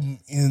I'm saying? Culture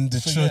in the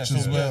So, church yeah,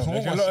 as so, well. so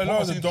Like what a was- lot what of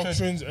was the in church?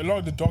 doctrines, a lot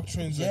of the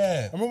doctrines. Like,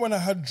 Yeah. I remember when I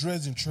had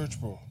dreads in church,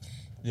 bro.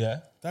 Yeah.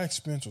 That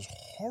experience was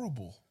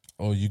horrible,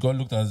 Oh, you got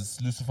looked at as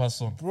Lucifer's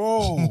son.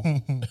 bro.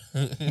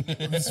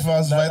 This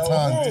fast right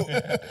hand. Bro,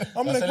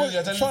 I'm like, telling- what,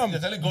 you're telling- fam? you're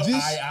telling God,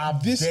 this, I am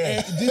this,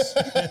 dead.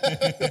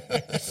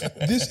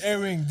 this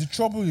airing, the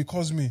trouble it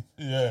caused me.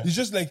 Yeah. It's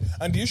just like,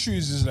 and the issue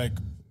is like,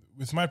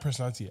 with my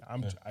personality,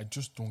 I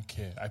just don't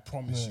care. I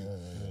promise you.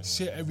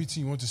 Say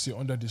everything you want to say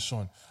under the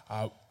sun.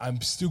 I'm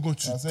still going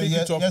to I'll say, take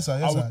yeah, it up. yes, sir,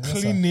 yes, I will sir, yes,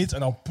 clean it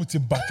and I'll put it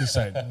back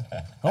inside.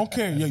 I don't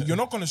care. You're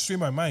not going to sway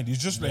my mind.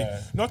 It's just like,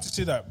 not to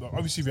say that,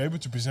 obviously, if you're able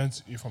to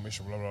present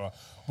information, blah, blah, blah.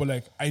 But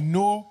like, I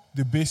know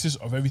the basis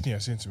of everything you're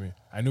saying to me.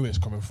 I know where it's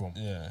coming from.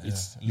 Yeah,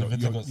 It's, yeah.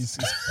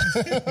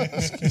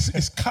 it's,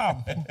 it's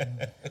cap.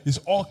 It's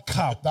all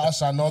cap. Thou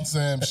shalt not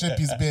shape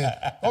his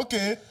bed.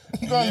 Okay.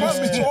 Go on,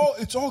 Fam, listen.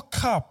 it's all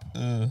cap.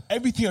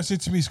 Everything you're saying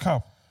to me is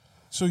cap.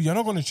 So you're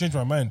not going to change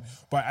my mind.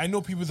 But I know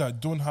people that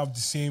don't have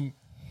the same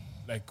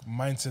like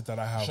mindset that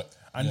I have,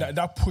 and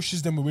that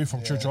pushes them away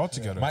from church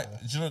altogether.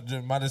 Do you know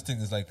the maddest thing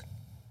is like,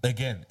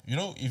 again, you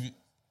know, if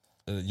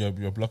you,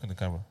 you're blocking the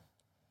camera.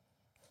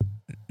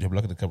 You're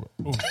blocking the camera.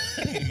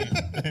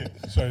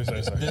 Sorry.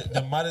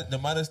 The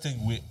maddest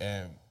thing with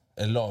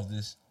a lot of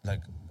this, like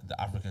the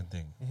African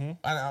thing,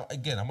 and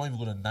again, I'm not even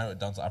going to narrow it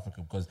down to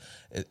Africa because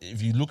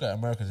if you look at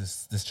America,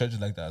 there's churches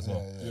like that as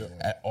well,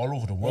 all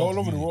over the world, all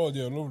over the really. world,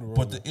 all over the world.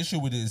 But the issue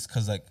with it is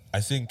because, like, I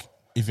think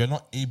if you're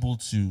not able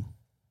to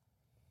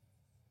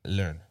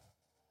learn,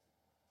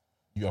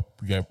 you're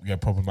a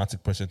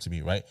problematic person to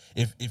me, right?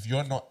 If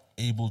you're not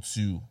able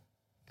to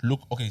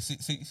look, okay,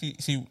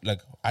 see,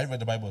 like I read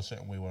the Bible a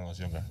certain way when I was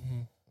younger,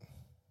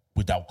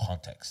 without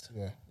context,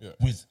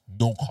 with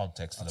no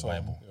context to the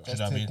Bible. Do you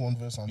know what I take mean? one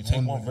verse and you take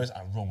run one with verse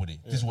and run with it.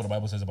 This is what the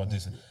Bible says about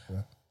this.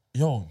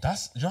 Yo,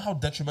 you know how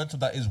detrimental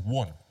that is.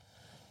 One,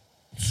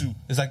 two.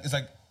 It's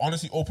like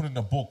honestly opening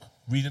a book,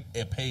 reading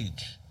a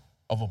page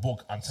of a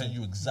book, and telling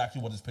you exactly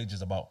what this page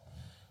is about.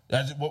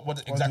 What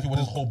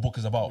this whole book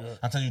is about.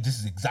 I'm telling you, this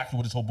is exactly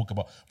what this whole book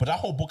about. But that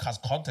whole book has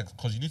context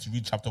because you need to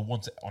read chapter 1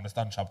 to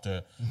understand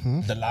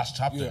the last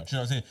chapter. Do you know what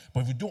I'm saying?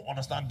 But if you don't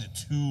understand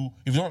if you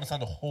don't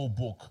understand the whole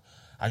book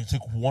and you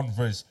take one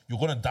verse, you're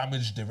going to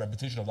damage the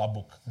reputation of that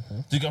book. Do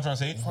you get what I'm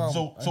trying to say?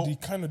 So the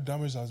kind of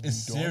damage has been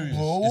it's done. serious.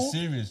 Bro, It's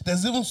serious.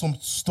 There's even some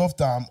stuff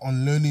that I'm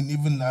unlearning,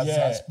 even as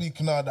I speak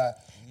now. That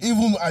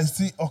even I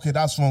see, okay,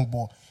 that's wrong,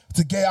 but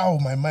to get out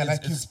of my mind,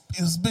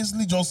 it's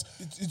basically just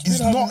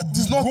it's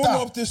not grown that.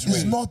 up this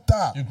It's way. not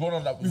that. You've grown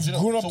up that way. We've You know,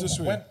 grown up so this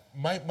way.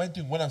 When my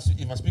thing when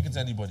if I'm speaking to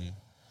anybody,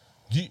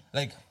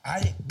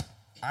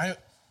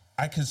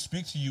 I can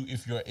speak to you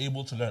if you're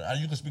able to learn, and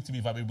you can speak to me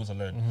if I'm able to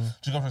learn. Do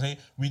you know what I'm saying?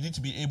 We need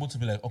to be able to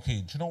be like, okay,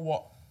 do you know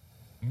what?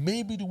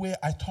 Maybe the way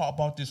I thought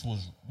about this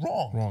was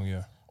wrong. Wrong,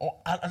 yeah. Or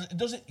and it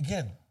doesn't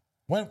again.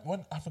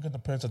 When African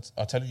parents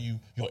are telling you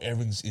your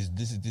earrings is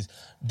this,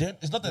 then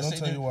it's not that don't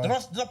saying tell you why. they're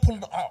not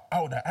pulling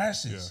out their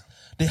asses.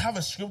 They have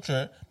a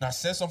scripture that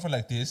says something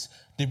like this.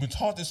 They've been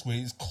taught this way.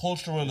 It's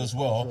cultural as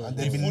well. And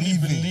they fully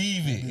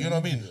believe it. You know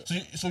what I mean?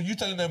 So you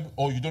telling them,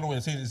 oh, you don't know what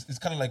you're saying. It's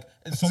kind of like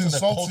insulting their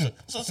insulting. culture.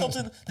 So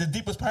insulting the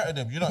deepest part of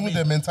them. You know what I With mean?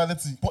 their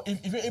mentality. But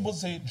if you're able to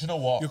say, do you know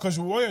what? Because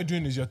what you're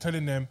doing is you're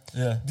telling them,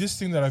 this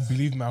thing that I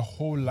believed my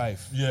whole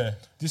life,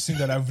 this thing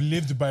that I've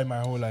lived by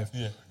my whole life,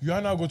 you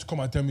are now going to come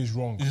and tell me it's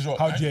wrong. It's wrong.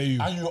 How dare you?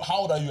 How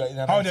old are you?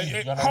 How dare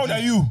you? How dare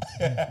you?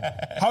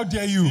 How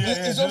dare you?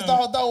 It's just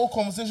that whole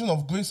conversation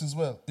of grace as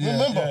well.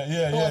 Remember?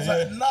 It was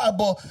like, nah,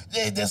 but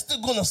they're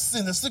still gonna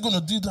sin. They're still gonna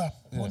do that.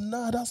 But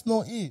nah, that's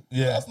not it.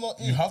 That's not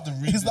it. You have to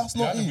read. That's not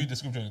you have to it. read the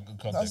scripture in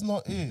context. That's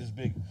not it. It's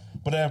big.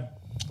 But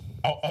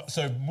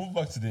so move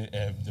back to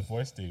the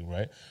divorce thing,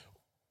 right?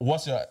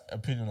 What's your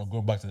opinion on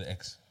going back to the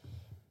ex?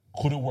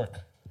 Could it work?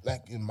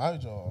 Like in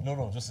marriage or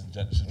No, just in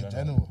general.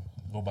 general.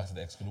 Go back to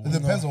the ex. Could it It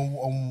work? depends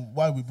on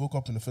why we broke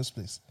up in the first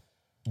place.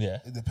 Yeah.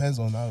 It depends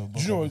on how we broke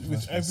Do you know, up in the with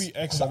first place. every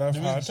ex that I've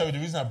had, The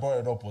reason I brought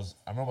it up was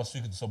I remember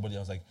speaking to somebody. I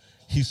was like,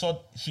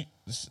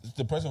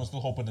 the person was still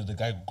hoping that the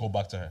guy would go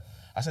back to her.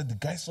 I said the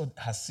guy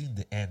has seen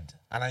the end,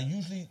 and I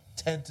usually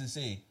tend to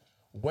say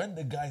when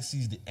the guy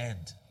sees the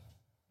end,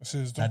 I say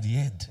it's done. at the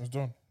end, It's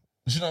done.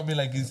 you know what I mean?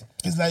 Like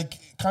It's like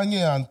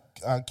Kanye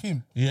and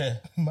Kim. yeah.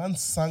 Man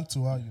sang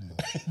to her, you know.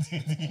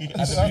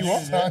 He sang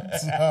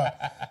to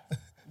her.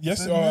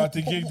 Yes, Said, at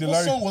the gig, the what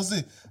Larry. song was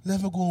it?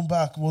 Never Going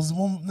Back. Was the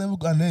one Never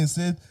Go, and then it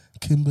said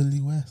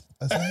Kimberly West.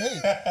 I said,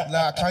 hey,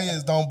 nah, Kanye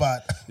is down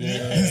bad.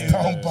 He's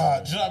down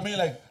bad. Do you know what I mean?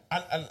 Like,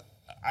 and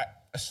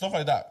stuff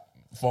like that.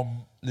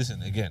 From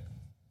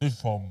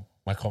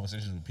my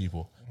conversations with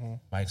people,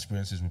 my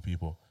experiences with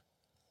people,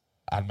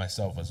 and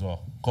myself as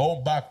well.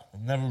 Going back,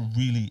 never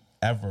really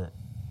ever.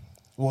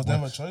 Was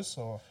never a choice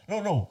or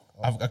No.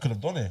 I could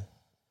have done it.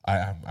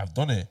 I've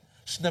done it. It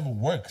just never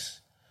works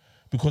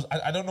because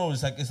I don't know.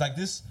 It's like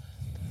this.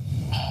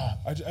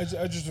 I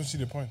just don't see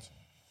the point.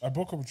 I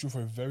broke up with you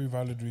for a very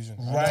valid reason.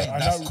 right?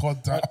 And That's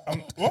called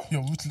that. what?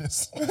 You're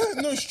ruthless.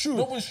 No, it's true.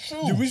 No, it's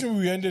true. The reason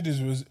we ended this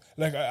was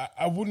like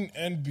I wouldn't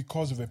end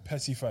because of a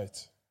petty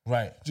fight.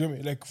 Right. Do you know what I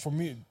mean? Like for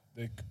me,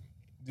 like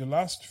the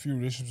last few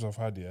relationships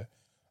I've had, yeah,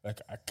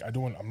 like I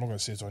don't want, I'm not gonna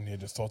say it on here.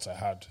 The thoughts I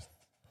had,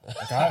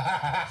 like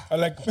I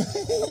like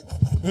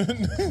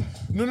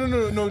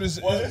no. This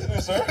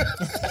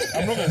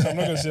I'm not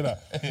gonna say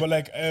that. But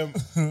like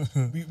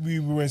we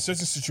were in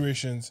certain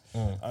situations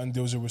and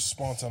there was a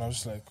response and I was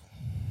just like,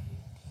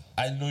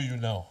 I know you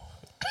now.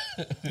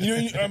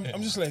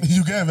 I'm just like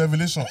You get a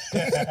revelation.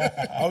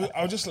 I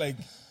was just like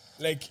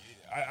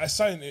I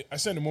saw in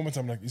the moment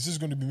I'm like, is this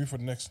going to be me for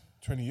the next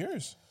 20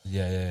 years?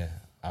 Yeah.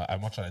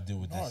 I'm not trying to deal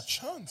with Not a this.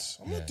 chance.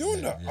 I'm not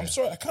doing that. yeah. I'm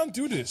sorry, I can't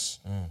do this.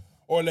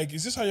 Or like,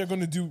 is this how you're going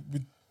to do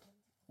with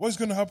what's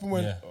going to happen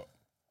when?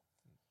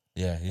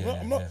 Yeah.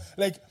 I'm not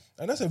like,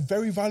 and that's a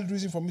very valid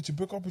reason for me to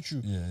break up with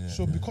you.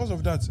 So because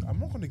of that, I'm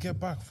not going to get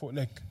back for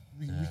like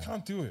we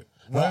can't do it.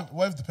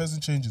 What if the person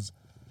changes?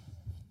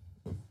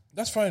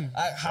 That's fine.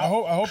 I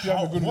hope you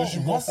have a good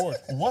relationship going forward.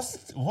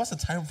 What's the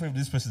time frame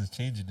this person is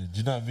changing in? Do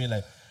you know what I mean?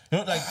 Like, you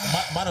know, like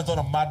man has done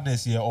a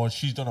madness here, or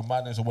she's done a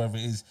madness, or whatever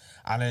it is,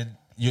 and then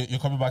you're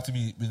coming back to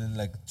me within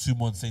like 2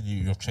 months saying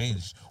you've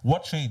changed.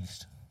 What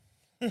changed?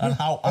 And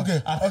how? How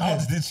did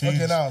it change?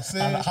 Okay, now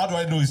say and how do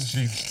I know it's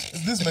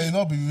changed? this may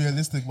not be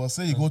realistic, but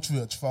say you go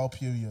through a trial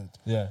period,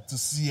 Yeah. to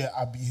see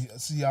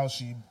how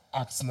she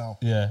acts now.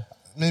 Yeah.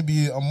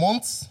 Maybe a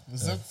month.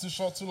 Is that too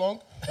short? Too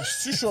long?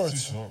 It's too short.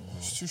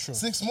 It's too short.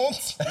 6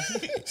 months?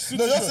 Too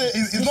No, just short. say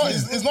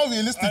it's not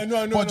realistic. I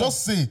know, But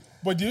just say.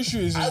 But the issue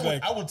is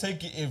I would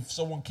take it if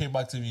someone came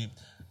back to me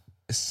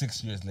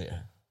 6 years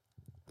later.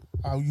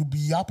 You'll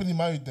be happily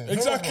married then.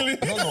 exactly.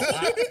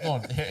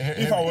 No.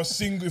 If I was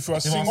single, if I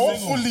was If I'm single,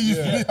 Hopefully, you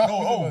Yeah. be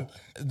happily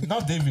married.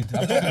 Not David.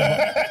 I'm talking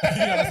about,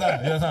 you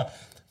understand?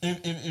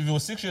 If it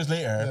was 6 years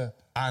later,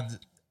 and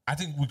I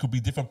think we could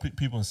be different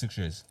people in 6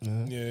 years.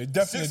 yeah,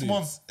 definitely. 6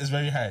 months is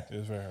very hard.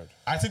 It's very hard.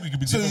 I think we could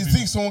be So different you people.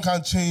 think someone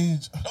can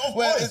change? Of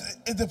Well, course.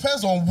 it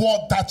depends on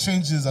what that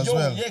changes as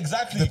well. Yeah,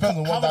 exactly. Depends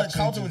on what Have an that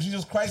encounter with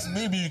changes. Jesus Christ,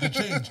 maybe you could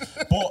change.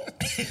 But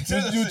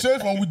You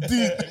change from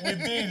within. we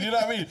did, you know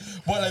what I mean?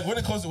 But like when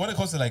it comes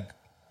to like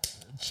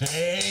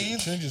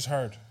change Change is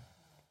hard.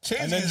 is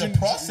a change-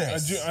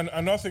 process. And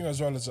another thing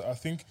as well is I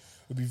think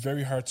it'd be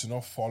very hard to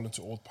not fall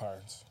into old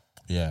patterns.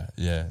 Yeah.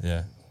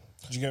 Do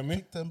you get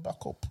me? Them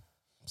back up.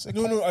 Say,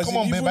 No, come, no, as come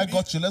in on, babe, even I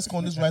got you. Let's go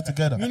on this ride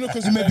together. No,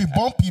 'cause it may be like-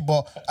 bumpy,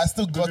 but I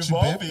still got you,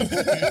 babe.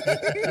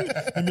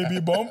 It may be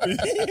bumpy.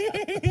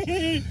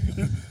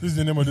 This is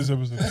the name of this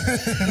episode.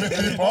 It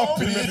may be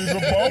bumpy.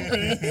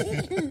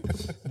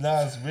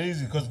 Nah, it's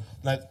crazy because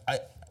like I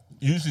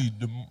usually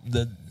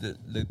the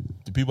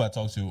people I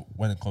talk to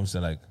when it comes to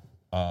like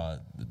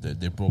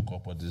they broke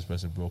up or this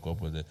person broke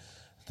up or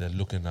they're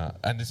looking at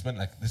and they spent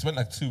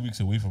like 2 weeks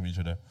away from each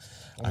other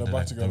and they're back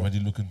they're together. already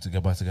looking to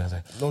get back together. I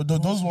was like, No,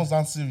 those ones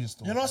aren't serious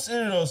though. you're not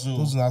serious, though.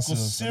 Those are not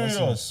 'Cause serious. They're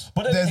not serious.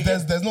 But then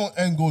There's no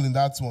end goal in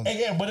that one.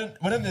 again, but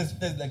then there's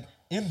like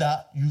in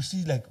that you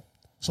see like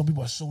some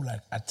people are so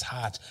like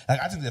attached. Like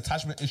I think the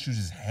attachment issues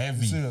is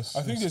heavy. Serious.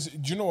 I think there's.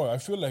 Do you know what? I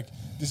feel like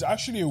there's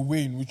actually a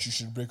way in which you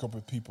should break up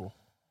with people.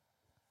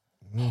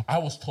 I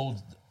was told.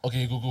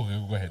 Okay, go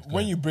ahead.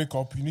 When you break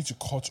up, you need to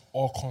cut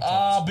all contact.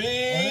 Oh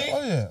big.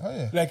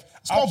 yeah. like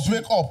It's not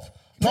break up.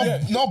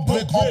 Not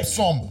break up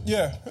some.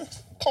 Yeah.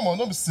 Come on,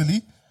 don't be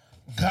silly.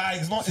 Guy,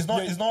 it's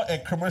not a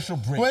commercial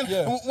break. When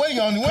you're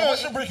on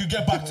Commercial break, you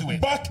get back to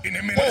it. Back in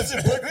a minute. This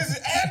is break. This is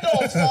end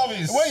of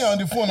service. when you're on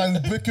the phone and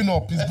he's breaking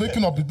up. You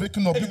breaking up. cut the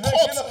phone.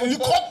 You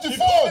Cut cut the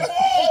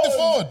the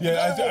phone.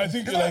 Yeah, I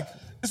think like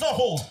It's not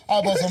hold.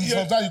 But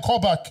sometimes you call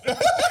back.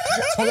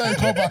 Sometimes you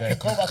call back. You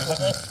call back.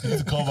 You need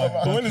to call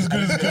back. when it's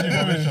good, it's good. You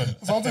know what I mean?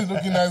 Something's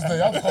looking nice there.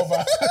 You have to call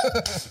back.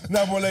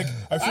 Nah, but like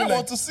I I feel like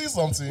want to see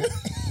something.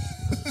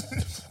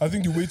 I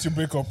think the way to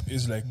break up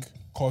is like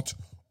cut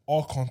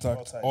all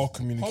contact, all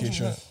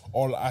communication, 100%.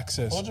 all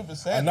access,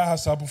 100%. and that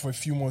has to happen for a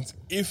few months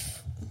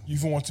if you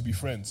even want to be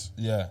friends.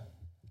 Yeah.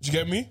 Do you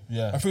get me?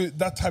 Yeah. I feel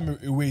that time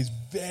away is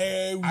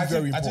very, I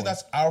very think important.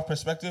 that's our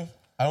perspective.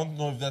 I don't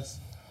know if that's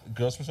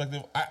girls'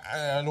 perspective.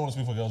 I don't want to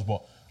speak for girls,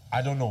 but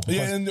I don't know.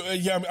 Yeah,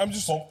 Because and, I'm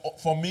just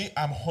for me,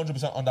 I'm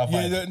 100% on that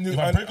Yeah, vibe. no, If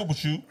I and- break up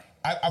with you,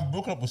 I've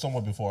broken up with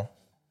someone before,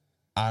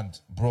 and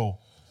bro,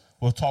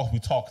 we talked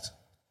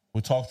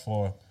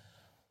on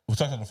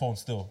the phone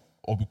still,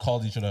 or we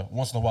called each other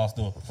once in a while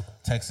still,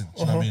 texting.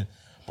 You know what I mean?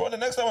 Bro, the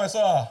next time I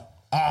saw her,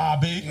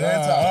 B,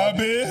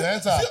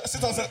 Enter.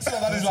 sit on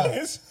that lap.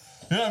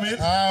 You know what I mean?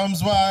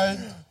 Arms wide.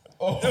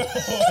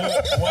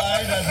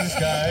 Why does this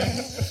guy?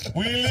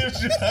 We live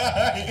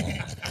tonight.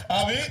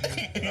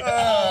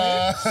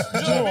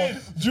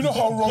 do you know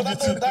how wrong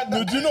But it is? that-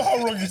 No, do you know how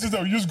wrong it is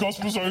that we use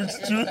gospel songs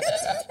too?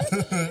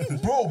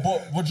 Bro,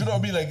 but you know what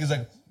I mean? Like, it's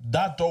like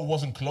that door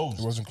wasn't closed.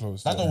 It wasn't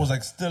closed, That yeah. door was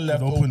like still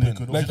left open, open. it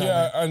could Like You know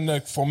what I mean? and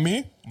like for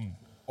me,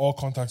 all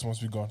contacts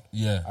must be gone.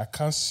 Yeah. I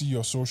can't see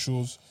your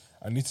socials.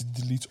 I need to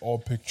delete all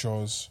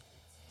pictures.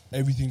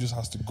 Everything just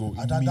has to go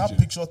And immediately. that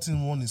picture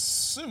thing one is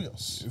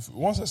serious. If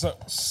once I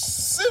start,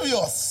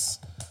 Serious.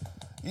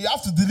 You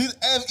have to delete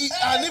and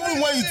even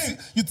when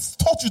you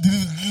thought you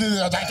deleted,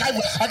 I can't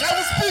even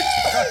speak.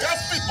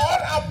 All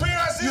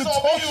appearances You of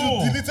thought you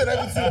you. deleted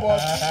everything, but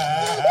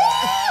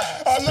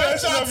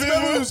Snapchat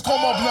memories come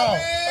up now.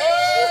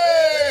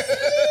 Hey!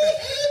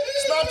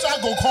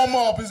 Snapchat go come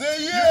up. He say,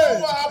 yeah.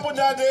 What happened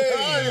that day?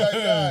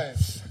 Aye.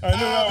 I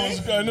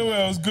know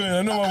where I was going.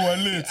 I know why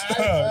we're late.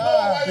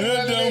 why You you know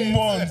were them late.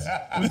 ones.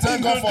 We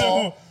thank God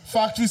for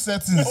factory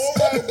settings.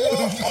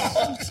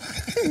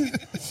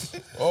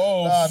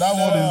 Oh,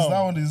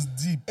 that one is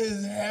deep.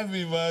 It's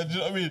heavy, man. Do you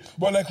know what I mean?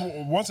 But like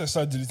once I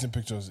start deleting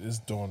pictures, it's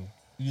done.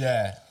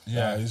 Yeah.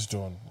 It's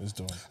done. It's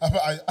done.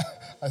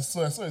 I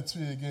saw a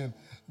tweet again.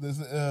 There's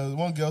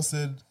one girl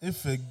said,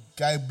 if a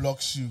guy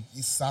blocks you,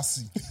 he's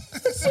sassy.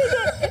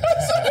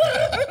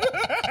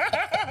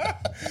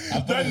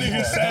 That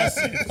nigga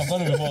sassy. I've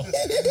done it before.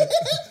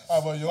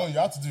 But you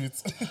have to do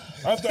it.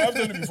 I've done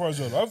it before as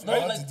well. You have to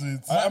do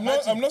it.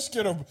 I'm not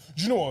scared of.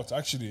 Do you know what?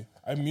 Actually,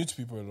 I mute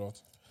people a lot.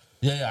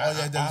 yeah,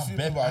 there's a few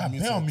people I I've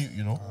bet on muted. mute,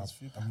 you know.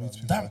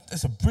 That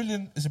it's a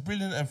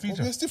brilliant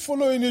feature. We're still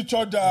following each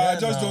other. I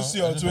just don't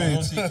see our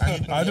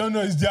tweets. I don't know.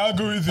 It's the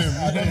algorithm.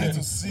 I don't need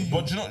to see you.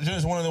 But you know,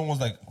 it's one of them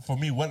ones like for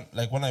me when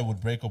I would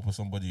break up with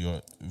somebody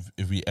or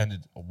if we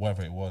ended or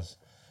whatever it was,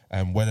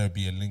 whether it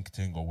be a link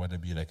thing or whether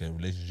it be like a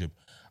relationship,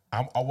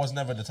 I was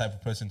never the type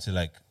of person to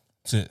like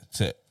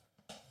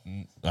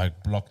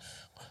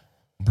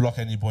block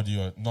anybody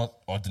or not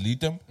or delete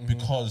them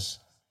because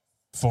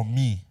for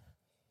me,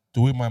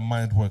 the way my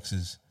mind works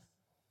is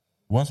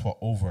once we're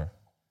over,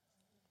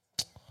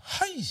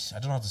 I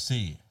don't know how to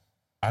say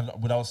it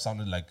without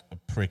sounding like a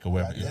prick or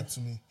whatever. You're dead to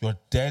me. You're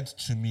dead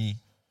to me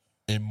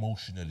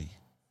emotionally.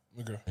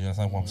 Okay. You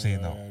understand what I'm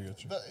saying now? I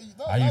get you.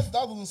 That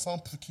doesn't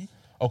sound picky.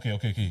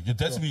 Okay. You're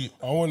dead to me.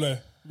 I won't lie.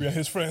 We are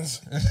his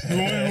friends. we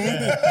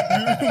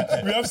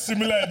have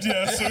similar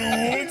ideas, so we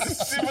won't.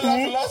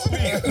 Similar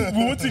philosophy.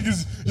 We won't think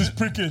it's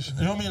prickish.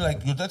 You know what I mean?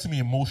 Like you're dead to me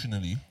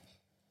emotionally,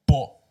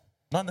 but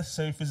not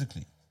necessarily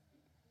physically.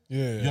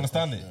 Yeah. You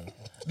understand it?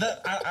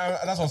 That's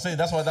what I'm saying.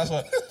 That's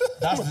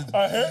the.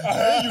 I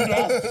hear you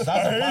though. That's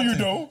I the hear bad you thing.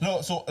 though.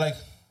 No, so like,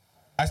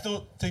 I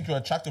still think you're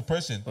an attractive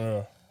person.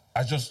 Yeah.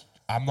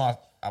 I'm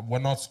not. We're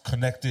not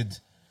connected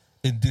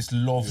in this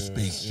love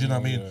space. You know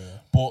what I mean? yeah.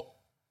 But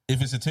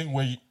if it's a thing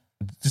where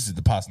this is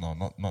the past now,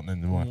 not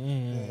anymore.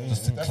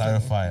 Just to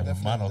clarify, I'm a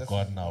man of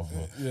God now,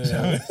 bro.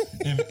 Yeah.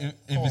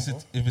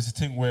 If it's a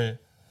thing where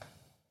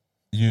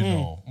you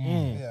know,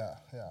 Yeah.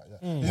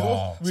 You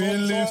Wow. know, We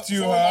lift you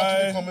someone high.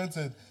 actually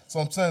commented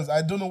sometimes,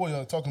 I don't know what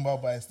you're talking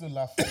about, but I still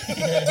laugh.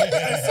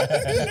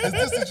 It's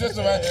this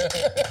situation right here.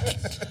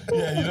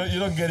 yeah, you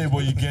don't get it, but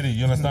you get it.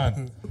 You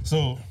understand?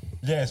 So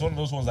yeah, it's one of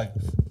those ones like,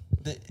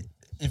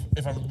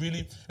 if I'm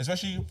really,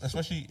 especially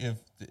if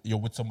you're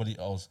with somebody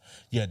else,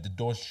 yeah, the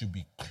doors should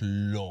be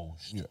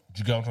closed. Yeah. Do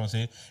you get what I'm trying to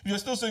say? If you're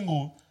still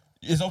single,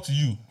 it's up to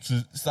you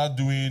to start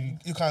doing.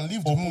 You can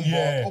leave the room,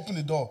 yeah. but open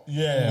the door.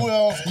 Yeah. Who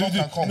else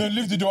can come? No,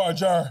 leave the door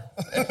ajar.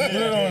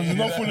 It's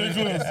not fully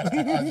closed.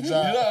 You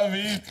know what I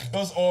mean?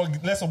 Those or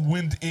let some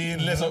wind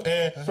in, let some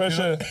air, Fresh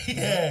you know? air.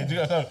 Yeah, do you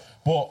know what I'm saying?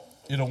 But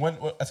you know, when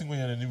I think when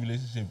you're in a new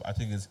relationship, I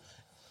think it's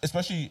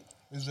especially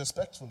It's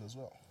respectful as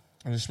well.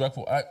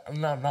 respectful.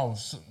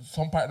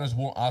 Some partners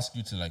won't ask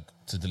you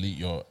to delete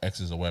your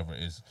exes or whatever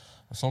it is.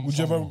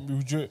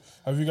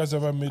 Have you guys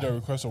ever made a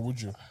request or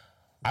would you?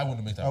 I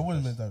wouldn't make that. I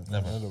wouldn't request. make that.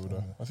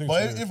 Never. I think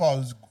But so. if I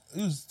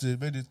was, they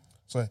made it.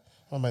 Sorry,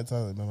 I might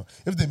tell remember.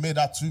 If they made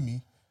that to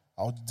me,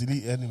 I would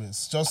delete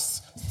anyways.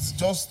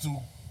 Just to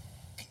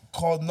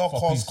not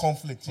cause peace.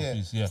 conflict. Yeah.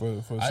 Please, yeah. For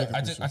the sake of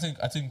I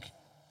peace, think.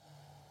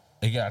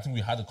 Again, I think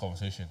we had a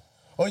conversation.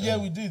 Oh yeah,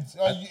 we did.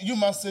 You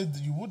must said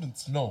you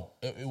wouldn't. No,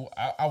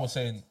 I was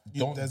saying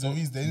don't. There's a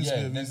reason. There needs to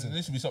be a reason. There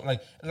needs to be something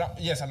like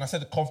yes, and I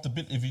said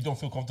comfortability. If you don't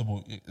feel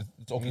comfortable,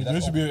 it's okay. There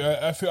That's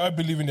needs to be. I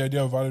believe in the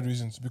idea of valid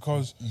reasons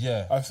because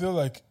Yeah. I feel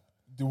like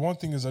the one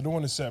thing is I don't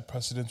want to set a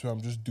precedent where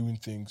I'm just doing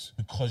things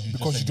because you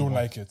because you don't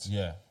like it.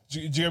 Yeah, Do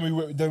you get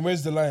me? Then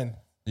where's the line?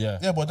 yeah.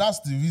 Yeah, but that's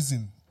the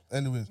reason.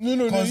 Anyways.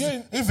 No, 'Cause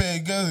yeah. if a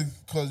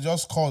girl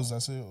just cause, I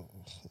say,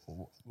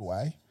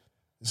 why?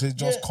 They say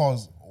just Yeah.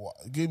 cause.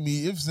 Give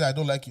me. If say I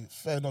don't like it,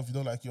 fair enough. You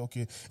don't like it,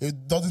 okay.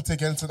 It doesn't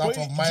take anything out But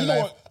of my do you know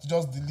life what- to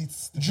just delete.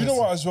 The Do you know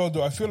person. what as well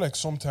though? I feel like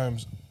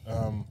sometimes,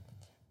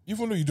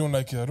 even though you don't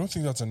like it, I don't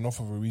think that's enough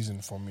of a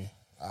reason for me.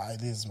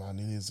 It is, man.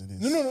 It is.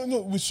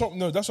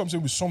 No. That's what I'm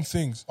saying. With some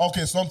things,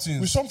 Okay, something.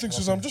 with some things,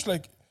 because I'm just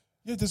like,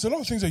 yeah, there's a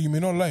lot of things that you may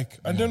not like,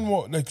 and then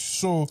what? Like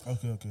so.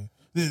 Okay.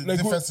 The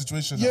Like, different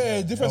situation.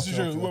 Yeah, different Okay,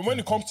 situation. okay, When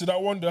it comes to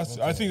that one,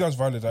 I think that's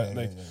valid.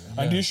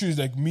 And the issue is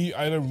like me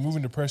either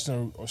removing the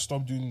person or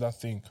stop doing that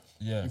thing.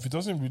 Yeah. If it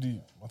doesn't really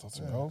matter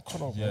to me, I'll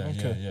cut off. I Yeah, don't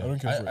yeah, care. yeah. I don't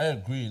care for I it.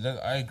 agree.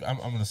 I'm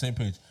on the same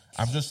page.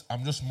 I'm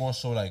just more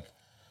so like,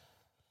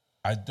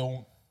 I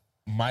don't.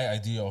 My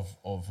idea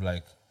of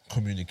like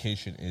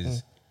communication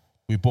is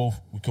we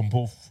can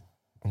both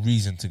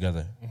reason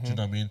together. Do you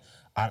know what I mean?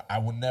 I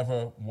would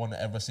never want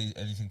to ever say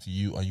anything to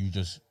you and you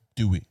just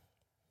do it.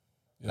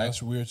 Yeah,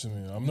 that's weird to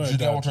me. I'm not Do a you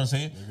get what I'm dad. trying to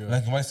say? Yeah.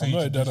 Like, if I say I'm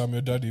not a you dad, I'm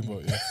your daddy,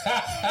 but yeah.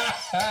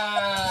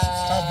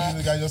 Can't believe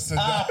the guy just said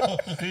that.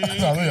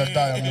 I'm not your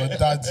dad, I'm your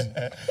daddy.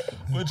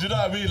 But you know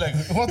what I mean? Like,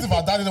 What if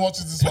our daddy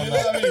watches this one you know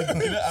now? what I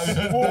mean? You know what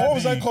I mean? What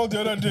was I called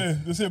the other day?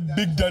 They say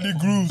Big Daddy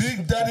Grooves.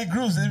 Big Daddy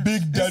Grooves.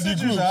 Big Daddy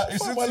Grooves.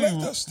 It's Fam, I into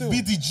like that still.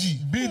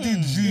 BDG.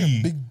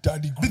 BDG. Big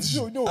Daddy Grooves.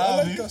 Yo,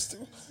 I like that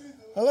still.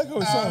 I like how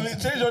it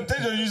sounds. Change your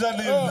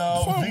username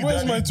now. Fam, Big where's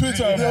Daddy my G.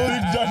 Twitter? Big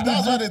Daddy.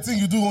 That's why they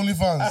think you do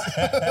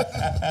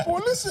OnlyFans.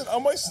 Well, listen, I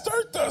might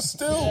start that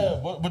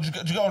still. Yeah, but you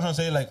get what I'm trying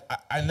to say? Like,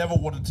 I never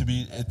wanted to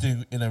be a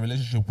thing in a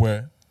relationship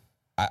where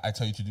I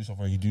tell you to do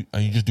something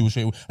and you just do it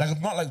straight away. Like,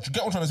 it's not like, you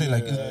get what I'm trying to say?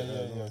 Like,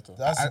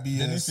 That has to be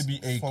there a needs to be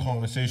a formal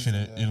conversation,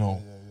 reason. you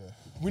know.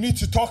 We need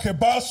to talk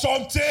about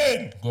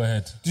something. Go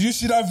ahead. Did you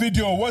see that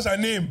video? What's her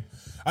name?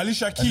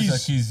 Alicia Keys.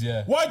 Alicia Keys,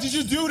 yeah. Why did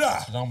you do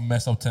that? Don't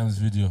mess up Thames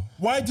video.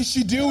 Why did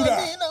she do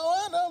that?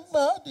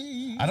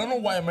 I don't know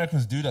why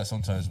Americans do that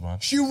sometimes, man.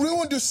 She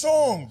ruined the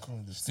song.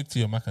 Stick to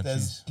your mac and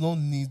cheese. There's no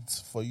need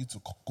for you to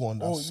go on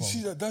that Oh, you song.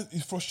 see that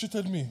it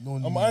frustrated me. No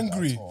I'm need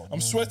angry. at all. I'm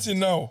sweating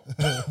now.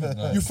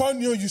 You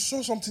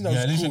saw something that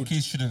Yeah, was Alicia good.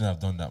 Keys shouldn't have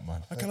done that,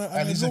 man. I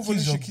Alicia love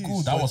Keys, Alicia you're Keys.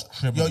 good, That but was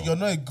criminal. You're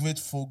not a great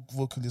folk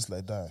vocalist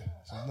like that.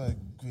 She's not a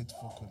great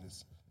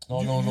vocalist.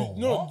 No.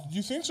 No,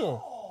 you think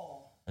so?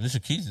 Alicia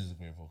Keys is a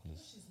great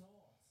vocalist.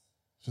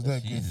 She's not a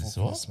great Jesus,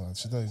 vocalist, man.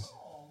 She's not.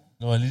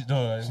 No, She's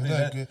not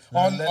a great.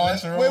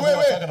 Wait.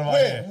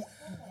 Wait.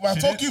 We're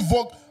talking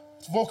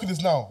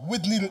vocalist now.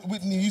 Whitney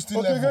Houston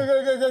Okay,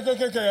 level.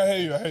 okay. I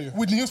hear you.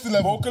 Whitney Houston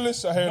level.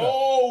 Vocalist, I hear that.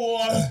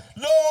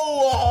 No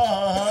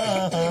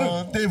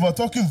one. Dave, we're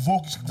talking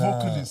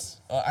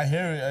vocalist. I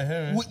hear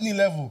it. Whitney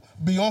level,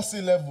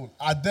 Beyonce level,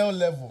 Adele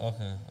level.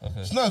 Okay.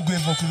 She's not a great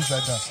vocalist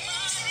like that.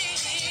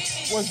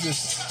 What's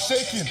this?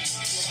 Shaking.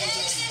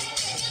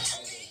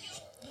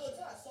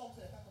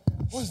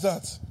 What's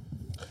that?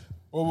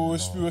 Oh,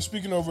 we were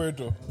speaking over it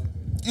though.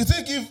 You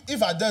think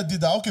if Adele did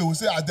that, okay, we'll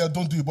say Adele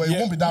don't do it, but it Yeah.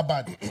 won't be that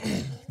bad.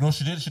 No,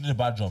 she did a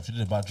bad job. It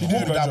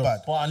won't be that job.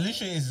 bad. But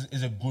Alicia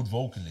is a good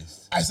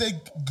vocalist. I say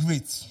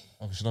great.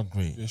 Okay, she's not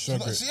great. Yeah, she's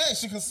not great.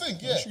 She can sing,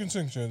 yeah. She can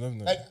sing, she doesn't.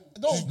 Like,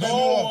 don't get me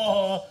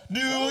wrong. New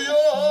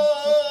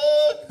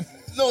York.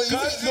 No,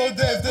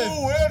 Dave.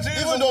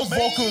 Even those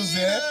vocals,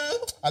 yeah.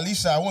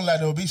 Alicia, I won't lie,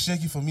 they'll be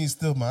shaky for me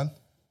still, man.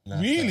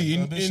 Really?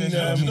 In Do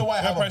you know why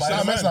I have a Empire bias? State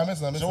of Man?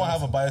 I Do you know why I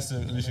have a bias to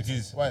Alicia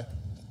Keys? Why?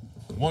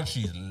 One,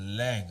 she's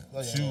lang.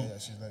 Oh, Two,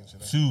 she's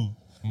like. two.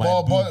 My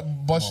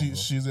But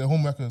she's a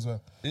homewrecker as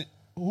well.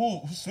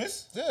 who?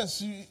 Swiss? Yeah,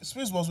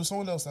 Swiss was with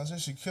someone else and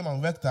she came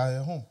and wrecked her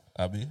at home.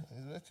 Abby.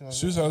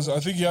 Suze I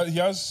think he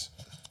has.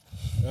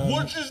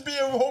 Would just be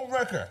a home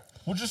wrecker.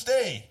 Would you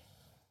stay?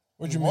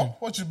 What do you mean?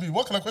 What you mean?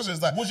 What kind of question is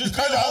that? Would you You be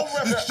can't a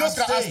homewrecker you just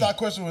and can't ask stay? that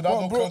question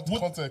without Bro,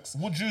 context.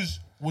 Would you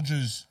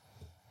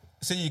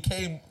say you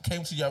came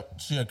to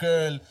your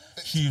girl,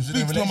 she was in a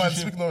Speak no man,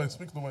 relationship.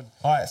 speak no man.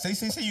 All right, say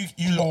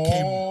you lot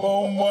came.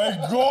 Oh my All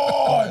right,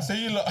 god! say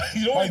you lot.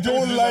 You know I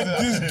don't like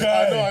this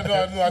guy. I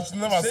know. I should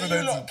never Say said you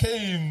that. lot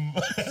came.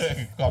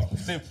 Come,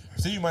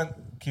 say you man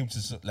came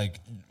to like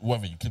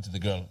whoever you came to the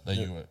girl that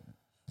you were.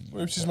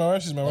 Wait, she's my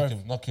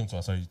wife. Not came to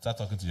her. Sorry, start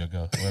talking to your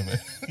girl. Whoever.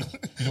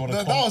 You don't want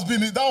to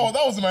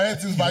That was in my head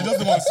since, but I just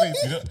didn't want to say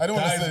it. I don't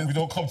want to Guys, say we it.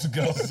 don't come to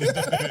girls.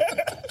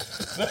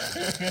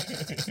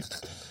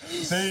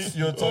 Say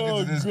you're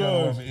talking to this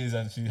girl, God. whoever it is,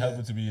 and she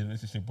happened to be in a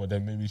relationship, but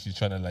then maybe she's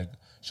trying to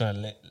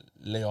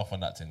lay off on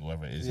that thing,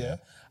 whoever it is. Yeah.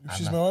 If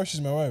she's my wife,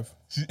 she's my wife.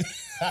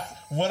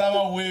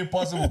 Whatever way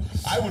possible,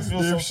 I would feel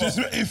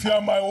If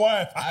you're my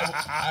wife,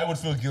 I would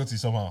feel guilty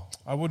somehow.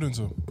 I wouldn't.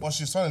 So, But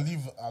she's trying to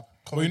leave a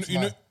but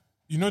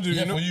you know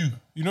for you.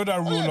 You know that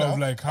rule yeah, of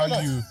no. like how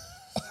Why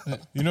not?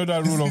 you know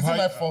that rule of Is it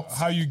my fault?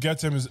 how you get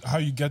them is how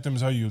you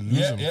lose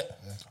Yeah, them. yeah.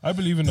 I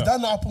believe in Did that.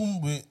 that not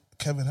happen with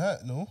Kevin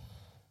Hart? No.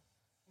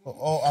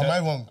 Or am I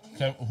wrong?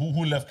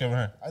 Who left Kevin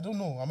Hart? I don't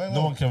know. Am I wrong?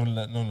 No one Kevin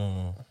left.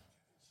 No.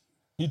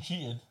 He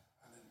cheated.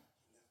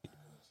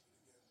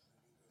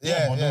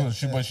 Yeah,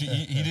 But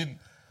he didn't.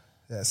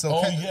 Yeah. So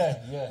Oh Ke-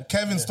 yeah.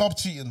 Kevin, stop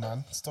cheating,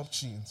 man. Stop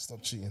cheating.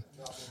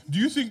 Do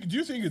you think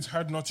it's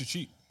hard not to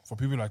cheat for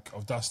people like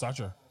of that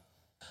stature?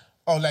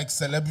 Oh, like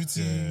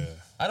celebrity.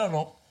 I don't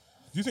know.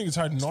 Do you think it's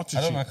hard not to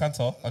I cheat? don't know. I can't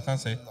tell. I can't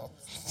say.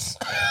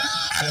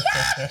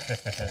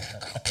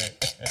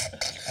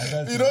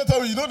 You know,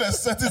 Tommy, you know there's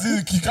certain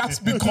things you can't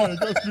speak on.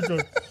 I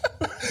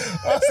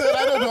said,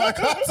 I don't know. I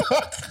can't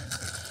talk.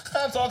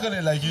 I'm talking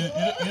it like you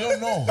don't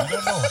know. You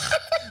don't know.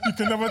 You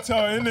can never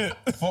tell, innit?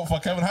 For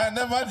Kevin Hart,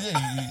 never.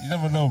 Yeah, you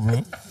never know,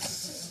 bro.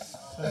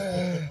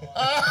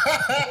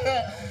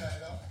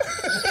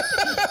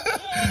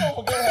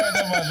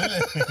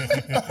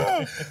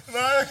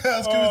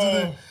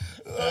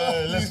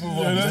 Let's move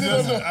on. No,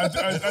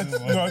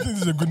 I think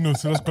this is a good note.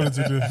 So let's call it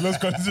today.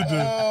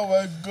 Oh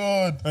my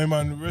God. Hey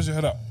man, where's your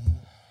head up?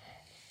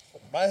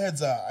 My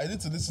head's out. I need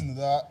to listen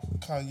to that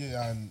Kanye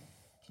and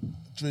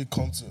Drake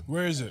concert.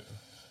 Where is it?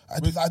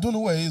 I don't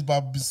know where it is, but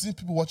I've been seeing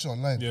people watching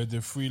online. Yeah, the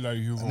free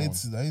Larry Hoover I one. need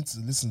to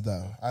listen to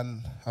that.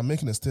 And I'm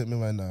making a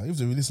statement right now. If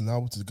they release an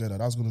album together,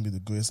 that's going to be the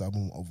greatest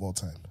album of all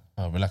time.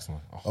 Relax, man.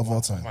 Of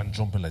all time. Man,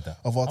 jumping like that.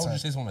 Of all How would time. you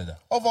say something like that?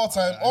 Of all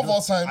time. Of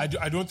all time.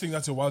 I don't think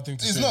that's a wild thing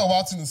to It's say. not a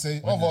wild thing to say.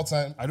 Of all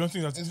time. I don't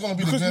think that's. It's gonna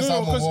be the because- greatest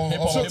album of all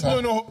because-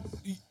 time. no,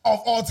 Of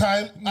all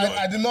time.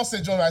 I did not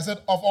say genre. I said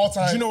of all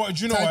time. Do you know what?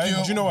 Do you know Thank why?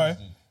 you. Do you know why?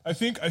 I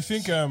think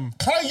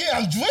Kanye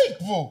and Drake,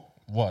 bro.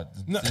 What?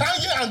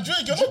 Kanye and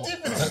Drake. You're not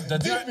deep in it. the-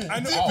 Deep in I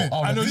know. it.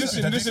 I know. the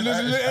Listen.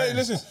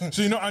 Listen.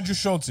 So you know Andrew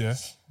Schultz, yeah?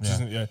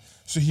 Yeah.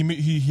 So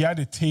he had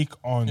a take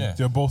on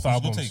their both It was a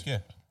albums. good take, yeah.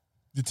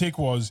 The take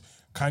was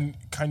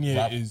Kanye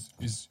Rap.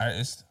 is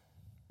Artist,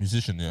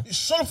 musician, yeah.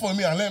 Shut up for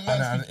me and let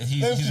And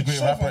he's a great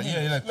shut up for rapper. me.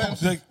 Yeah,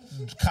 Let- like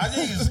Kanye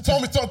is Tell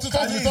me, talk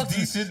Kanye to is me.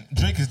 decent.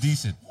 Drake is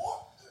decent.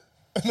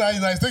 Nah,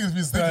 he's taking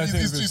his piece. I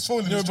think He's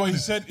trolling. No, he's but trolling. he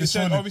said He's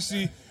trolling.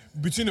 obviously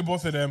between the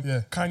both of them,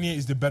 Yeah. Kanye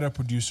is the better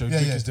producer, Yeah,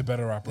 Drake yeah. is the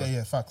better rapper.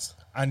 Yeah, facts.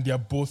 And they're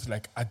both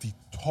like at the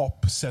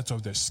top set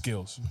of their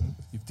skills.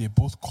 If they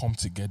both come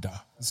together,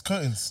 It's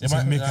curtains. It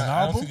might make an I don't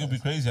album? think it'll be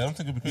crazy. I don't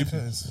think it'll be crazy.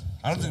 Yes.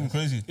 I don't think it'll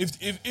be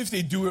crazy. if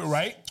they do it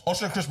right,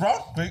 Usher Chris Brown,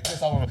 great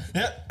album.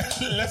 Yeah,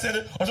 let's say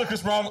it. Usher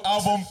Chris Brown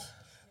album.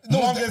 No,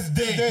 Longest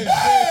Day. Day.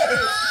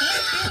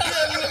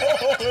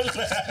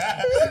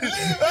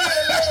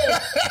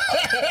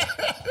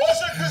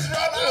 Usher Chris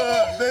Brown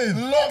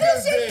album.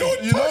 Longest Day.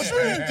 You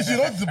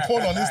know the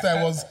poll on this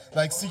time was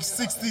like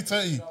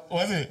 60-30.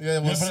 Was it? Yeah,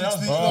 it was but that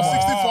 60, no,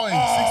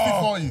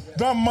 60-40. 60-40.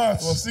 that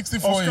math. Well,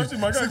 60-40.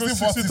 My guy goes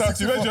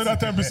 60-30. Where's the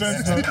other 10%?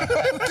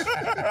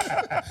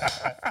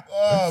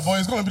 But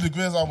it's gonna be the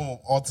greatest album of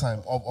all time.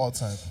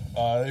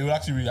 It would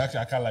actually be. Actually,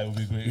 I can't lie. It would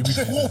be great.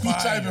 What we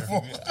tried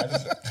before. I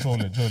just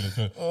troll it.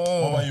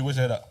 What about you? Which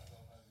head up?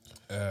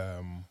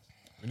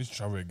 We need to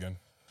travel again.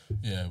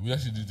 Yeah, we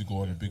actually need to go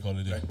on a big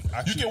holiday.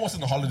 actually- UK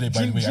wasn't on a holiday,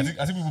 by the way. I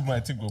think people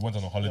might think we went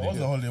on a holiday. It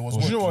wasn't a holiday, it was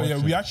Do you know what? Yeah,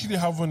 work. we actually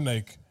haven't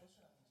like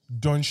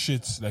done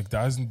shit like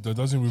that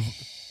doesn't.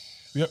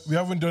 We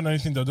haven't done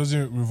anything that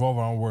doesn't revolve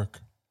around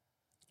work.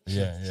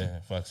 Yeah,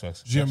 facts.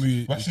 GM,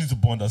 We actually need to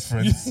bond as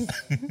friends.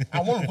 I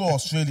want to go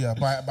Australia,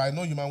 but I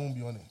know you might won't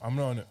be on it. I'm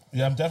not on it.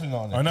 Yeah, I'm definitely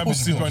not on it. And I'll be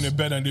Pussies. sleeping on the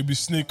bed and there'll be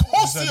snake.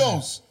 beside me.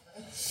 Osios!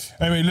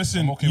 Anyway,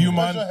 listen, okay you with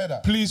it. Where's your head man,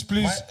 at? please.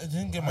 I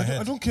didn't get my head.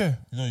 I don't care.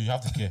 You know, you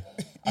have to care.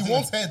 He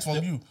wants head from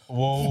you.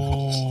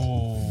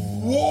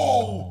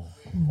 Whoa.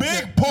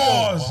 Big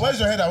pause. Where's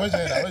your head at? Where's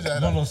your head at? Where's your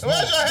head No, at? no, Where's your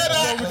head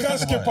at? No, we can't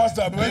skip past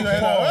that. Where's Big your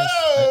head at? pause.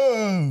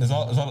 Oh!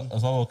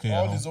 It's all okay.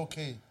 All is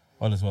okay.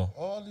 All is well.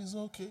 All is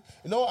okay.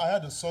 You know, I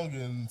had a song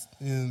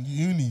in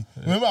uni.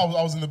 Remember, I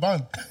was in the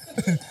band.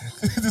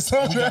 The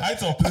song. We got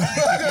height up.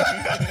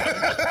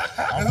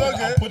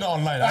 I'll put it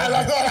online. I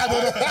don't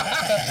know.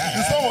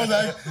 The song was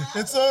like,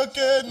 "It's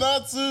okay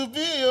not to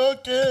be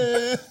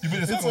okay. You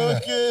made a song It's with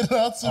that? okay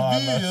not to Ah,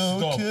 be nah,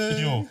 stop.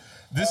 okay." Yo,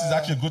 this is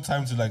actually a good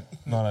time to like.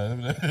 No,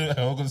 I'm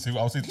gonna say.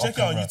 I'll say. Check it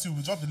on YouTube.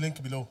 We'll drop the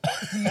link below.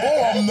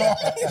 No, I'm not.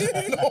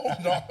 No,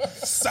 I'm not.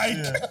 Psych.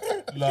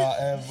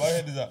 Nah, my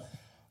head is up.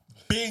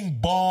 Bing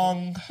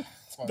bong.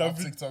 That,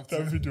 TikTok that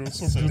too. video was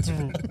so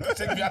beautiful.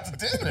 Take me out to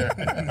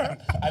dinner.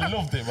 I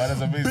loved it, man.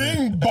 That's amazing.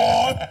 Bing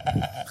bong.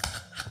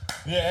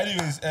 Yeah.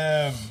 Anyways,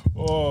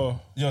 Oh,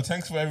 yo,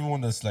 thanks for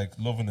everyone that's like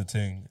loving the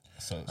thing.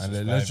 So,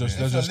 And let's just-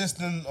 If you're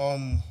listening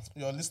on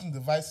your listening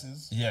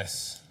devices,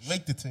 yes.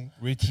 rate the thing.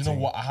 wait. Do you know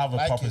what? I have a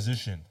Like it.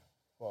 proposition.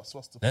 What's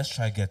the Let's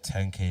try to get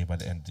 10K by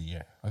the end of the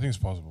year. I think it's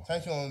possible.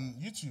 Thank you on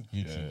YouTube.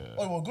 YouTube.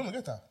 Oh, we're gonna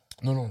get that.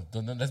 No,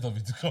 let's not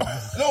be too common.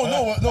 No,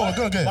 we're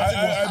gonna get.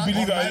 I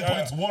believe I-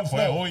 9.1 for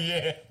a whole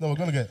year. No, we're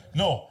gonna get.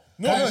 No.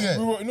 No,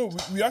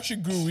 Guys, we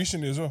actually grew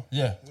recently as well.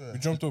 Yeah. We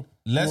jumped up.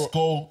 Let's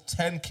go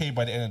 10K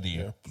by the end of the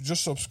year.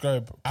 Just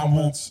subscribe. And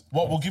Comments.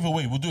 we'll give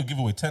away. We'll do a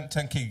giveaway.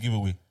 10K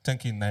giveaway.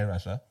 10K Naira,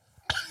 huh?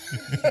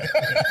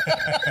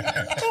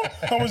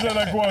 How much is that?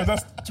 Like what?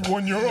 That's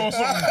 €1 or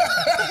something.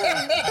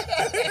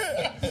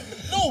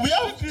 No, we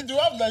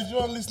have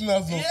Nigerian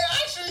listeners. Though.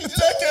 actually.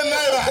 Take a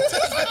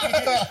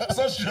naira.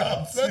 Such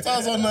shots.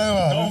 10,000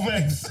 naira. No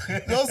vex.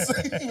 Just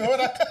say, remember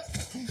that?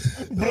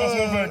 Bro,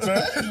 no vex,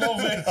 eh? No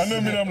vex. I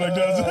know me, I'm like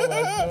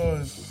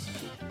that.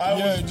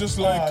 Yeah, just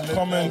like,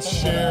 comment,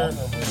 share,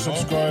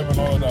 subscribe, and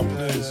all of that,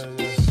 please.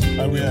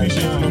 And we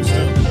appreciate you,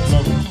 still.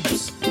 Love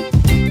you.